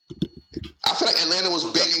 I feel like Atlanta was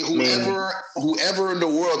begging whoever in the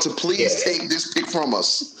world to please take this pick from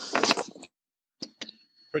us.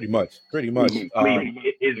 Pretty much. I mean,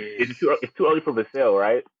 it's too early for Vassell,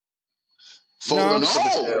 right? So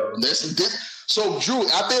Drew,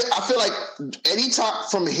 I feel like any time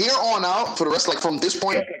from here on out, for the rest, like from this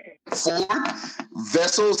point forward,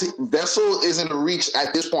 Vessel is in the reach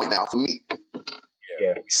at this point now for me.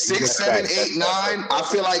 Yeah. 6, 7, 8, 9. I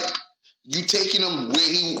feel like you taking him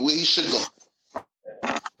where he should go.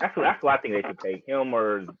 That's what I think they should take him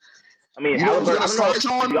or. I mean, you know who's gonna slide?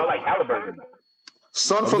 Y'all like Halliburton.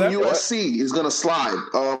 Son from USC is gonna slide.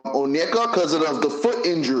 Onyeka because of the foot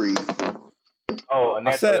injury. Oh,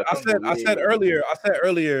 I said earlier.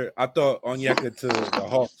 I thought Onyeka to the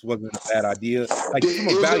Hawks wasn't a bad idea. Like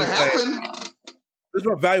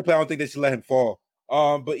from a value play, I don't think they should let him fall.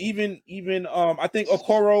 But even I think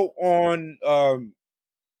Okoro on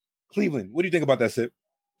Cleveland. What do you think about that, Sip?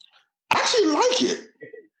 I actually like it.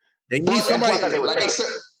 They need somebody.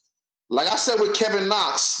 like I said with Kevin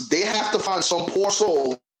Knox, they have to find some poor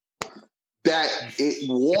soul that it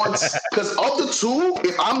wants. Because of the two,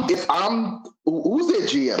 if I'm, who's their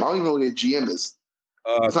GM? I don't even know who their GM is.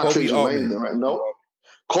 It's not Tracy Lane, right? No.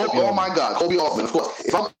 Kobe, oh my God, Kobe Altman. Of course,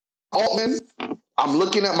 if I'm Altman, I'm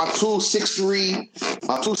looking at my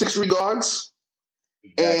 2-6-3 guards,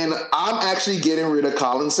 and I'm actually getting rid of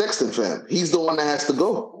Colin Sexton, fam. He's the one that has to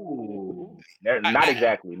go. Ooh, not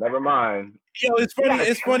exactly. Never mind. Yo, it's funny.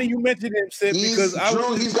 It's funny you mentioned him, Sid, because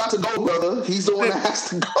he's got to go, brother. He's the one that has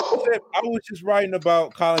to go. Sid, I was just writing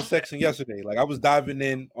about Colin Sexton yesterday. Like I was diving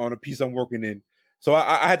in on a piece I'm working in, so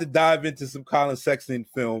I had to dive into some Colin Sexton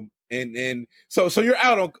film, and so you're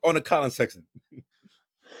out on a Colin Sexton.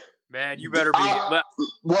 Man, you better be. You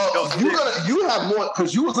have more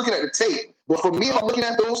because you was looking at the tape. But for me, if I'm looking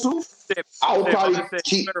at those two, I would probably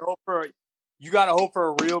keep. You got to hope for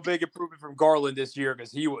a real big improvement from Garland this year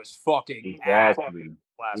because he was fucking last week.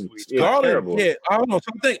 Garland, yeah, I don't know.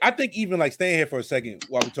 So I think even like staying here for a second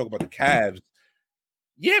while we talk about the Cavs.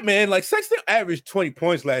 Yeah, man, like Sexton averaged 20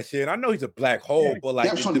 points last year, and I know he's a black hole, but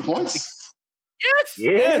like 20 points. Yes.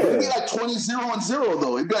 Yeah. It'd be like 20-0-0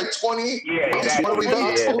 though. It'd be like 20. Yeah, exactly.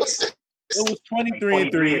 It was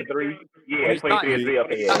 23-3. Yeah, 23-3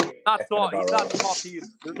 up here. Not soft. He's not soft. There's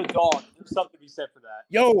a dog. There's something to be said for that.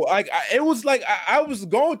 Yo, like it was like I was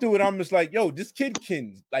going through it. I'm just like, yo, this kid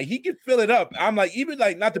can like he can fill it up. I'm like, even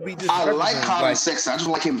like not to be I like Colin Sexton. I just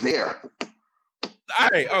like him there. All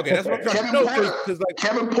right, okay, that's what I'm trying to know.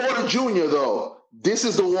 Kevin Porter Jr. though, this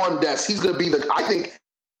is the one he's gonna be the. I think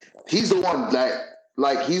he's the one that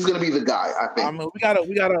like he's gonna be the guy. I think. We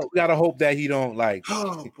gotta hope that he don't like.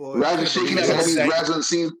 Oh boy, Raz's shaking his head.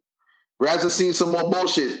 Raz's seen some more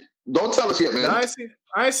bullshit. Don't tell us yet, man. No,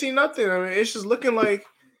 I ain't seen nothing. I mean, it's just looking like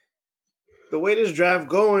the way this draft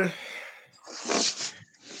going.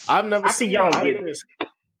 I've never seen y'all get this.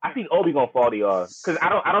 I think Obi gonna fall to y'all because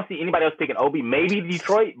I don't see anybody else picking Obi. Maybe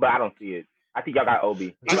Detroit, but I don't see it. I think y'all got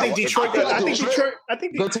Obi. I think Detroit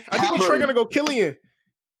gonna go Killian.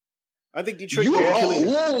 I think Detroit gonna go Killian.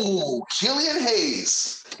 Ooh, Killian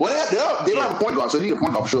Hayes. Well, they don't have a point guard, so they need a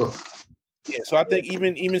point guard, sure. Yeah, so I think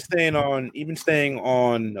even staying on where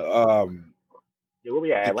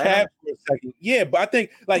we at? Atlanta? For a second. Yeah, but I think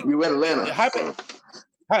like we went Atlanta.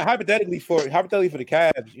 Hypothetically for the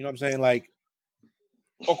Cavs, you know what I'm saying? Like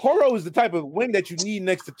Okoro is the type of wing that you need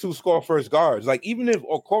next to two score first guards. Like even if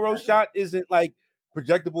Okoro's shot isn't like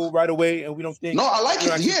projectable right away, and we don't think. No, I like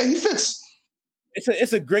it. Yeah, he fits.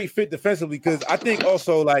 It's a great fit defensively because I think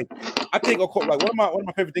also like Okoro, like one of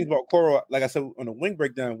my favorite things about Okoro, like I said on the wing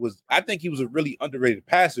breakdown, was I think he was a really underrated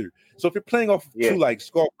passer. So if you're playing off two like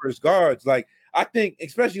score first guards, like I think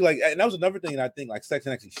especially like, and that was another thing that I think like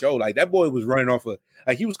Sexton actually showed. Like that boy was running off like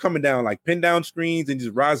he was coming down like pin down screens and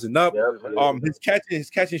just rising up. His catch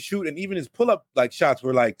and shoot and even his pull up like shots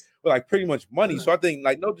were pretty much money. So I think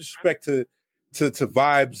like no disrespect to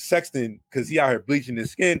Vibes Sexton because he out here bleaching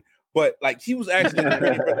his skin. But like he was actually,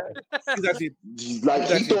 he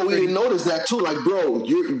thought we didn't notice that too. Like, bro,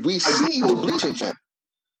 we see the bleaching.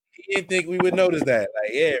 He didn't think we would notice that.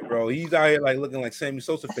 Like, yeah, bro, he's out here like looking like Sammy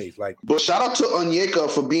Sosa face. Like, but shout out to Onyeka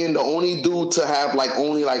for being the only dude to have like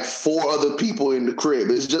only like 4 other people in the crib.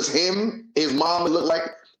 It's just him, his mom, it looked like,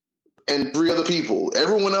 and 3 other people.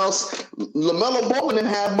 Everyone else, LaMelo Ball didn't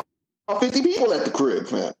have about 50 people at the crib,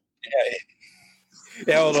 man.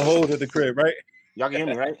 Yeah, all the hoes at the crib, right? Y'all can hear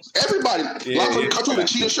me, right? Everybody. Cut to the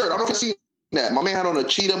cheetah shirt. I don't know if you see that. My man had on a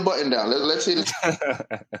cheetah button down. Let's see this.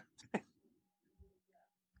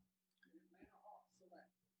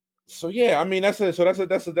 So yeah, I mean that's a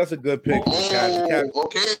good pick.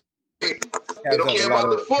 Okay. They don't care about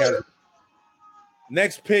the foot.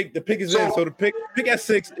 Next pick, the pick is in. So the pick at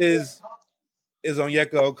 6 is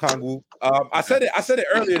Onyeka Okongwu. I said it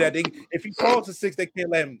earlier that if he falls to 6, they can't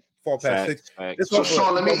let him fall past 6. So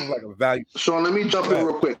Sean, let me jump in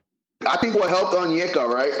real quick. I think what helped Onyeka,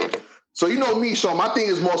 right? So you know me, Sean. My thing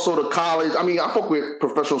is more so the college. I mean, I fuck with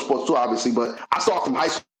professional sports too, obviously, but I saw from high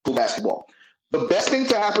school basketball. The best thing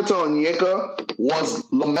to happen to Onyeka was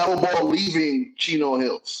LaMelo Ball leaving Chino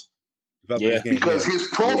Hills. Yeah, because his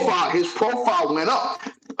profile went up.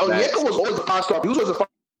 Onyeka was always a 5-star. He was always a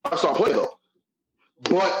 5-star player though,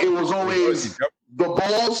 but it was always the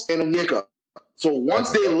Bulls and Onyeka. So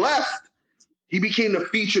once they left, he became the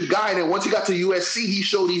featured guy. And then once he got to USC, he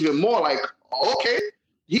showed even more like, okay,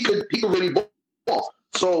 he could really ball.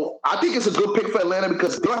 So I think it's a good pick for Atlanta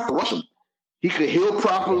because they don't have to rush him. He could heal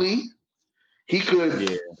properly. He could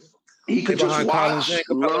just watch,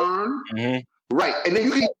 learn. Mm-hmm. Right. And then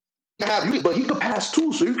but he could pass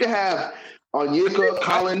too. So you can have Onyeka,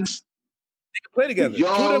 Collins, can play together. Two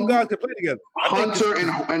of them guys can play together. Hunter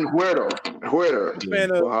and Huerta. However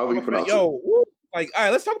you pronounce it. Like, all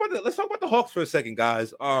right, let's talk about the Hawks for a second,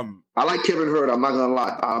 guys. I like Kevin Huerta. I'm not gonna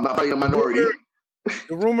lie. I'm not fighting a minority.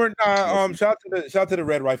 The rumor, shout out to the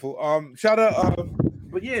Red Rifle.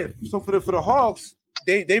 But yeah, so for the Hawks,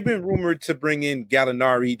 they've been rumored to bring in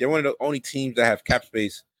Gallinari. They're one of the only teams that have cap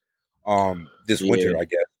space this winter, I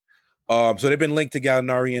guess. So they've been linked to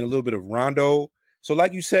Gallinari and a little bit of Rondo. So,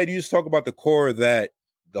 like you said, you just talk about the core that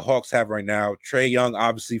the Hawks have right now. Trae Young,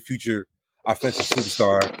 obviously, future offensive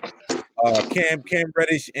superstar. Cam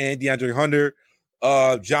Reddish and DeAndre Hunter.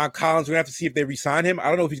 John Collins, we're gonna have to see if they re-sign him. I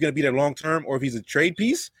don't know if he's gonna be there long term or if he's a trade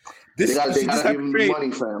piece. They gotta give him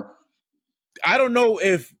money, fam. I don't know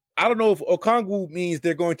if Okongwu means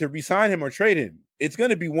they're going to re-sign him or trade him. It's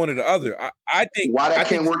gonna be one or the other. I think why that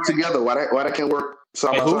can't work together. Why that can't work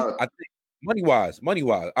side by side. I think money wise. I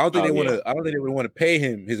don't think they want to. I don't think they would want to pay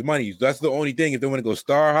him his money. That's the only thing. If they want to go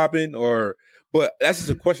star hopping but that's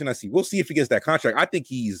just a question I see. We'll see if he gets that contract. I think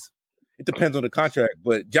it depends on the contract,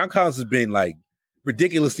 but John Collins has been like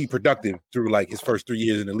ridiculously productive through like his first 3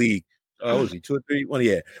 years in the league. What was he, 2 or 3? Well,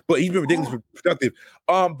 yeah, but he's been ridiculously productive.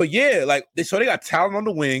 But yeah, like they got talent on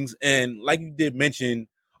the wings, and like you did mention,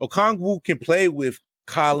 Okongwu can play with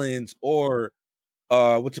Collins or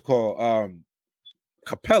Capella.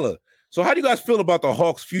 So how do you guys feel about the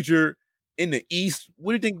Hawks' future in the East?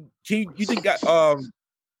 What do you think? You think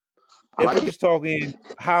if we're just talking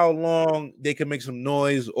how long they can make some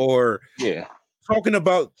noise, or talking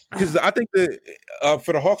about, because I think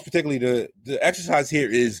for the Hawks particularly, the exercise here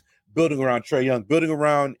is building around Trae Young, building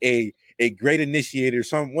around a great initiator,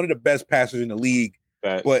 one of the best passers in the league,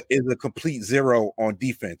 but is a complete zero on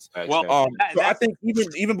defense. So I think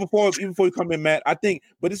even before you come in, Matt, I think,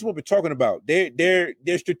 but this is what we're talking about. They're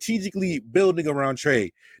strategically building around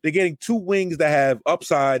Trae. They're getting 2 wings that have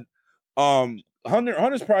upside.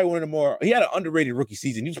 Hunter's probably one of the more. He had an underrated rookie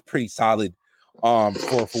season. He was pretty solid for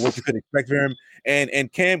what you could expect from him.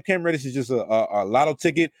 And Cam Reddish is just a lotto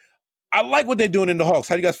ticket. I like what they're doing in the Hawks.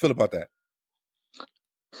 How do you guys feel about that?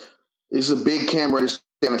 It's a big Cam Reddish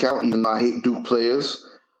account, even though I hate Duke players.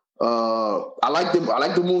 I like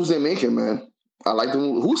the moves they're making, man. I like the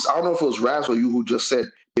move. I don't know if it was Raz or you who just said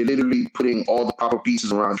they're literally putting all the proper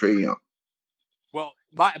pieces around Trae Young. Well,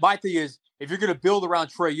 my thing is, if you're going to build around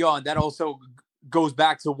Trae Young, that also goes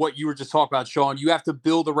back to what you were just talking about, Sean. You have to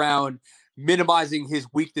build around minimizing his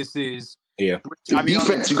weaknesses. Yeah.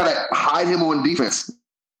 Defense, you got to hide him on defense.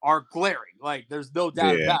 Are glaring. Like, there's no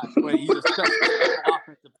doubt about it. But he's a special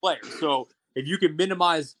offensive player. So if you can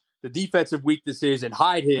minimize the defensive weaknesses and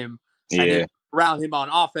hide him and then around him on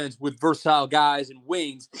offense with versatile guys and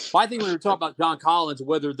wings. I think when we're talking about John Collins,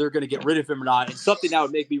 whether they're going to get rid of him or not, and something that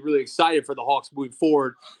would make me really excited for the Hawks moving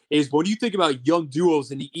forward is when you think about young duos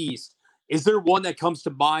in the East, is there one that comes to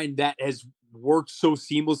mind that has worked so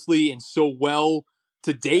seamlessly and so well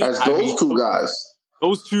to date? As those two guys.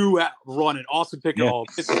 Those two run an awesome pick and all.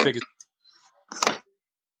 It's the biggest.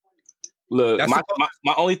 Look,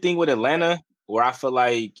 my only thing with Atlanta, where I feel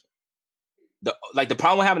like the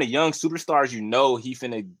problem with having a young superstar is, he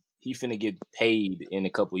finna get paid in a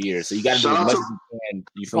couple of years. So you got to do as much as you can.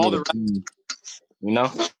 You feel me? To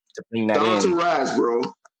bring that in. Shout out to Raz, bro.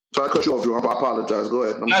 Sorry to cut you off, Drew. I apologize. Go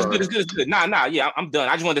ahead. It's good. Nah. Yeah, I'm done.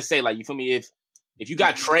 I just wanted to say, like, you feel me? If you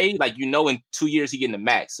got Trae, like, in 2 years he getting the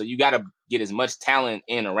max. So you got to get as much talent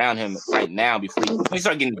in around him right now before you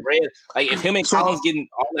start getting the bread. Like, if him and Collins getting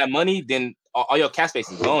all that money, then all your cap space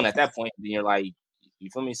is gone at that point. Then you're like,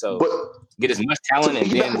 you feel me? So get as much talent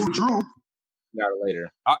and then got it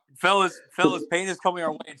later. Fellas, pain is coming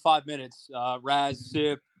our way in 5 minutes. Raz,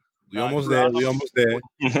 Sip. We almost there.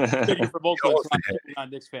 Thank you for both of us. I'm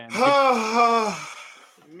a Knicks fan.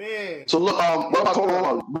 Man. So look, hold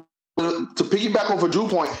on. To piggyback off of Drew's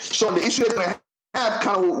point, so the issue they're going to have,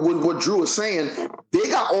 kind of what Drew was saying, they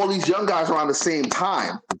got all these young guys around the same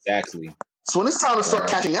time. Exactly. So when it's time to start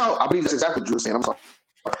catching out, I believe that's exactly what Drew was saying. I'm sorry.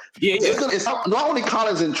 Yeah. It's not only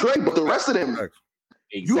Collins and Trae, but the rest of them.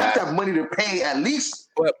 Exactly. You have to have money to pay at least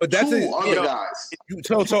but that's two other guys.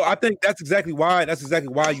 So I think that's exactly why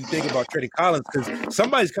you think about trading Collins, because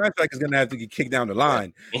somebody's contract is going to have to get kicked down the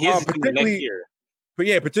line. And particularly next year. But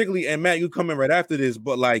yeah, particularly, and Matt, you come in right after this,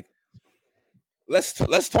 but like, let's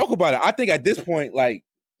talk about it. I think at this point, like,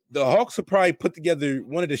 the Hawks have probably put together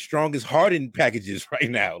one of the strongest Harden packages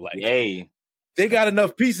right now. Like, they got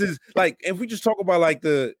enough pieces. Like, if we just talk about like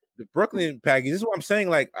the Brooklyn package, this is what I'm saying.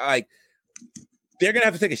 Like they're gonna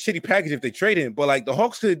have to take a shitty package if they trade him. But like the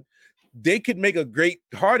Hawks could make a great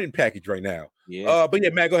Harden package right now. Yeah. But yeah,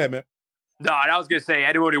 Matt, go ahead, man. No, and I was gonna say,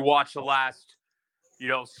 anyone who watched the last,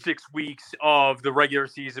 6 weeks of the regular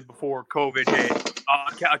season before COVID hit.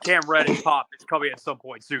 Cam Reddish pop is coming at some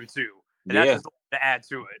point soon too, and that's just to add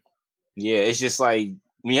to it. Yeah, it's just like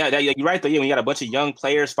when you have that, you're right though. Yeah, when you got a bunch of young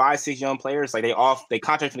players, 5-6 young players, like they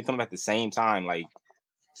contracts going to come at the same time. Like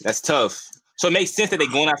that's tough. So it makes sense that they're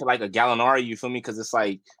going after like a Gallinari. You feel me? Because it's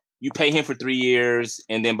like you pay him for 3 years,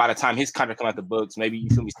 and then by the time his contract come out the books, maybe you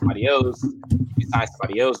feel me somebody else, you sign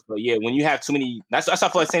somebody else. But yeah, when you have too many, that's I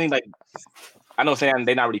feel like saying like I know saying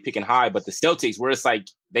they're not really picking high, but the Celtics where it's like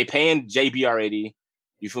they paying JB already.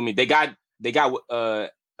 You feel me? They got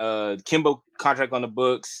Kimbo contract on the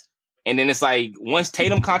books. And then it's like once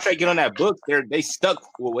Tatum contract get on that book, they stuck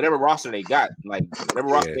with whatever roster they got. Like whatever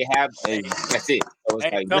roster they have, and that's it. So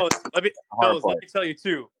it's like, fellas, let me tell you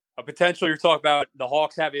too. A potential you're talking about the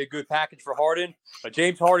Hawks having a good package for Harden, a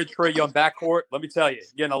James Harden, Trae Young backcourt. Let me tell you,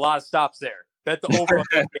 getting a lot of stops there. Bet the over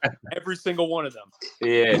every single one of them.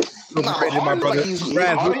 Yeah,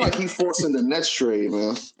 Harden like he's forcing the Nets trade,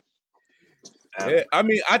 man. Yeah, I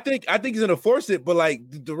mean, I think he's gonna force it, but like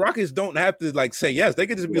the Rockets don't have to like say yes. They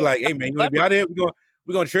could just be like, "Hey, man, you want to be out here?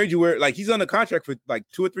 We're gonna trade you." Where like he's under contract for like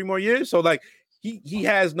 2 or 3 more years, so like he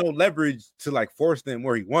has no leverage to like force them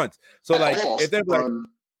where he wants. So like if they're like,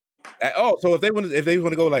 so if they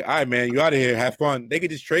want to go like, "All right, man, you out of here, have fun," they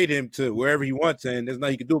could just trade him to wherever he wants, and there's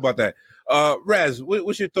nothing you can do about that. Raz,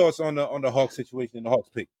 what's your thoughts on the Hawks situation and the Hawks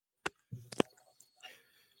pick?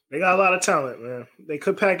 They got a lot of talent, man. They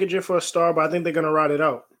could package it for a star, but I think they're gonna ride it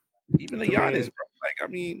out. Even the Giannis, bro. Like, I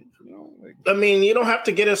mean, you don't have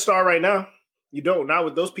to get a star right now. You don't. Not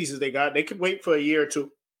with those pieces they got. They could wait for a year or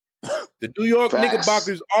two. The New York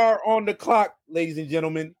Knickerbockers are on the clock, ladies and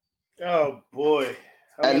gentlemen. Oh boy!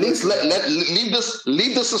 At least leave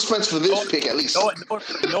the suspense for this pick. At least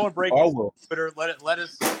no one break Twitter. Let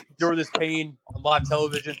us endure this pain on live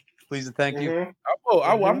television. Please and thank you.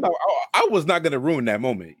 I was not going to ruin that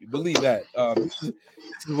moment. Believe that. This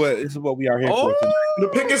is what we are here for tonight. The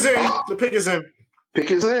pick is in. The pick is in.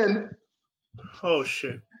 Pick is in. Oh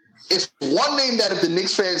shit! It's one name that if the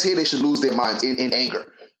Knicks fans hear, they should lose their minds in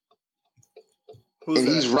anger.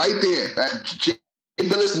 He's right there. Jay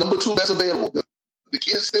Billis, number 2 best available. The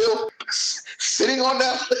kid's still sitting on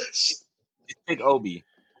that list. Pick Obi.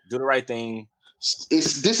 Do the right thing.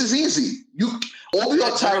 This is easy. Obi or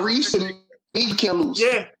Tyrese, to me, you can't lose.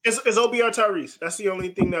 Yeah, it's Obi or Tyrese. That's the only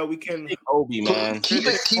thing that we can. Pick Obi, man. Keep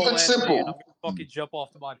it simple. I'm gonna fucking jump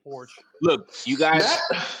off to my porch. Look, you guys.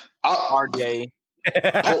 RJ.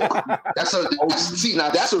 That's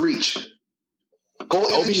a reach.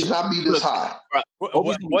 Obi should not be this high.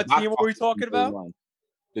 What team are we talking about?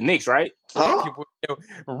 The Knicks, right? Huh?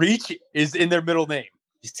 Reach is in their middle name.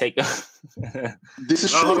 Just take This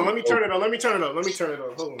is true. Hold on, let me turn it on. Hold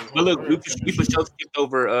on. But look, we for sure skipped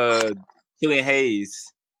over Killian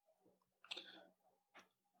Hayes.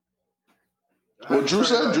 What Drew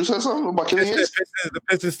said? Drew said something about Killian Hayes? The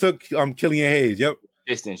Pistons took Killian Hayes. Yep.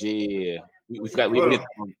 Pistons, yeah. We forgot. We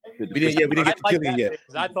didn't get to Killian yet.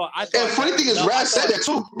 I thought. And funny thing is, Raz said that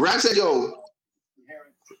too. Raz said, "Yo."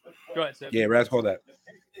 Go ahead, Sam. Yeah, Raz, hold that.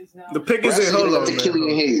 The pick is in. Hold on, man.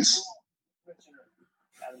 Killian Hayes.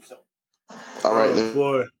 All right,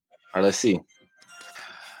 boy. All right, let's see.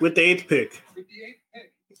 With the 8th pick,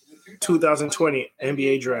 2020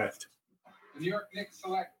 NBA draft. New York Knicks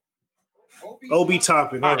select Obi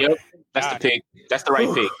Toppin. Yep, that's the pick. That's the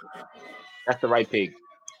right pick. That's the right pick.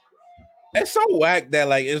 It's so whack that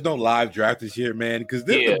like there's no live draft this year, man. Because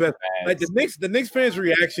this is the best. Like the Knicks fans'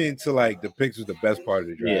 reaction to like the picks was the best part of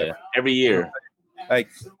the draft. Yeah, every year. Like,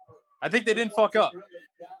 I think they didn't fuck up.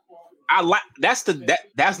 That's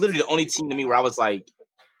literally the only team to me where I was like,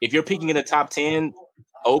 if you're picking in the top 10,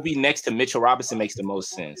 Obi next to Mitchell Robinson makes the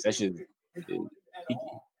most sense. That should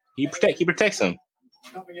he protects him.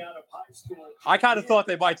 I kind of thought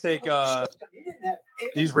they might take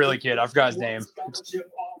he's really kid. I forgot his name.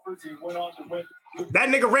 That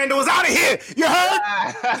nigga Randall is out of here. You heard?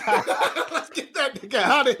 Let's get that nigga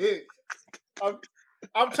out of here.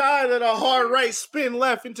 I'm tired of the hard right spin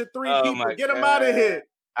left into 3 people. Get him out of here.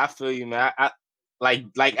 I feel you, man. I like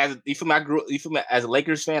as you feel me. As a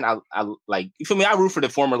Lakers fan, I like you feel me. I root for the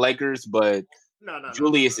former Lakers, but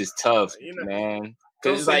Julius is tough, man.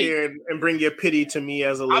 Don't sit here and bring your pity to me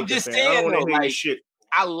as a Lakers fan. I'm just saying, like, shit.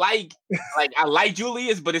 I like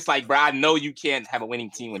Julius, but it's like, bro, I know you can't have a winning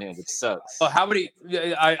team with him, which sucks. Well, how many?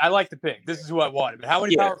 I like the pick. This is who I wanted. But how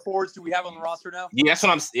many power forwards do we have on the roster now? Yeah, that's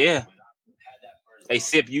what I'm. Yeah. Hey,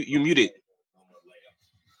 Sip, you muted.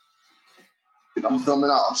 I'm coming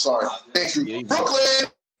out. I'm sorry. Thank you. Brooklyn.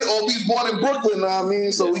 Obi's born in Brooklyn, I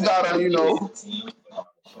mean, so we gotta,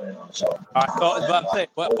 All right, so I was about to say,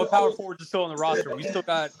 what power forwards are still on the roster? We still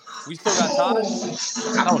got Taj.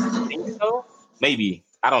 I don't think so. Maybe.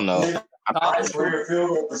 I don't know. Taj, career field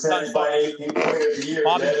goal percentage by AP player of the year.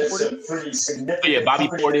 Bobby That is a Portis. pretty significant. Yeah, Bobby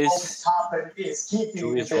company that Portis. on top and is keeping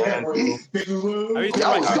Julius it there. Randle. I mean, Yeah,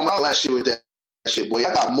 I was going out last year with that shit, boy.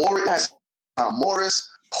 I got Morris,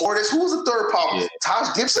 Portis. Who was the third power? Yeah.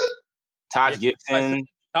 Taj Gibson? Taj Gibson.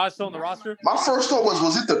 Taj still on the roster? My first thought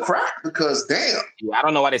was it the crack? Because damn, Yeah, I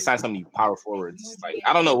don't know why they signed so many power forwards. Like,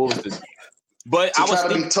 I don't know what was the. But to I was try to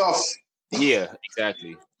be thinking, tough. yeah,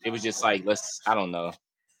 exactly. It was just like I don't know.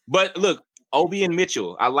 But look, Obi and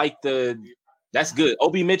Mitchell. I like that's good.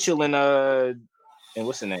 Obi Mitchell and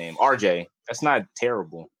what's the name? RJ. That's not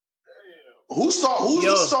terrible. Who's starting?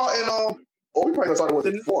 We probably started with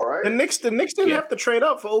it before, right? The Knicks didn't have to trade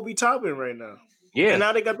up for Obi Toppin right now. Yeah. And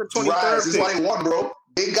now they got the 23rd Right, this is pick. why they won, bro.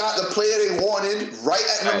 They got the player they wanted right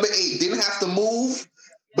at number 8. Didn't have to move.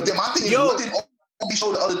 But then my thing is, what did Obi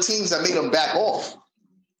show the other teams that made them back off?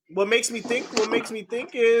 What makes me think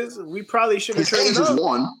is we probably should have His age traded is up.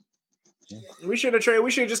 one. We should have traded.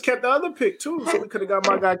 We should have just kept the other pick too, so we could have got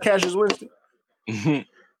my guy Cassius Winston in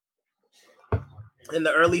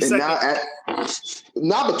the early And second.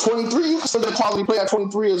 now but 23, you consider the quality player at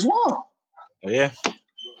 23 as well. Yeah.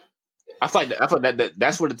 I feel like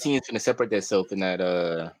that's where the team's gonna separate themselves in that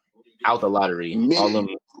out the lottery. All them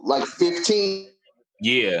like 15,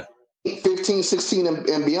 yeah, 15, 16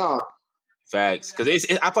 and beyond. Facts. Because I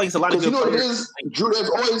feel like it's a lot of Because good you know what it players. is, Drew.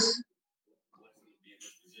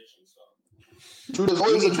 There's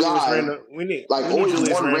always a guy. We need Always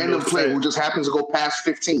Julius one Randle random to player say. who just happens to go past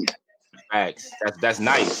 15. Facts. That's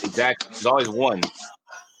nice. Exactly. There's always one.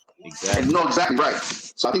 Exactly. And no, exactly right.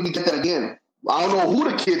 So I think we get that again. I don't know who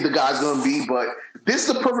the guy's gonna be, but this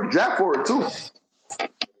is the perfect draft for it too.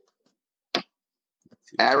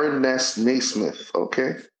 Aaron Naismith,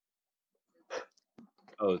 okay.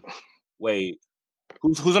 Oh, wait.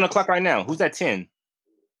 Who's on the clock right now? Who's at 10?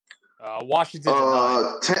 Washington.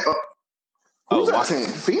 Who's at Washington.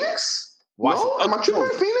 10? Phoenix? Washington. No, am I tripping?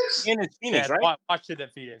 Phoenix? Phoenix, Yeah, right? Washington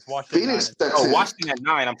and Phoenix. Phoenix at 10. Oh, Washington at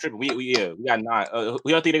 9. I'm tripping. We got 9. Who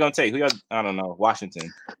y'all think they're gonna take? I don't know.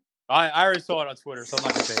 Washington. I already saw it on Twitter, so I'm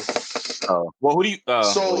not gonna say it. Oh, well, who do you?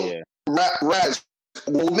 Raz,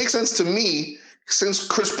 what makes sense to me, since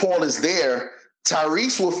Chris Paul is there,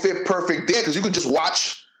 Tyrese will fit perfect there because you could just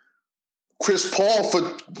watch Chris Paul for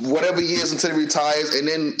whatever years until he retires, and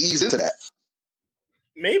then ease into that.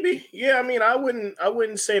 Maybe, yeah. I mean, I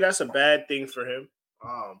wouldn't say that's a bad thing for him.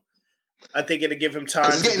 I think it'll give him time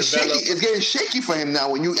to develop. It's getting shaky for him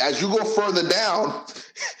now. As you go further down,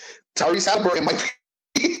 Tyrese Halliburton might be.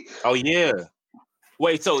 Oh yeah.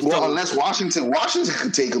 Wait, so unless Washington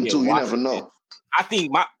can take him too. You never know. I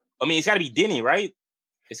think it's got to be Denny, right?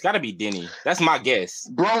 It's got to be Denny. That's my guess.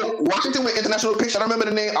 Bro, Washington with international picks. I don't remember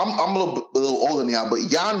the name. I'm a little older now, but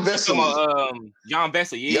Jan Vesely. Jan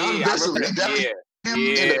Vesely. Yeah, Jan Vesely. Him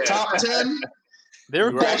in the top 10.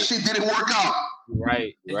 That shit didn't work out.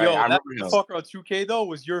 Right. Yo, I that remember him. fucker on 2K though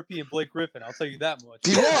was European Blake Griffin. I'll tell you that much.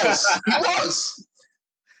 He was.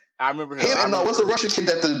 I remember him. What's the Russian kid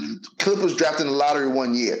that the Clippers drafted in the lottery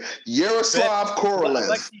one year? Yaroslav Korolev.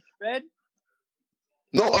 Alexei Shved?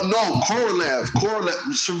 No, Korolev.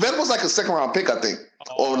 Shved was like a second round pick, I think,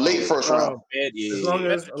 or late first round. As long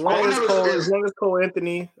as Cole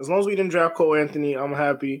Anthony, as long as we didn't draft Cole Anthony, I'm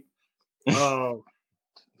happy.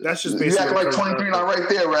 That's just You basically act like 23 now right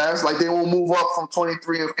there, Raz. Like they will move up from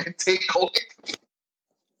 23 and take Cole.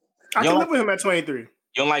 I can live with him at 23. You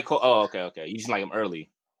don't like Cole? Oh, okay. You just like him early.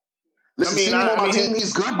 Listen, on my team,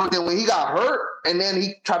 he's good, but then when he got hurt and then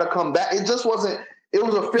he tried to come back, it just wasn't. It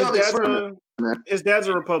was a failed experiment. His dad's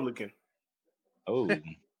a Republican. Oh,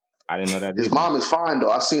 I didn't know that. His mom is fine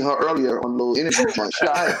though. I seen her earlier on the little interview.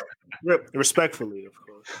 Respectfully, of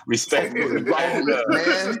course. Respectfully, man.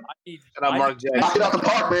 Mark Jackson. Knock it out the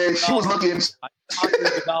park, man. She was looking.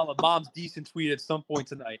 Mom's decent tweet at some point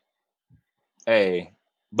tonight. Hey,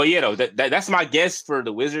 but yeah, though that's my guess for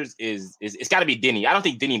the Wizards is it's got to be Denny. I don't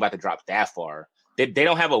think Denny about to drop that far. They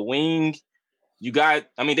don't have a wing.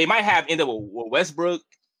 They might have ended up with Westbrook,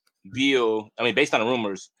 Beal. Based on the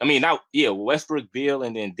rumors. Westbrook, Beal,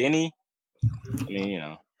 and then Denny.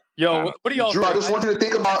 Yo, what do y'all? Drew, I just want you to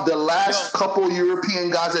think about the last couple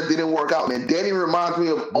European guys that didn't work out, man. Danny reminds me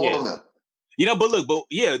of all of them.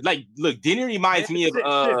 Look, Denny reminds me of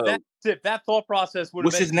that thought process would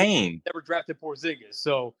have. What's his name? Never drafted Porzingis,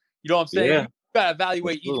 so you know what I'm saying. Yeah. You gotta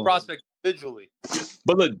evaluate each prospect individually.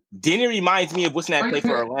 But look, Denny reminds me of what's that play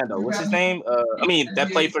for Orlando? What's his name? That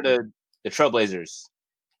played for the Trailblazers.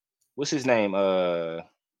 What's his name? You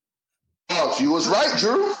was right,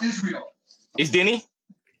 Drew. Israel. It's Denny.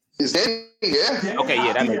 Is Danny? Yeah. Okay,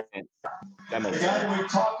 yeah, that makes sense. That makes sense. Danny, we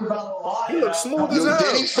talked about a lot. He looks smooth as Yo, hell.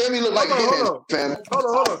 Danny's family look like Hold him, on. fam.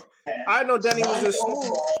 Hold on. I know Danny was just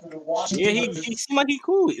smooth. Yeah, he seemed like he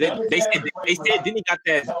cool. They said Denny got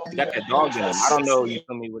that dog in him. I don't know, you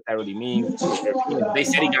feel me, what that really means. They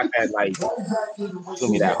said he got that, like, feel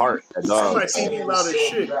me, that heart, that dog. My TV loud as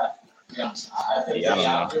shit. Yeah, I don't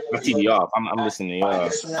know. My TV off. I'm listening to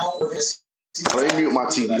y'all. Let me mute my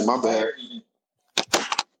TV. My bad.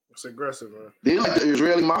 It's aggressive, man. They like the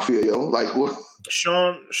Israeli mafia, yo. Like what?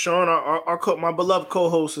 Sean, my beloved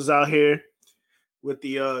co-host is out here with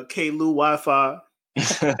the K-Lou Wi-Fi,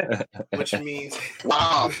 which means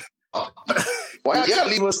wow. Why you gotta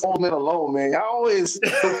leave us old men alone, man? Y'all always.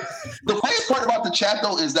 The funniest part about the chat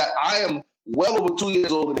though is that I am well over 2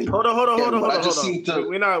 years older than you. Hold on. To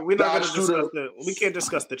We're not gonna dodge discuss through we can't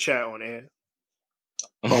discuss the chat on air.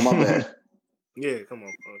 Oh my bad. Yeah, come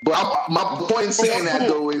on. But my point in saying that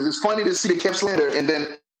though is it's funny to see the Kev slander, and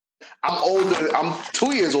then I'm older. I'm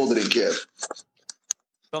 2 years older than Kev.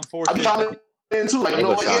 I'm trying to too, like, you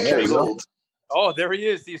know what? Yeah, years old. Oh, there he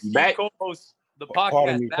is. He's co-host the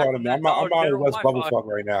podcast. Pardon me. I'm out of West Bubblefuck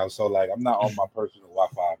right now, so like I'm not on my personal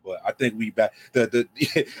Wi-Fi. But I think we back.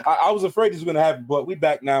 I was afraid this was gonna happen, but we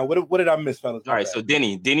back now. What did I miss, fellas? All right, so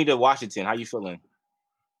Denny to Washington. How you feeling?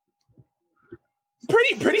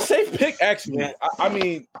 Pretty safe pick, actually. Yeah. I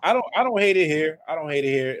mean, I don't hate it here.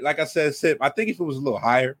 Like I said, Sip, I think if it was a little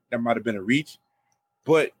higher, that might have been a reach.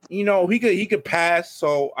 But you know, he could pass,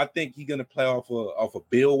 so I think he's gonna play off a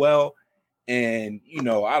Bill well. And you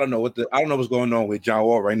know, I don't know what's going on with John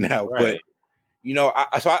Wall right now, but you know,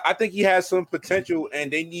 I think he has some potential, and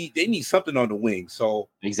they need something on the wing. So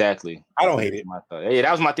exactly, I don't hate it. Yeah,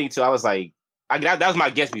 that was my thing too. I was like, that was my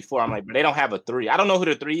guess before. I'm like, but they don't have a 3. I don't know who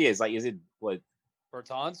the 3 is. Like, is it what?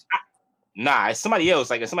 Bertans? Nah, it's somebody else.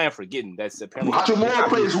 Like, it's somebody I'm forgetting. That's apparently Hachimura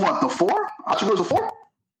plays what? The 4? Hachimura's a 4?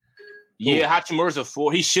 Yeah, Hachimura's a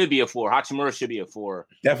 4. He should be a 4. Hachimura should be a 4.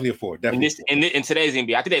 Definitely a 4. Definitely. In today's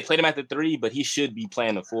NBA, I think they played him at the 3, but he should be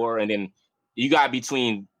playing the 4. And then you got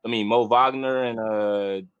between, Mo Wagner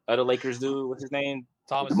and other Lakers dude. What's his name?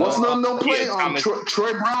 Thomas. What's no play on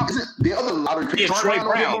Troy Brown? Is it the other lottery pick? Yeah, Troy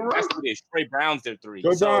Brown. That's what it is. Troy Brown's their 3.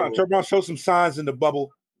 Troy Brown showed some signs in the bubble.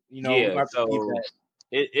 You know, yeah, so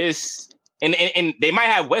it's and they might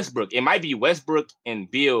have Westbrook. It might be Westbrook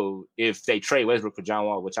and Bill if they trade Westbrook for John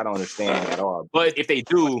Wall, which I don't understand at all. But if they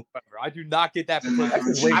do, I do not get that. I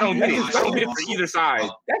don't get it. I don't get it for either side.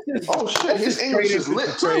 Oh shit, his English is lit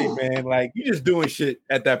too, man. Like you just doing shit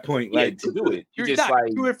at that point. Like to do it, you're just not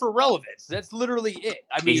doing it for relevance. That's literally it.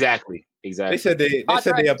 I mean, exactly. They said they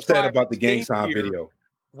upset about the gang sign video.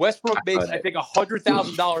 Westbrook makes, I think,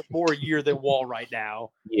 $100,000 more a year than Wall right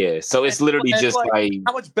now. Yeah, so it's literally just like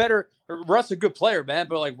how much better. Russ is a good player, man,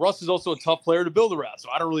 but like Russ is also a tough player to build around. So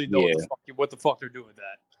I don't really know what the fuck they're doing with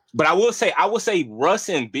that. But I will say Russ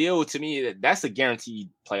and Bill, to me, that's a guaranteed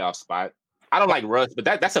playoff spot. I don't like Russ, but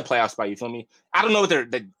that's a playoff spot. You feel me? I don't know what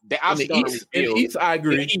they obviously don't really feel. In the East, I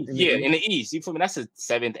agree. In the East, you feel me? That's a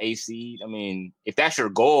 7th, 8th seed. I mean, if that's your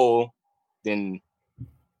goal, then.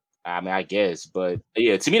 I mean, I guess, but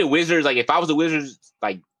yeah, to me, the Wizards, like if I was the Wizards,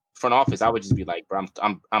 like front office, I would just be like, bro,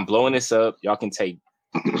 I'm blowing this up. Y'all can take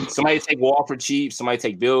somebody take Wall for cheap, somebody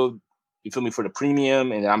take Bill, you feel me, for the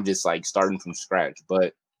premium, and I'm just like starting from scratch.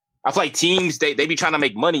 But I feel like teams they be trying to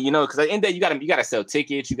make money, you know, because at the end of the day, you gotta sell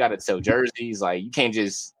tickets, you gotta sell jerseys, like you can't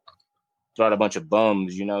just throw out a bunch of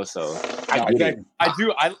bums, you know. So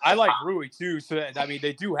I like Rui too. So I mean,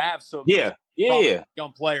 they do have some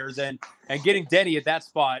young players, and getting Denny at that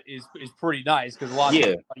spot is pretty nice because a lot of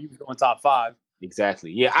people he was going top 5.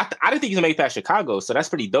 Exactly. Yeah, I didn't think he was gonna make past Chicago, so that's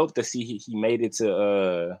pretty dope to see he made it to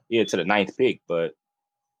the 9th pick. But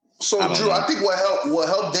so Drew, I think what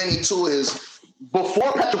helped Denny too is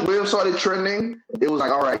before Patrick Williams started trending, it was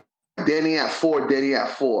like, all right, Denny at 4, Denny at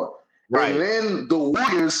 4. Right. And then the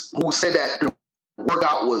Warriors, who said that the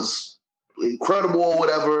workout was incredible or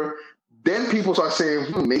whatever, then people start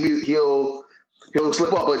saying, maybe he'll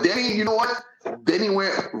slip up. But Denny, you know what? Denny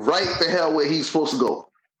went right the hell where he's supposed to go.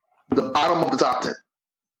 The bottom of the top 10.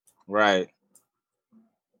 Right.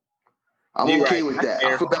 I'm okay with that.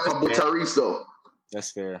 I feel bad for Tyrese, though.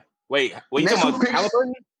 That's fair. Wait, what you talking about?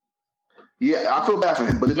 Halliburton? Yeah, I feel bad for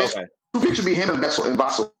him. But the next 2 picks should be him and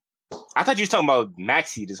Vassell. I thought you were talking about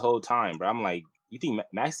Maxey this whole time, bro. I'm like, you think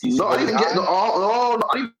Maxey? No, I didn't get no.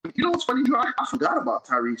 You know what's funny? I forgot about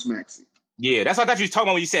Tyrese Maxey. Yeah, that's what I thought you were talking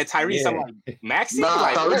about when you said Tyrese. Yeah. I'm like, Maxey? Nah,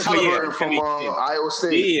 like, Tyrese from Iowa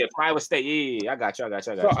State. Yeah, from Iowa State. Yeah, I got you.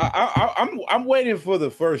 So I'm waiting for the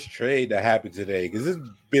first trade to happen today because it's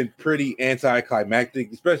been pretty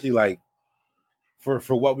anticlimactic, especially like for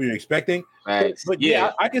what we were expecting. Right. But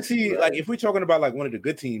I can see like if we're talking about like one of the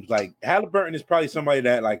good teams, like Halliburton is probably somebody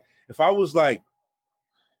that like if I was somebody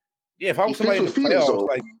in the playoffs,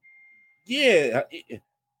 like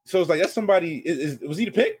so it's like that's somebody. Was he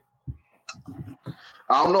the pick?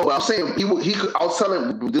 I don't know, but I'm saying he could. I was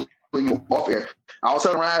telling you off air. I was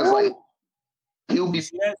telling Ryan like he'll be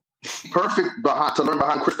perfect to learn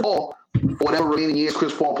behind Chris Paul for whatever remaining years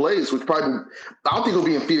Chris Paul plays. Which probably I don't think he'll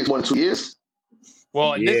be in Phoenix more than 2 years.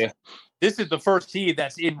 Well, this is the first team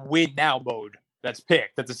that's in win now mode that's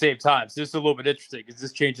picked at the same time. So this is a little bit interesting because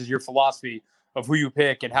this changes your philosophy of who you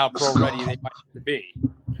pick and how pro ready they might have to be.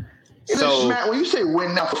 So Matt, when you say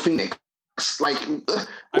win now for Phoenix, like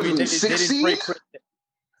I mean, they 6 didn't seed?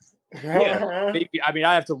 Yeah, maybe. I mean,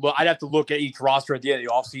 I'd have to look at each roster at the end of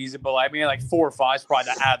the offseason, but I mean, like 4 or 5 is probably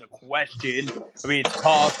not out of the question. I mean, it's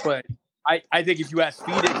tough, but I think if you ask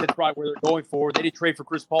Phoenix, that's probably where they're going for. They didn't trade for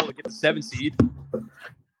Chris Paul to get the 7 seed.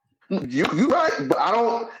 You right, but I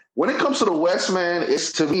don't. When it comes to the West, man,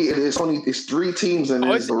 it's 3 teams and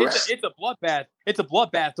it's the rest. It's a bloodbath. It's a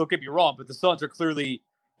bloodbath. Don't get me wrong, but the Suns are clearly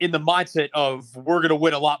in the mindset of we're going to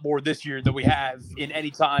win a lot more this year than we have in any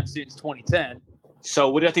time since 2010. So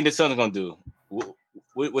what do you think the Suns are going to do?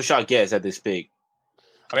 What's your guess at this pick?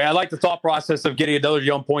 I mean, I like the thought process of getting another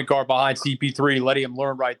young point guard behind CP3, letting him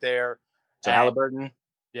learn right there. To Halliburton?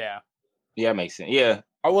 Yeah. Yeah, makes sense. Yeah.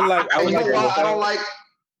 I don't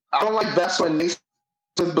like that's when Nathan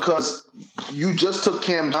because you just took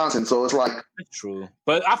Cam Johnson, so it's like true.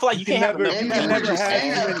 But I feel like you can never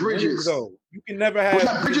have Bridges though. You can never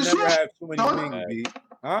have Bridges have too many wings, B.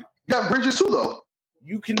 Huh? You got Bridges too though.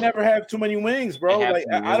 You can never have too many wings, bro. Like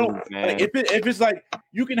I don't like if it's like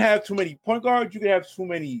you can have too many point guards, you can have too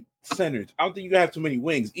many centers. I don't think you can have too many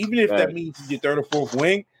wings, even if that means your 3rd or 4th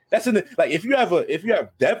wing. That's if you have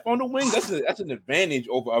depth on the wing, that's an advantage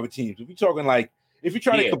over other teams. If you're talking like if you're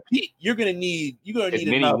trying to compete, you're gonna need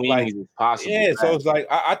enough wings as possible. Yeah, so it's like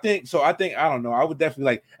I think I don't know. I would definitely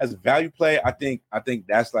like as a value play. I think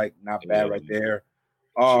that's like not bad right there.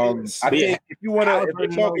 I think if you want to,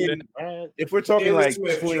 if we're talking like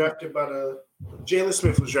Jalen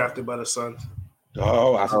Smith was drafted by the Suns.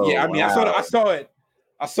 Oh, I saw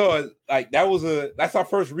it. Like that's our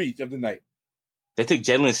first reach of the night. They took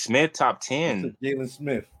Jalen Smith top 10. Jalen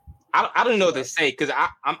Smith. I don't know what to say because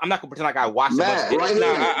I'm not gonna pretend like I watched Matt, it.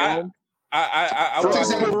 I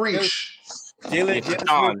reach. Jalen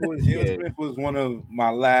Smith was one of my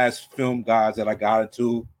last film guys that I got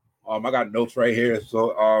into. I got notes right here,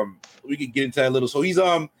 so we can get into that a little. So he's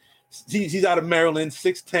out of Maryland,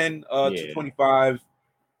 6'10", 225.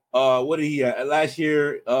 What did he last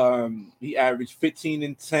year? He averaged 15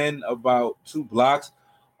 and 10, about 2 blocks.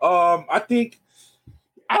 I think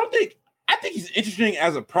he's interesting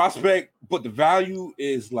as a prospect, but the value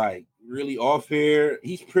is like really off here.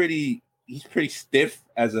 He's pretty stiff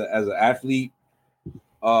as an athlete.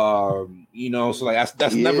 So like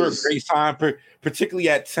that's never a great time, particularly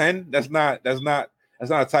at 10. That's not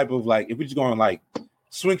a type of like if we're just going like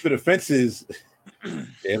swing for the fences.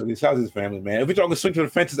 Yeah, this how's his family, man. If we're talking swing for the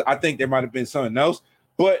fences, I think there might have been something else.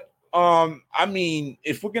 But I mean,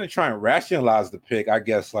 if we're gonna try and rationalize the pick, I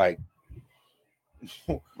guess like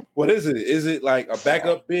what is it? Is it like a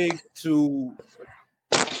backup big to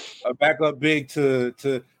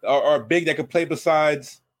or a big that could play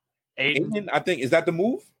besides Aiden? I think is that the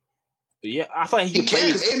move? Yeah, I thought he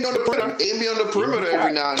can. Aiden on the perimeter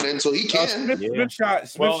every now and then, so he can. Smith shot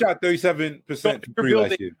 37% for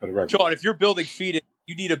the record. Sean, if you're building Phoenix,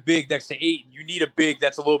 you need a big next to Aiden. You need a big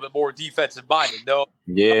that's a little bit more defensive minded, though.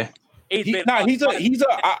 Yeah. I think like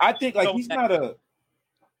he's not a.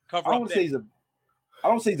 I don't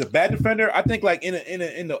say he's a bad defender. I think like in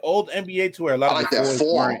the old NBA to where a lot of the that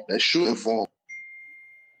form, that shooting form.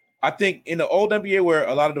 I think in the old NBA where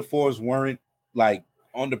a lot of the fours weren't like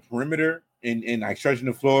on the perimeter and like stretching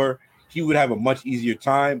the floor, he would have a much easier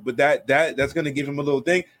time. But that's gonna give him a little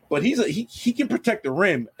thing. But he can protect the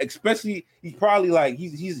rim, especially he's probably like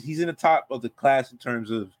he's in the top of the class in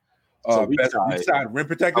terms of best weak side rim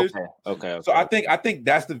protectors. Okay. So I think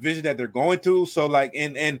that's the vision that they're going to. So like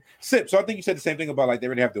and Sip. So I think you said the same thing about like they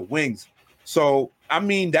already have the wings. So I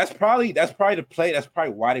mean that's probably the play. That's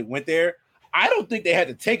probably why they went there. I don't think they had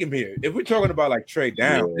to take him here. If we're talking about like trade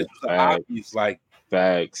down, this was obvious like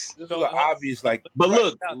facts. This was obvious like. But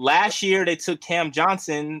look, last year they took Cam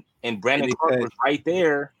Johnson and Brandon Clark was right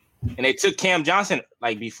there, and they took Cam Johnson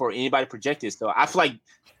like before anybody projected. So I feel like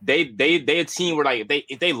they a team where like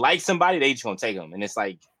if they like somebody, they just gonna take them, and it's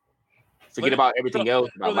like forget about everything else.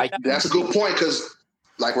 That's a good point because,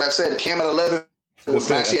 like I said, Cam at 11 was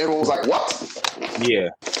last year. Everyone was like, "What?" Yeah.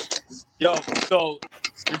 Yo, so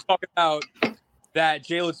you're talking about that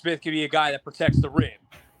Jalen Smith can be a guy that protects the rim.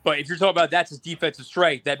 But if you're talking about that's his defensive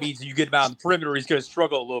strength, that means you get him out on the perimeter, he's going to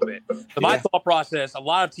struggle a little bit. So my thought process, a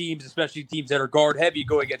lot of teams, especially teams that are guard heavy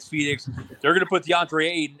going against Phoenix, they're going to put DeAndre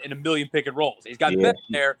Ayton in a million pick and rolls. He's got the best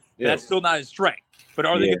there, and that's still not his strength. But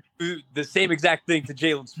are they going to do the same exact thing to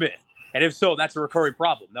Jalen Smith? And if so, that's a recurring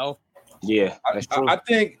problem, no? Yeah, that's true. I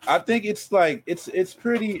think it's like it's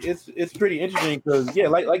pretty interesting because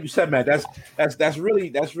like you said, Matt, that's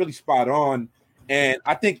really spot on. And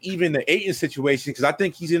I think even the Ayton situation, because I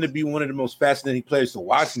think he's going to be one of the most fascinating players to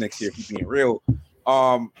watch next year, if he's being real.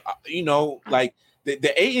 Like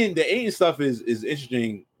the Ayton stuff is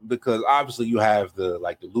interesting because obviously you have the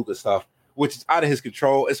Luka stuff, which is out of his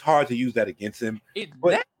control. It's hard to use that against him.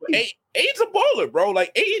 But Ayton's a baller, bro.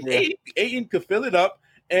 Like Ayton could fill it up,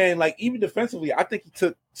 and like even defensively, I think he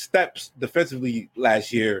took steps defensively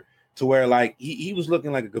last year to where like he was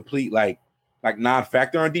looking like a complete like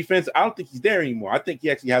non-factor on defense. I don't think he's there anymore. I think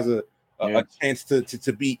he actually has a chance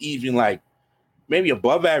to be even like maybe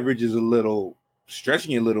above average is a little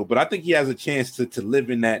stretching it a little, but I think he has a chance to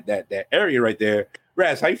live in that area right there.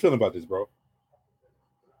 Raz, how you feeling about this, bro?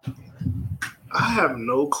 I have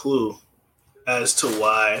no clue as to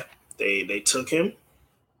why they took him.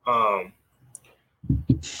 I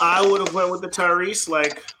would have went with the Tyrese,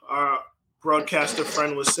 like our broadcaster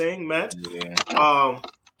friend was saying, Matt. Yeah.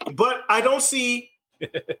 But I don't see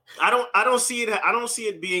I don't see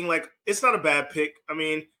it being like it's not a bad pick. I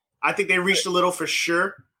mean, I think they reached a little for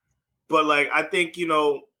sure. But like I think,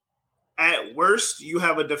 at worst you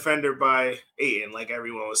have a defender by Ayton, like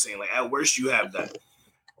everyone was saying. Like at worst you have that.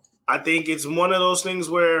 I think it's one of those things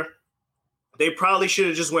where they probably should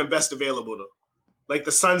have just went best available though. Like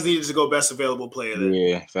the Suns needed to go best available player there.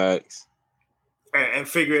 Yeah, facts. And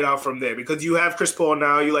figure it out from there. Because you have Chris Paul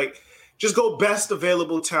now, you like just go best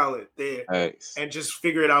available talent there and just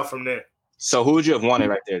figure it out from there. So who would you have wanted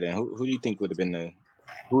right there then? Who do you think would have been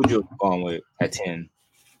who would you have gone with at 10?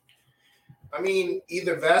 I mean,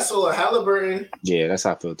 either Vassell or Halliburton. Yeah, that's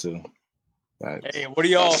how I feel too. Hey, what do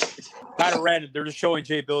y'all kind of random? They're just showing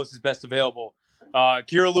Jay Billis is best available.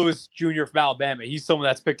 Kira Lewis Jr. from Alabama. He's someone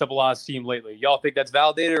that's picked up a lot of steam lately. Y'all think that's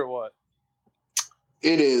validated or what?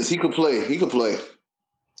 It is. He could play.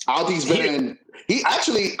 I don't think he's better than he.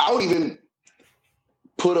 Actually, I would even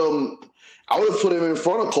put him. I would have put him in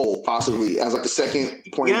front of Cole possibly as like the second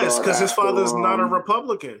point guard. Yes, because his father's not a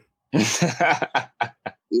Republican. Raz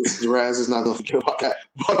is not going to forget about that.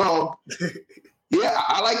 But yeah,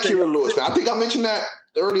 I like Kira Lewis, man. I think I mentioned that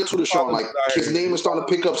earlier to the show. Like his name is starting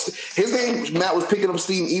to pick up. His name, Matt, was picking up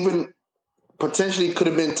steam. Even potentially could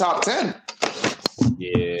have been top 10.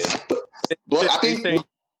 Yeah, but I think what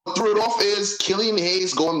threw it off is Killian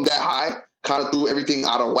Hayes going that high kind of threw everything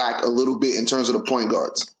out of whack a little bit in terms of the point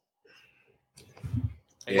guards.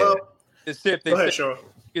 Yeah. Well, go ahead, Sean.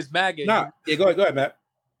 Is MAGA? Go ahead, Matt.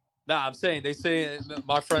 Nah, I'm saying they say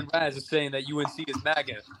my friend Raz is saying that UNC is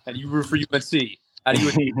MAGA and you root for UNC. How do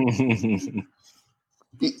you?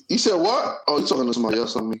 You said what? Oh, you're talking to somebody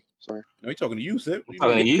else on me. Sorry. No, he's talking to you, Sid. I'm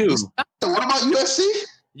talking to you. What about USC?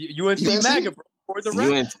 UNC MAGA, bro. For the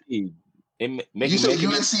UNC. You said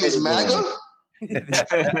UNC is MAGA?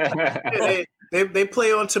 they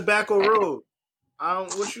play on Tobacco Road.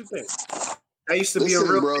 What you think? I used to be a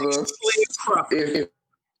real slave prophet.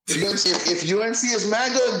 If UNC is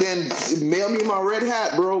MAGA, then mail me my red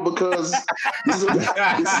hat, bro, because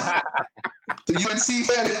the UNC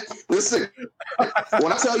fan. Listen,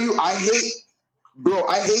 when I tell you I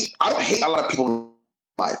don't hate a lot of people.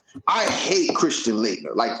 I hate Christian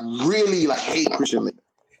Laettner. Like, really, hate Christian Laettner.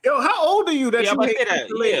 Yo, how old are you that you hate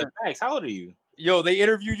Christian Laettner? Yeah, thanks. How old are you? Yo, they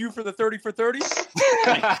interviewed you for the 30 for 30? You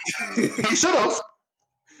should have.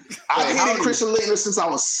 I hated Christian Laettner since I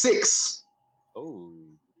was 6. Oh.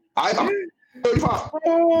 I'm 35.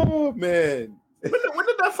 Oh, man. When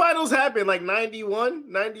did that finals happen? Like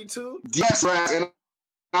 91, 92? Yes, right. And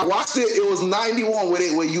I watched it. It was 91 where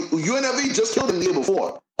UNLV just killed them the year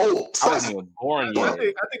before. Oh, I wasn't even born yet. I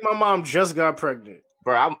think my mom just got pregnant.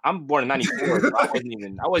 Bro, I'm born in 94. So I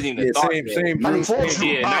wasn't even thought same 94.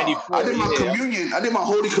 Yeah, 94. I did my communion. I did my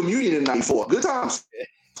Holy Communion in 94. Good times.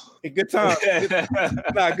 Good times. Good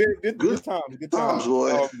times. Good times,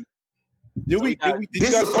 boy. Did you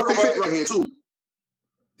guys talk about right here too?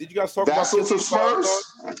 Did you guys talk about Spurs?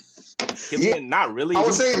 Yeah, not really. I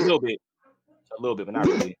would say a little bit, but not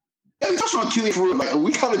really. Yeah, we touched on Killian for real. Like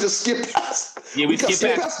we kind of just skipped past. Yeah, we skipped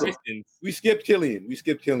past the Pistons. We skipped Killian.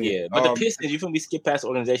 Yeah, but the Pistons, you feel me? Skip past the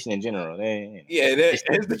organization in general. It's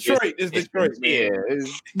Detroit. It's Detroit. Yeah,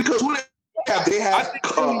 because they have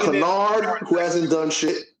Kennard, who hasn't done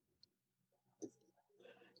shit.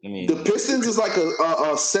 I mean, the Pistons is like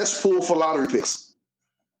a cesspool for lottery picks.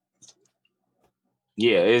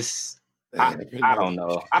 Yeah, it's. I don't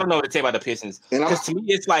know. I don't know what to say about the Pistons. Because to me,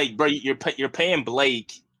 it's like, bro, you're paying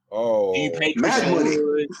Blake. Oh, do you pay mad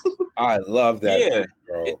money. I love that. Yeah,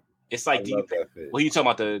 bro. It's like, do you pay, what are you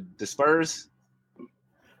talking about? The Spurs?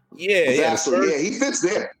 Yeah, Vassell, yeah, he fits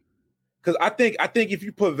there. Because I think if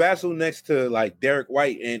you put Vassell next to like Derek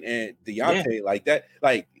White and Dejounte like that,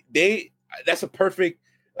 like that's a perfect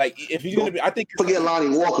like if you're gonna be. I think forget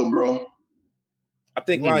Lonnie Walker, bro. I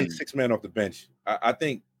think Lonnie's 6 man off the bench. I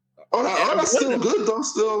think. That's still good though.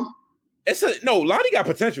 Still, Lonnie got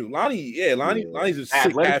potential. Lonnie's a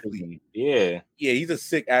sick athlete. Yeah, he's a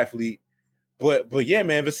sick athlete. But yeah,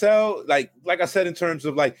 man, Vassell, like I said, in terms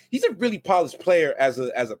of like he's a really polished player as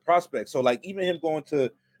a prospect. So like even him going to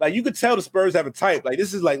like you could tell the Spurs have a type. Like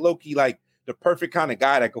this is like low key like the perfect kind of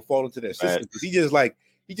guy that could fall into their system. Because he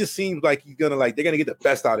just seems like he's gonna like they're gonna get the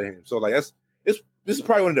best out of him. So like this is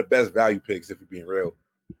probably one of the best value picks if you're being real.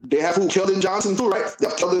 They have Keldon Johnson too, right? They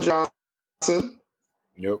have Keldon Johnson.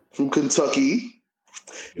 Yep. From Kentucky.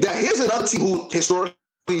 Now here's another team who historically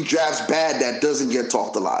drafts bad that doesn't get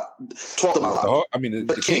talked about a lot. I mean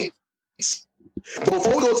the Kings. But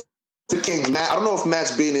before we go to the Kings, Matt, I don't know if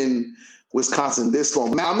Matt's been in Wisconsin this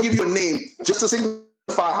long. Matt, I'm gonna give you a name just to signify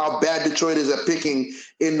how bad Detroit is at picking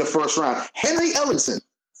in the first round. Henry Ellenson.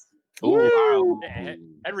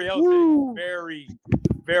 Henry Ellenson, very,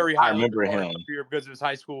 very high. I remember him because of his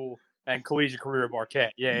high school and collegiate career at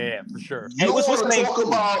Marquette. Yeah, for sure. You want to talk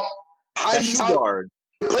about high guard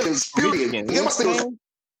players? Period.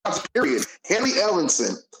 Period. Henry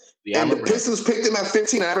Ellenson. Yeah, and the Pistons picked him at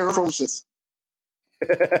 15. I haven't heard from him since.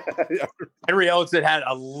 Henry Ellenson had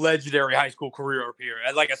a legendary high school career up here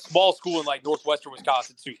at like a small school in like northwestern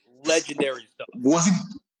Wisconsin too. Legendary stuff.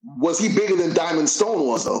 Was he bigger than Diamond Stone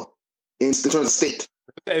was though? In terms of state.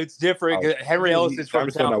 It's different. Henry Ellison's from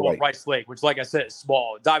a town called Rice Lake, which, like I said, is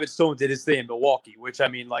small. Diamond Stone did his thing in Milwaukee, which I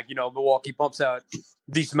mean, like Milwaukee pumps out a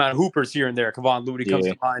decent amount of hoopers here and there. Kevon Looney comes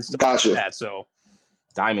to mind, stuff like that. So,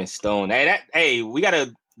 Diamond Stone.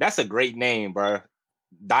 That's a great name, bro.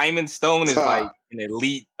 Diamond Stone is like an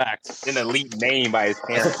elite name by his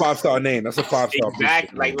parents. That's a 5-star name. That's a 5-star.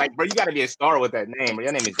 Exactly. Like, bro, you got to be a star with that name. Bro.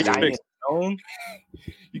 Your name is Diamond Stone.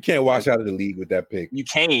 You can't wash out of the league with that pick. You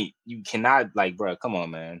can't. You cannot. Like, bro, come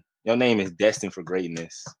on, man. Your name is destined for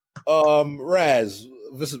greatness. Raz,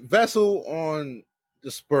 Vassell on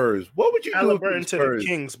the Spurs. What would you do with the to the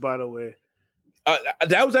Kings, by the way?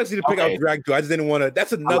 That was actually the pick I was dragged to. I just didn't want to.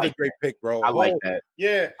 That's another great pick, bro. I like that.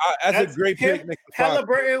 Yeah, that's a great pick.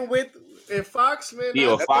 Halliburton and Fox, man.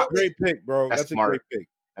 That's a great pick, bro. That's smart. A great pick.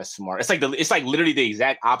 That's smart. It's like literally the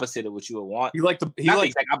exact opposite of what you would want. Not the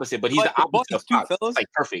exact opposite, but he's the opposite of Fox. It's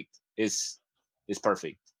like perfect. It's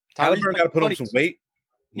perfect. Halliburton got to put on some weight.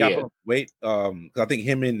 Yeah, weight. I think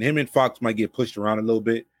him and Fox might get pushed around a little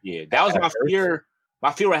bit. Yeah, that was my fear.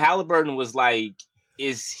 My fear with Halliburton was like,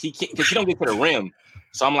 because he don't get to the rim.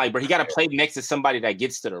 So I'm like, bro, he got to play next to somebody that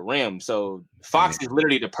gets to the rim. So Fox is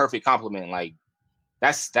literally the perfect complement. Like,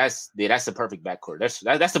 that's the perfect backcourt. That's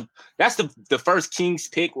the first Kings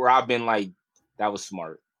pick where I've been like, that was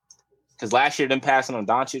smart. Because last year them passing on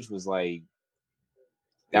Doncic was like,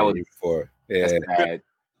 that was before. That's bad.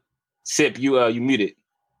 Sip, you muted.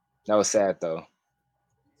 That was sad though.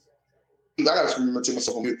 I gotta remember to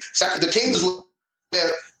myself on mute. The Kings where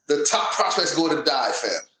the top prospects go to die,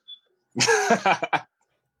 fam.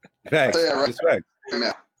 Thanks. Right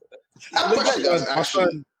now.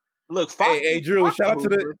 Look, hey, Drew, shout out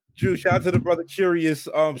to the brother Curious.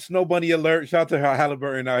 Snow Bunny alert. Shout out to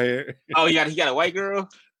Halliburton out here. Oh, he got a white girl?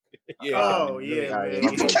 Yeah. Oh, yeah.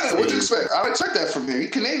 He's from Canada. What do you expect? I would check that from him.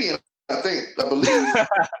 He's Canadian, I believe.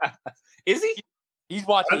 Is he? He's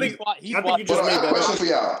watching. I think you just made that up. Question for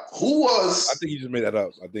y'all. Who was? I think you just made that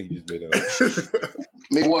up.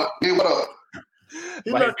 Maybe what? Maybe what up?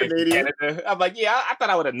 He's not Canadian. I'm like, yeah, I thought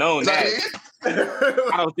I would have known that.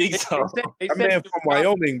 I don't think so. That man from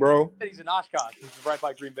Wyoming, bro. He's in Oshkosh, which is right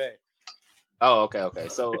by Green Bay. Oh, okay.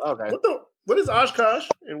 So, okay. What is Oshkosh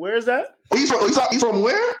and where is that? He's from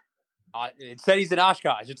where? It said he's in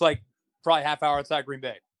Oshkosh. It's like probably half hour outside Green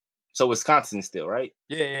Bay. So Wisconsin still, right?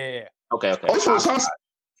 Yeah. Okay. Oh, he's from Wisconsin.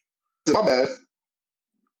 My bad.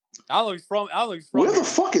 I don't know he's from. Where the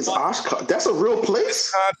fuck is Oshkosh? That's a real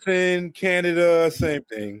place? Wisconsin, Canada, same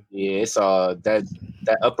thing. Yeah, it's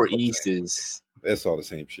that Upper East is. That's all the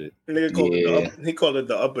same shit. He called it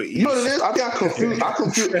the Upper East. You know what it is? I got confused. I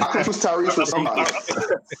confused Tyrese with somebody.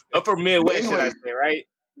 Upper Midwest, should I say, right?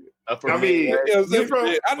 I mean,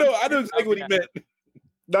 I know exactly what he meant.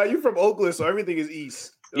 Nah, you're from Oakland, so everything is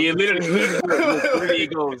East. Yeah, literally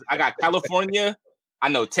it goes. I got California. I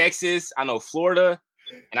know Texas. I know Florida.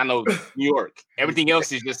 and I know New York. Everything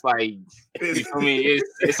else is just like, you feel me?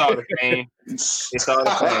 It's all the same. It's all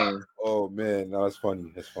the same. Oh man, no, that's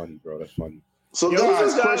funny. That's funny, bro. That's funny. So Yo,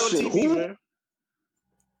 who's guys, this guy on question: TV, who? man?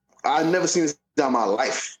 I've never seen this guy in my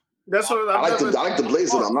life. That's what I like the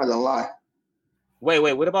Blazers. I'm not gonna lie. Wait.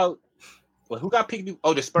 What about? Well, who got picked?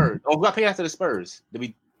 Oh, the Spurs. Oh, who got picked after the Spurs?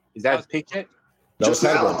 Is that picked yet? Just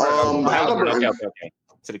Halliburton. Okay.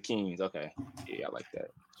 To the Kings. Okay. Yeah, I like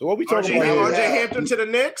that. So what we talking about? RJ Hampton to the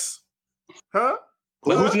Knicks? Huh?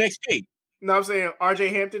 But who's the next pick? No, I'm saying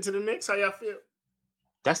RJ Hampton to the Knicks. How y'all feel?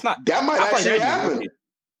 That's not. That might actually happen.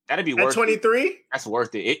 That'd be worth At 23? That's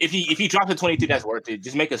worth it. If he drops to 22, that's worth it.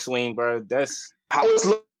 Just make a swing, bro. That's how it's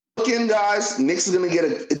looking, guys. Knicks is gonna get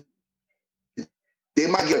They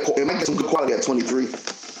might get some good quality at 23.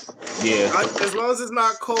 Yeah. As long as it's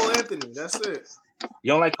not Cole Anthony, that's it.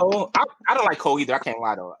 You don't like Cole? I don't like Cole either. I can't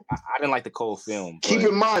lie though. I didn't like the Cole film. But... Keep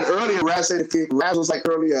in mind, earlier Raz was like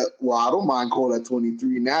earlier. Well, I don't mind Cole at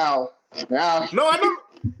 23. Now. No, I don't.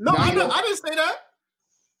 No, I didn't say that.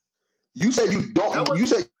 You said you don't. You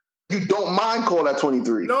said you don't mind Cole at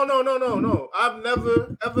 23. No. I've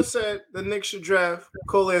never ever said the Knicks should draft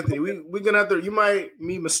Cole Anthony. We're gonna have to. You might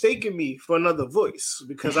be mistaking me for another voice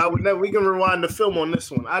because I would never. We can rewind the film on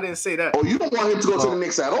this one. I didn't say that. Oh, you don't want him to go to the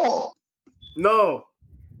Knicks at all? No.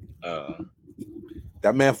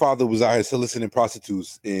 That man father was out here soliciting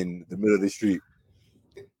prostitutes in the middle of the street.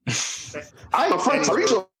 I'm a friend.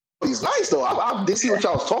 He's nice though. I didn't see what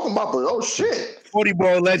y'all was talking about, but oh shit.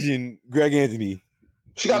 40-ball legend Greg Anthony.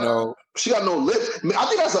 She got no lips. I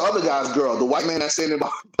think that's the other guy's girl, the white man that's standing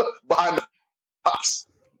behind the box.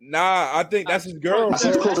 Nah, I think that's his girl.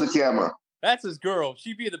 She's close to the camera. That's his girl.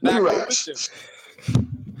 She be in the back with him.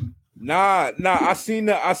 Nah. I seen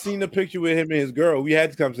the picture with him and his girl. We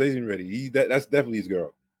had the conversation ready. That's definitely his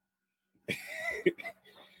girl.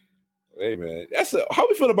 Hey man, how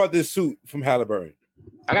we feel about this suit from Halliburton?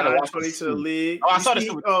 I got to watch 20 to the league. Oh, I saw this.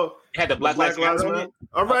 It had the Black Lives Matter.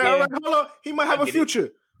 All right. Hold on. He might have a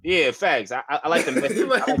future. Yeah, facts. I like the message. He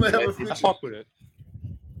might have a future. I fuck with it.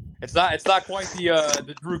 It's not quite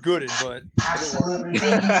the Drew Gooden, but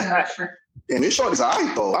and this short is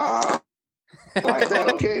alright though. Like that,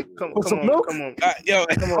 okay. Come on. Yo, come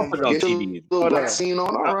on. Put it on TV. Little black scene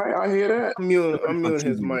on. All right, I hear that. I'm muting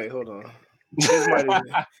his mic. Hold on.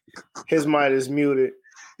 His mic is muted.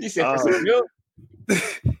 He said mute. We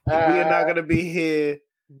are not gonna be here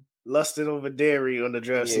lusting over dairy on the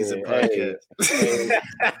draft season podcast.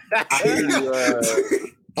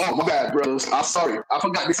 Oh my bad, brothers. I'm sorry. I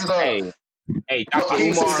forgot this is Hey, Dr.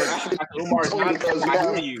 Umar,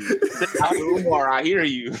 I hear you. Dr. Umar, I hear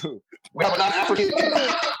you. We have an African.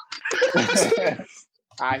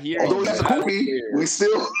 I hear although you. That's a cookie, we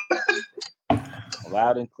still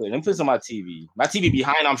loud and clear. Let me put this on my TV. My TV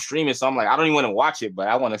behind, I'm streaming, so I'm like, I don't even want to watch it, but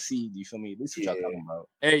I want to see. You feel me? This is what y'all talking about.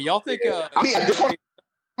 Hey, y'all think? I mean, at this point,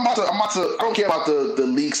 I'm about to. I don't care about the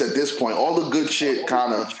leaks at this point. All the good shit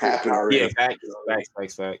kind of happened already. Yeah, facts.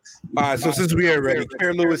 All right, so since we are ready,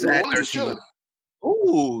 Kira Lewis at 13.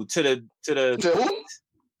 Ooh, to the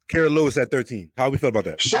Kira Lewis at 13. How we feel about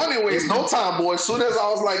that? Shawty waste no time, boy. As soon as I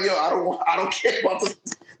was like, yo, I don't care about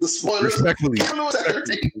the spoilers. Respectfully. Kira Lewis at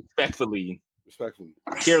 13. Respectfully.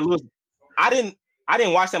 Kira Lewis. I didn't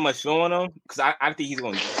watch that much film on him because I think he's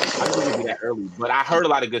going to be that early. But I heard a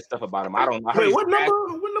lot of good stuff about him. I don't know. Wait, what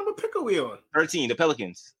number pick are we on? 13, the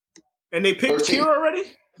Pelicans. And they picked 13. Kira already?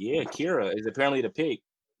 Yeah, Kira is apparently the pick.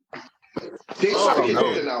 They're trying to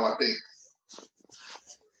get now, I think.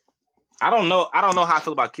 I don't know how I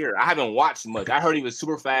feel about Kira. I haven't watched much. I heard he was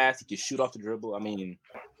super fast. He could shoot off the dribble. I mean,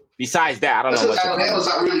 besides that, I don't know. Alabama's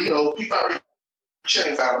not really, people are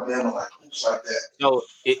checking for Alabama like hoops like that. So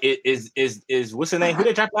it is what's the name? Who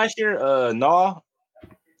they drafted last year?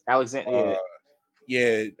 Alexander.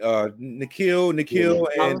 Nikhil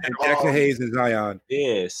and Jackson Hayes and Zion.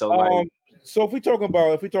 Yeah. So so if we talking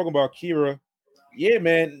about Kira, yeah,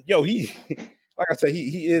 man, yo, he. Like I said,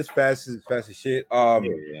 he is fast as shit. I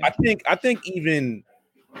think even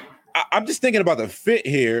I'm just thinking about the fit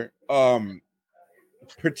here,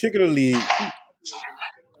 particularly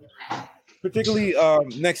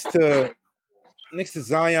next to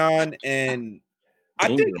Zion, and I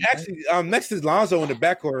think actually next to Lonzo in the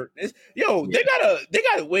backcourt. They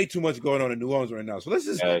got way too much going on in New Orleans right now. So let's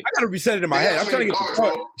just I gotta reset it in my head. I'm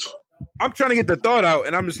trying to get the thought out,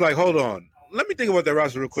 and I'm just like, hold on. Let me think about that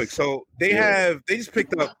roster real quick. So they just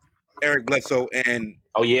picked up Eric Bledsoe and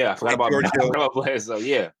I forgot about Bledsoe.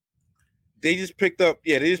 Yeah, they just picked up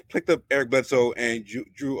Eric Bledsoe and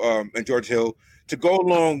Drew and George Hill to go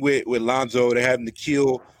along with Lonzo. They have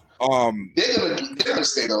Nikhil. They're gonna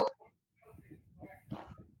stay though.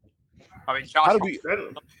 I mean, Josh. How do we?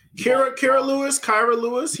 Kyra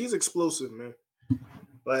Lewis, he's explosive, man.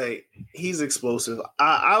 Like he's explosive.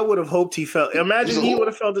 I would have hoped he felt. Imagine he would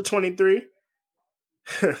have felt the 23.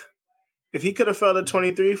 If he could have felt a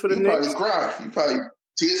 23 for the Knicks, he probably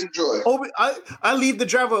tears of joy. I leave the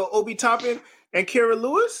driver of Obi Toppin and Kyra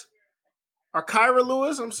Lewis or Kyra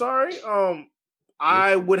Lewis. I'm sorry.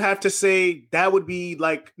 I would have to say that would be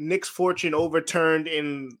like Knicks' fortune overturned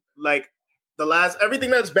in like the last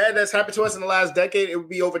everything that's bad that's happened to us in the last decade. It would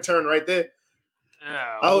be overturned right there.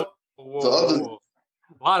 Yeah, a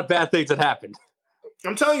lot of bad things that happened.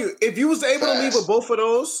 I'm telling you, if you was able to leave with both of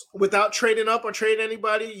those without trading up or trading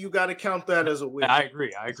anybody, you got to count that as a win. I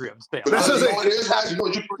agree. I'm saying. You know what it is, guys? You know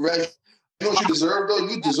what you deserve, though?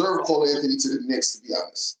 You deserve Cole Anthony to the Knicks, to be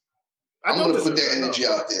honest. I'm going to put that energy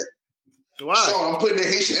out there. Why? Sean, I'm putting the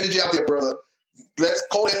Haitian energy out there, brother. Let's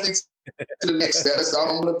Cole Anthony to the Knicks.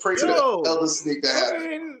 I'm going to pray for the elders to make that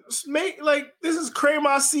happen. This is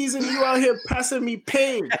Kramer season. You out here passing me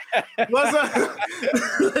pain. What's up?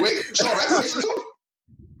 Wait, Sean, that's it too?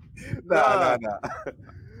 Nah.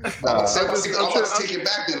 I'm about to take it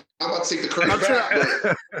back then. I'm about to take the curtain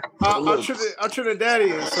back. I'm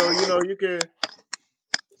Trinidadian, so you can.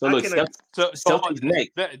 So look, Celtics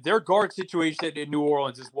next. Their guard situation in New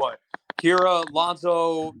Orleans is what? Kira,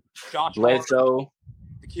 Lonzo, Josh Bledsoe,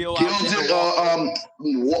 Walk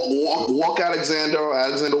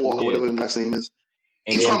Alexander Walker, whatever his last name is.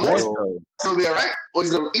 He's from Boston, right? Or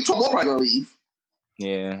he's from probably gonna leave.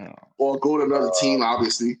 Yeah. Or go to another team,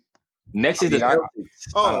 obviously. Next is the Celtics.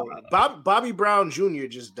 Oh, Bobby Brown Jr.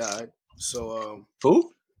 just died. So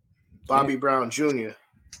who? Bobby Brown Jr.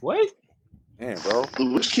 What? Damn, bro.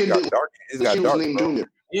 Which kid got dark? He's got dark named Junior.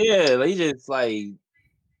 Yeah, they just like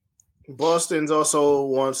Boston's also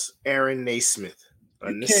wants Aaron Naismith.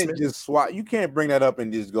 You can't just swap. You can't bring that up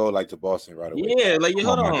and just go like to Boston right away. Yeah, like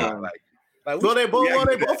hold on. They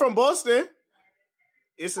both from Boston.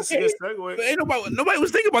 It's a good segue. But ain't nobody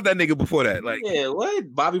was thinking about that nigga before that. Like, yeah,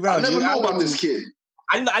 what? Bobby Brown. I never know about this kid.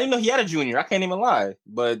 I didn't know he had a junior. I can't even lie.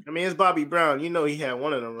 But I mean, it's Bobby Brown. You know he had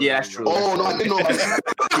one of them. Yeah, that's true. Oh no, I didn't know about that.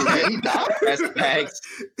 He died. That's facts.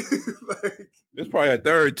 There's probably a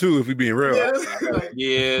third too, if we being real.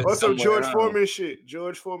 Yeah. Also, George Foreman shit.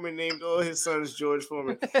 George Foreman named all his sons George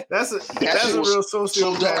Foreman. That's a real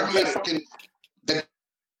sociopath.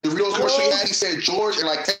 The real commercial he had, he said George and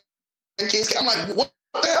like 10 kids. I'm like, what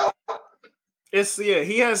the hell?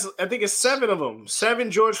 He has. I think it's 7 of them.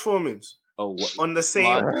 7 George Foremans. Oh, what? On the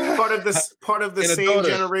same part of the same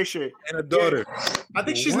generation. And a daughter. Yeah. I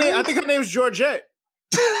think she's named. I think her name's Georgette.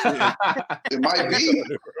 It might be.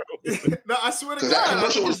 No, I swear to God. That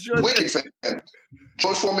commercial was wicked.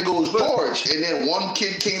 George Foreman goes George, and then one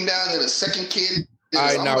kid came down, and a second kid. All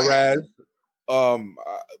right, now Raz.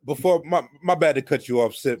 Before my bad to cut you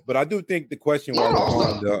off, Sip, but I do think the question while we're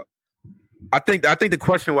on the, I think the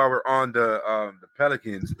question while we're on the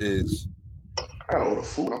Pelicans is, I don't know the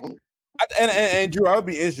fool. And Drew, I would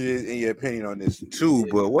be interested in your opinion on this too.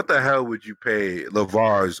 But what the hell would you pay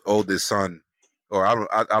LeVar's oldest son? Or I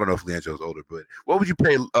don't know if Leandro's older, but what would you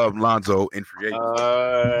pay Lonzo in free agency?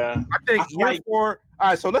 I think year 4. All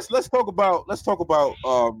right, so let's talk about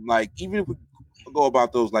like even if we go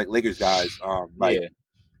about those like Lakers guys,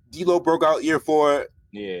 D'Lo broke out year 4,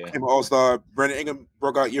 became an all-star. Brandon Ingram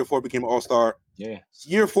broke out year 4, became an all-star. Yeah,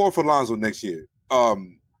 year 4 for Lonzo next year.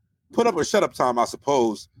 Put up a shut-up time, I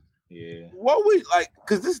suppose. Yeah. What we like?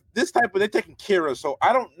 Because this type of they're taking care of. So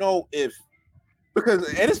I don't know if and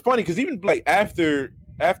it's funny because even like after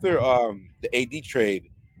the AD trade,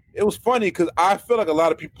 it was funny because I feel like a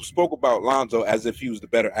lot of people spoke about Lonzo as if he was the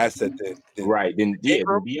better asset than right. Then BI.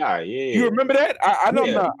 Yeah. You remember that? I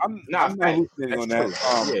know I'm not hallucinating on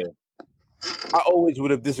that. I always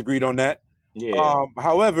would have disagreed on that. Yeah.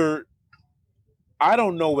 However, I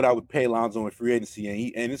don't know what I would pay Lonzo in free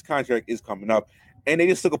agency, and his contract is coming up. And they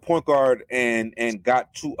just took a point guard and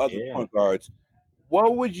got 2 other point guards.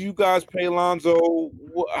 What would you guys pay Lonzo?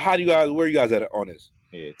 Where are you guys at on this?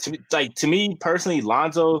 Yeah, to me personally,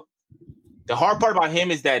 Lonzo. The hard part about him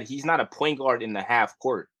is that he's not a point guard in the half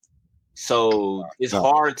court, so it's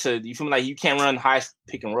hard to. You feel like you can't run high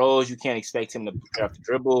pick and rolls. You can't expect him to pick up the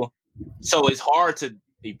dribble, so it's hard to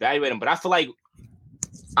evaluate him. But I feel like,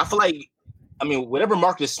 I mean, whatever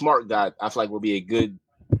Marcus Smart got, I feel like will be a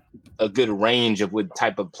good range of what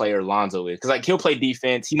type of player Lonzo is. Because like he'll play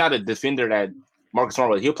defense. He's not a defender that Marcus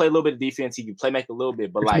Smart was. He'll play a little bit of defense. He can play make a little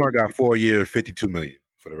bit, but like Smart got 4 years, $52 million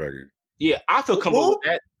for the record. Yeah, I feel comfortable with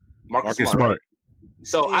that. Marcus Smart. Smart.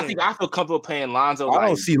 So I think I feel comfortable paying Lonzo. I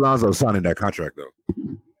don't see Lonzo signing that contract though.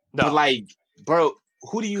 No. But like, bro,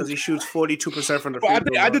 who do you? Because he shoots 42% from the Well,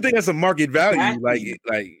 free I throw do line. think that's a market value.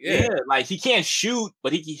 Exactly. Yeah. Like he can't shoot,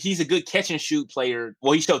 but he's a good catch and shoot player.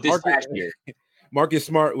 Well, he showed this last year. Marcus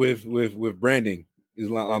Smart with branding is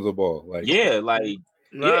Lonzo Ball. Like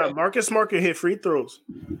Marcus Smart can hit free throws.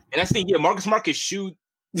 And that's the thing. Yeah, Marcus Smart can shoot.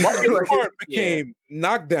 Marcus Smart became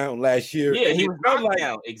knockdown last year. Yeah, and he it was felt knocked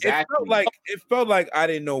down. Exactly. It felt like I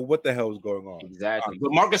didn't know what the hell was going on. Exactly.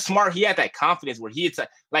 But Marcus Smart, he had that confidence where he had to,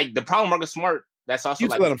 like, the problem with Marcus Smart, that's also He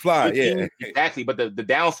like let him fly, yeah. Exactly. But the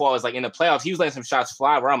downfall is like in the playoffs, he was letting some shots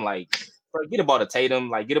fly where I'm like, bro, get a ball to Tatum,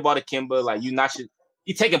 like get a ball to Kimba, like you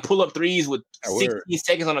taking pull-up threes with 16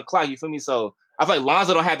 seconds on the clock, you feel me? So I feel like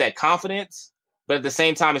Lonzo don't have that confidence, but at the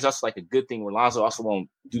same time, it's also like a good thing where Lonzo also won't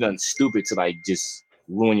do nothing stupid to like just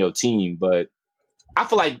ruin your team. But I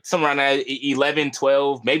feel like somewhere around that 11,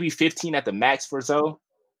 12, maybe 15 at the max for Zoe.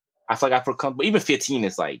 I feel like I feel comfortable. Even 15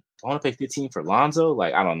 is like, I want to pay 15 for Lonzo?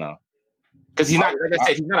 Like, I don't know. Because he's not, like I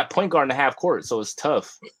said, he's not a point guard in the half court, so it's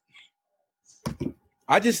tough.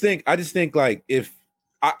 I just think like if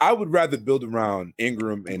I would rather build around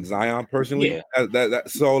Ingram and Zion personally. Yeah.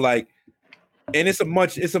 So like, and it's a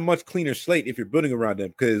much cleaner slate if you're building around them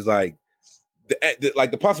because like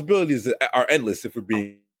the possibilities are endless if we're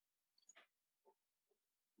being.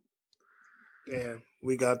 Yeah,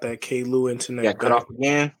 we got that K-Lou internet. Yeah, cut off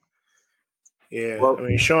again. Yeah, well, I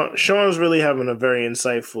mean, Sean's really having a very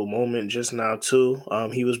insightful moment just now too.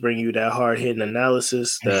 He was bringing you that hard hitting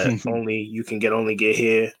analysis that only get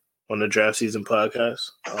here on the Draft Season podcast.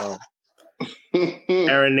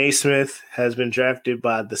 Aaron Naismith has been drafted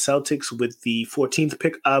by the Celtics with the 14th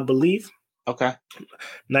pick, I believe. Okay,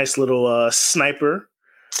 nice little sniper.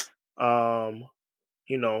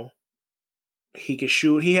 He can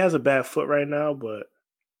shoot. He has a bad foot right now, but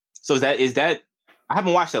so is that. I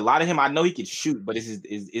haven't watched a lot of him. I know he can shoot, but is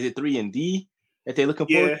it 3-and-D that they're looking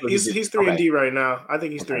for? Yeah, he's 3-and-D right now. I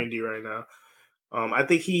think he's 3-and-D right now. I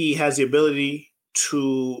think he has the ability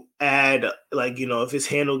to add, like, if his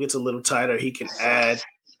handle gets a little tighter, he can add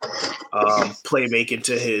playmaking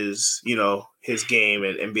to his game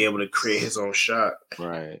and be able to create his own shot.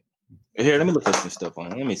 Right. Here, let me look up some stuff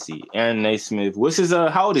on him. Let me see. Aaron Naismith. What's his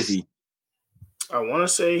how old is he? I want to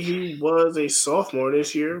say he was a sophomore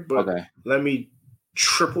this year, but let me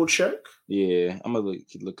triple check. Yeah, I'm gonna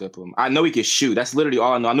look up him. I know he can shoot. That's literally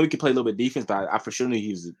all I know. I know he can play a little bit defense, but I for sure knew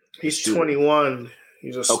he's 21.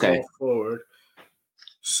 He's a small forward,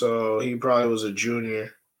 so he probably was a junior.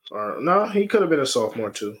 Or no, he could have been a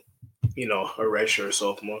sophomore too. A redshirt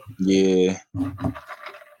sophomore. Yeah, but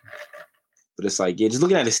it's like just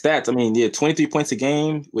looking at his stats. I mean, 23 points a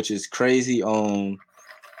game, which is crazy. 52%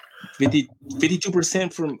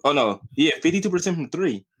 from 52% from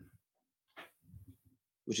three.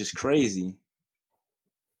 Which is crazy.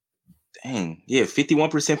 Dang. Yeah,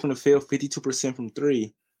 51% from the field, 52% from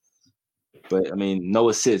three. But, I mean, no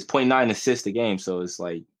assists. 0.9 assists a game, so it's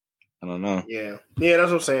like, I don't know. Yeah. Yeah,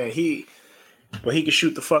 that's what I'm saying. He can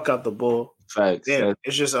shoot the fuck out the ball. Facts. Damn,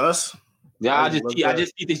 it's just us? Yeah, I just think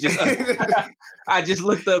it's just us. I just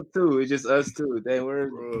looked up, too. It's just us, too. Dang,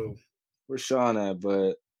 we're Sean at,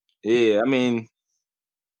 but, yeah, I mean,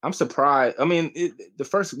 I'm surprised. I mean, the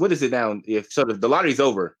first, what is it now? The lottery's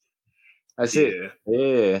over. That's it.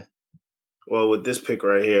 Yeah. Well, with this pick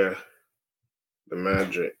right here, the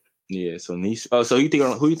Magic. Yeah. So who you think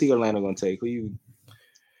Orlando gonna take? I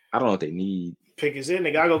don't know what they need. Pick is in.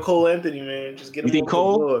 They gotta go Cole Anthony, man. Just get him off the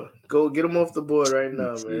board. Go get him off the board right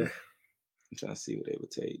now, man. I'm trying to see what they would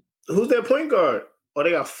take. Who's their point guard? Oh, they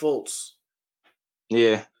got Fultz.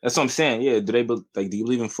 Yeah, that's what I'm saying. Yeah. Do you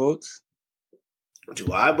believe in Fultz?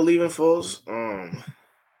 Do I believe in Fultz?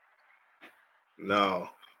 No.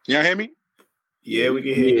 Y'all hear me? Yeah, we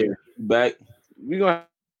can hear you. Back. We're gonna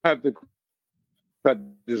have to cut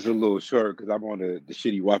this a little short because I'm on the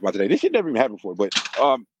shitty Wi-Fi today. This shit never even happened before, but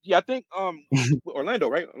I think Orlando,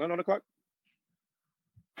 right? Orlando on the clock.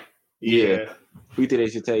 Yeah. Who do you think they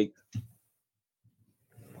should take?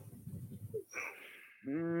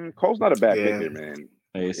 Cole's not a bad picker, man.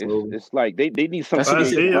 Hey, it's like they need some.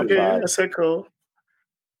 I said Cole.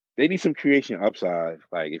 They need some creation upside,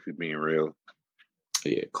 like if you're being real.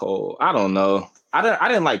 Yeah, Cole. I don't know. I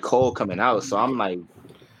didn't like Cole coming out, so I'm like.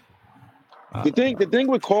 The thing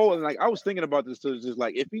with Cole, and like I was thinking about this too, is just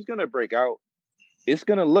like if he's gonna break out, it's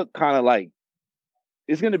gonna look kind of like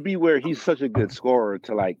it's gonna be where he's such a good scorer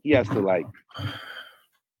to like he has to like.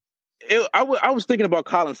 I was thinking about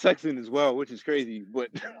Colin Sexton as well, which is crazy, but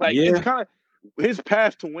like it's kind of his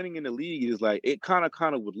path to winning in the league is like it kind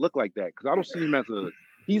of would look like that because I don't see him as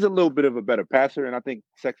he's a little bit of a better passer, and I think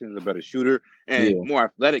Sexton is a better shooter and more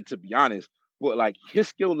athletic, to be honest. But like his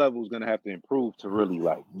skill level is gonna have to improve to really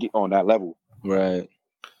like get on that level. Right.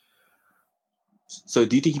 So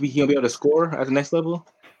do you think he'll be able to score at the next level?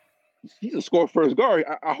 He's a score first guard.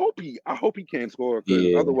 I hope he can score because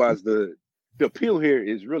Yeah. otherwise the appeal here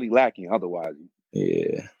is really lacking. Otherwise,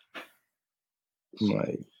 Yeah. I'm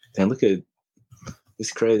like, damn, look at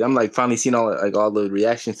it's crazy. I'm like finally seeing all the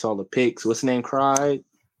reactions to all the picks. What's the name? Cried.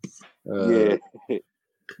 yeah.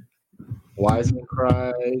 Wiseman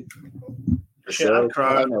cried. Shit, Vassell I'd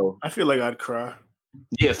cry. I know. I feel like I'd cry.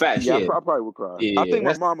 Yeah, facts. Yeah, Yeah. I probably would cry. Yeah, I think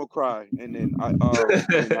my that's- mom will cry, and then I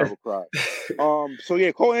will cry. So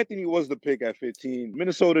yeah, Cole Anthony was the pick at 15.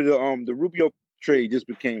 Minnesota, the Rubio trade just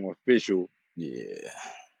became official. Yeah.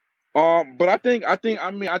 But I think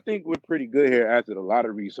we're pretty good here after the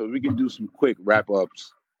lottery, so we can do some quick wrap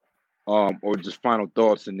ups, or just final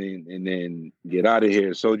thoughts, and then get out of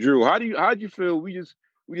here. So Drew, how'd you feel? We just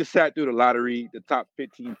sat through the lottery, the top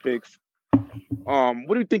 15 picks. What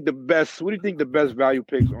do you think the best value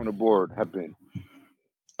picks on the board have been?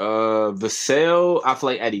 Vassell, I feel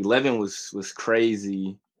like at 11 was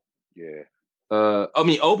crazy. Yeah. I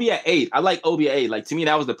mean Obi at 8. I like Obi at 8. Like to me,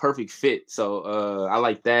 that was the perfect fit. So I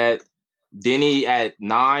like that. Denny at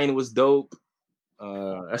 9 was dope.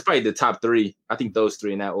 That's probably the top 3. I think those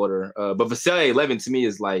 3 in that order. But Vassell at 11 to me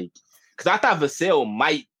is like, because I thought Vassell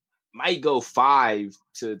might go 5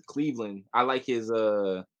 to Cleveland. I like his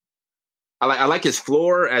I like his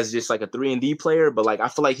floor as just like a 3-and-D player, but like I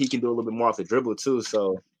feel like he can do a little bit more off the dribble too.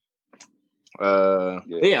 So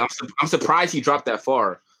yeah, I'm surprised he dropped that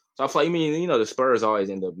far. So I feel like, I mean, the Spurs always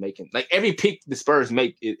end up making like every pick the Spurs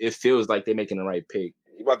make, it feels like they're making the right pick.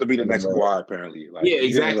 He's about to be the next Kawhi, apparently. Like, yeah,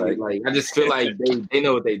 exactly. Like I just feel like they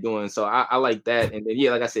know what they're doing. So I like that. And then yeah,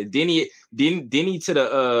 like I said, Denny to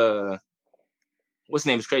the what's his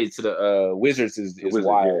name is crazy to the Wizards is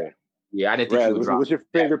wild. Yeah, I didn't think he would drop. What's your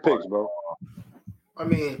favorite picks, bro? I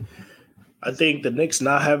mean, I think the Knicks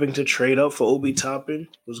not having to trade up for Obi Toppin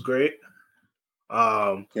was great.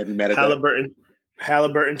 Can't be mad at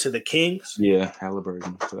Halliburton to the Kings. Yeah,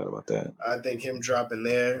 Halliburton. Forgot about that. I think him dropping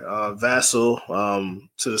there. Vassell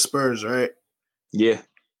to the Spurs, right? Yeah.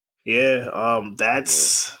 Yeah. That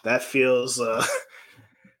feels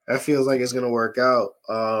like it's gonna work out.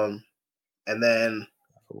 And then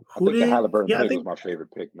I think the Halliburton pick was my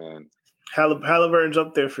favorite pick, man. Halliburton's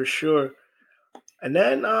up there for sure. And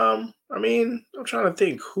then, I mean, I'm trying to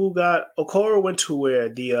think who got Okoro went to where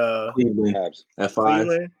the Cleveland at 5.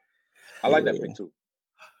 Cleveland. I like that pick too.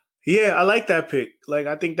 Yeah, I like that pick. Like,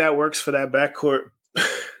 I think that works for that backcourt,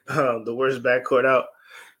 the worst backcourt out.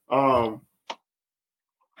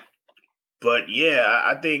 But yeah,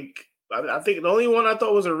 I think the only one I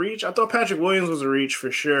thought was a reach. I thought Patrick Williams was a reach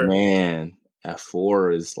for sure. Man, at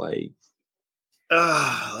 4 is like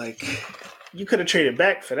You could have traded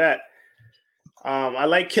back for that. I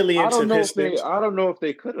like Killian to Pistons. I don't know if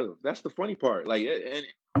they could have. That's the funny part. Like,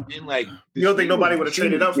 and like, You don't think nobody would have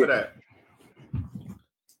traded up for that?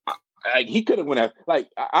 Like, he could have went at, like,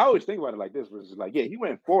 I always think about it like this, versus like, yeah, he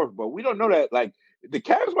went fourth, but we don't know that. Like, the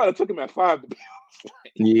Cavs might have took him at 5 to be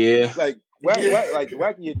honest. Yeah. Like,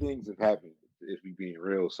 wackier things have happened, if we being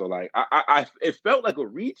real. So like, I it felt like a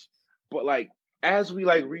reach, but like, as we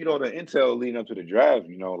like read all the intel leading up to the draft,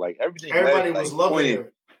 you know, like everything. Everybody was loving him.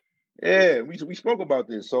 Yeah, we spoke about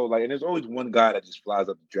this. So like, and there's always one guy that just flies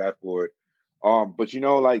up the draft board. But you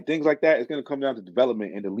know, like things like that, it's gonna come down to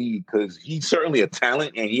development in the league because he's certainly a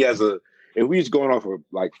talent, and he has if we just going off of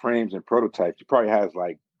like frames and prototypes, he probably has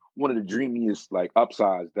like one of the dreamiest like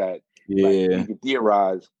upsides that like, you can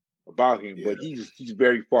theorize about him. But he's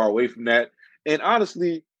very far away from that. And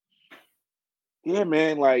honestly, yeah,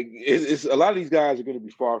 man, like it's a lot of these guys are gonna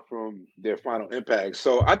be far from their final impact.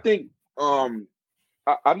 So I think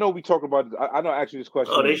I know we talk about. I know actually this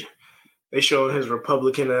question. Oh, they showing his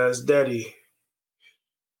Republican ass daddy.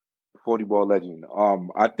 40 ball legend.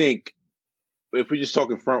 I think if we're just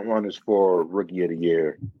talking front runners for rookie of the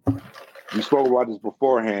year, we spoke about this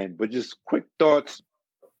beforehand, but just quick thoughts.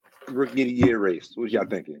 Rookie of the year race. What y'all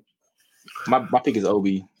thinking? My pick is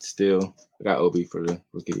Obi. Still, I got Obi for the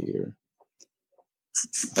rookie of the year.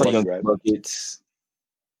 Buckets.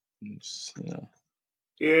 Yeah.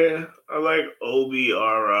 Yeah, I like Obi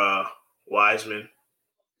or Wiseman.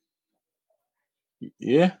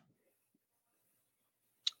 Yeah.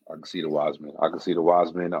 I can see the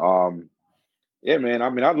Wiseman. Yeah, man. I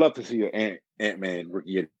mean, I'd love to see an Ant-Man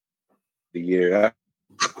rookie of the year.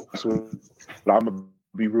 That's what I'm gonna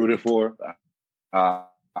be rooting for. I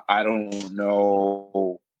don't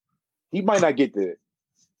know. He might not get the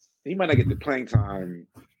playing time,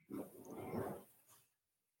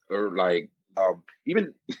 or like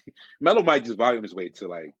even Melo might just volume his way to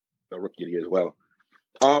like a rookie of the year as well.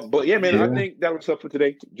 But yeah, man, I Yeah. think that was up for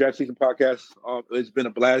today. Draft Season Podcast. It's been a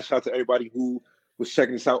blast. Shout out to everybody who was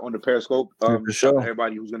checking us out on the Periscope. For Shout out sure. to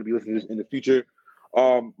everybody who's going to be listening to this in the future.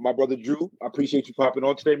 My brother Drew, I appreciate you popping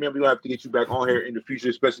on today, man. We're gonna have to get you back on here in the future,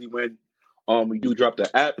 especially when we do drop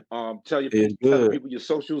the app. Tell It's the good. people your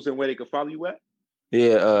socials and where they can follow you at.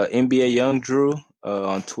 Yeah, NBA Young Drew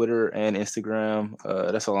on Twitter and Instagram.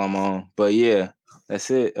 That's all I'm on. But yeah, that's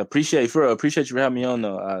it. Appreciate you for having me on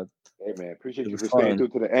though. Hey man, appreciate It you was for staying fun. through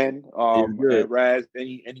to the end. It's good. And Raz,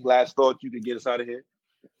 any last thoughts you can get us out of here?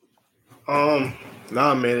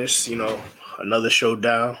 Nah, man, it's another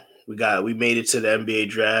showdown. We made it to the NBA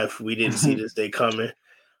draft. We didn't see this day coming.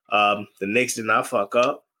 The Knicks did not fuck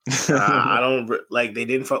up. I don't like they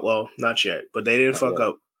didn't fuck. Well, not yet, but they didn't fuck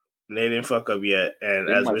up. They didn't fuck up yet. And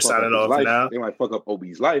They as might we're fuck up signing his off life. now, They might fuck up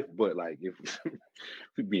OB's life, but like if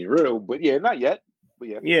we're being real, but yeah, not yet. But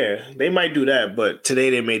yeah. yeah, they might do that. But today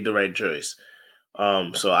they made the right choice.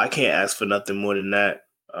 So I can't ask for nothing more than that.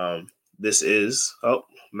 This is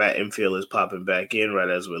Matt Infield is popping back in right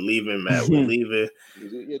as we're leaving. Matt, we're leaving.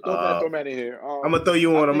 Yeah, throw Matt in here. I'm gonna throw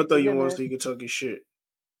you on. I'm gonna throw you on man. so you can talk your shit.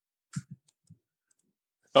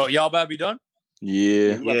 Oh, y'all about to be done?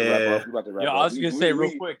 Yeah. We about to wrap Yo, up. I was gonna say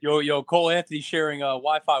real quick. Yo, Cole Anthony sharing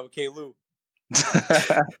Wi-Fi with K. Lou. But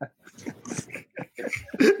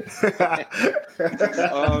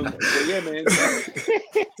yeah, man.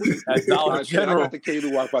 That's Dollar General. I got the K-Lou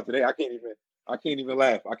Wi-Fi today. I can't even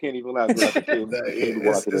laugh. I can't even laugh.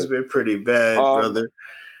 It's been pretty bad, brother.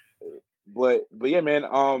 But yeah, man.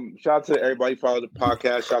 Shout out to everybody who followed the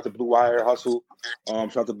podcast. Shout out to Blue Wire Hustle.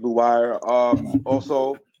 Shout out to Blue Wire.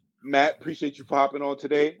 Also, Matt, appreciate you popping on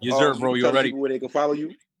today. Yes, sir, bro. You tell ready? people where they can follow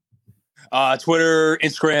you. Twitter,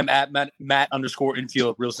 Instagram at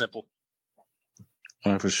Matt_Infield. Real simple.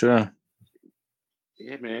 For sure.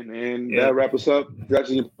 Yeah, man. And that wraps us up.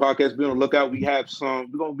 Dragon Podcast. Be on the lookout. We're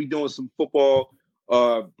gonna be doing some football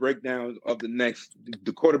breakdowns of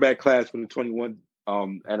the quarterback class for the 21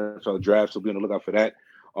 NFL draft. So be on the lookout for that.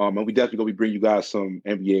 And we definitely gonna be bringing you guys some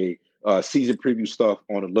NBA season preview stuff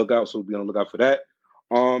on the lookout. So be on the lookout for that.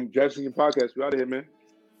 Dragon Podcast. We out of here, man.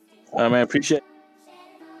 Man, appreciate it.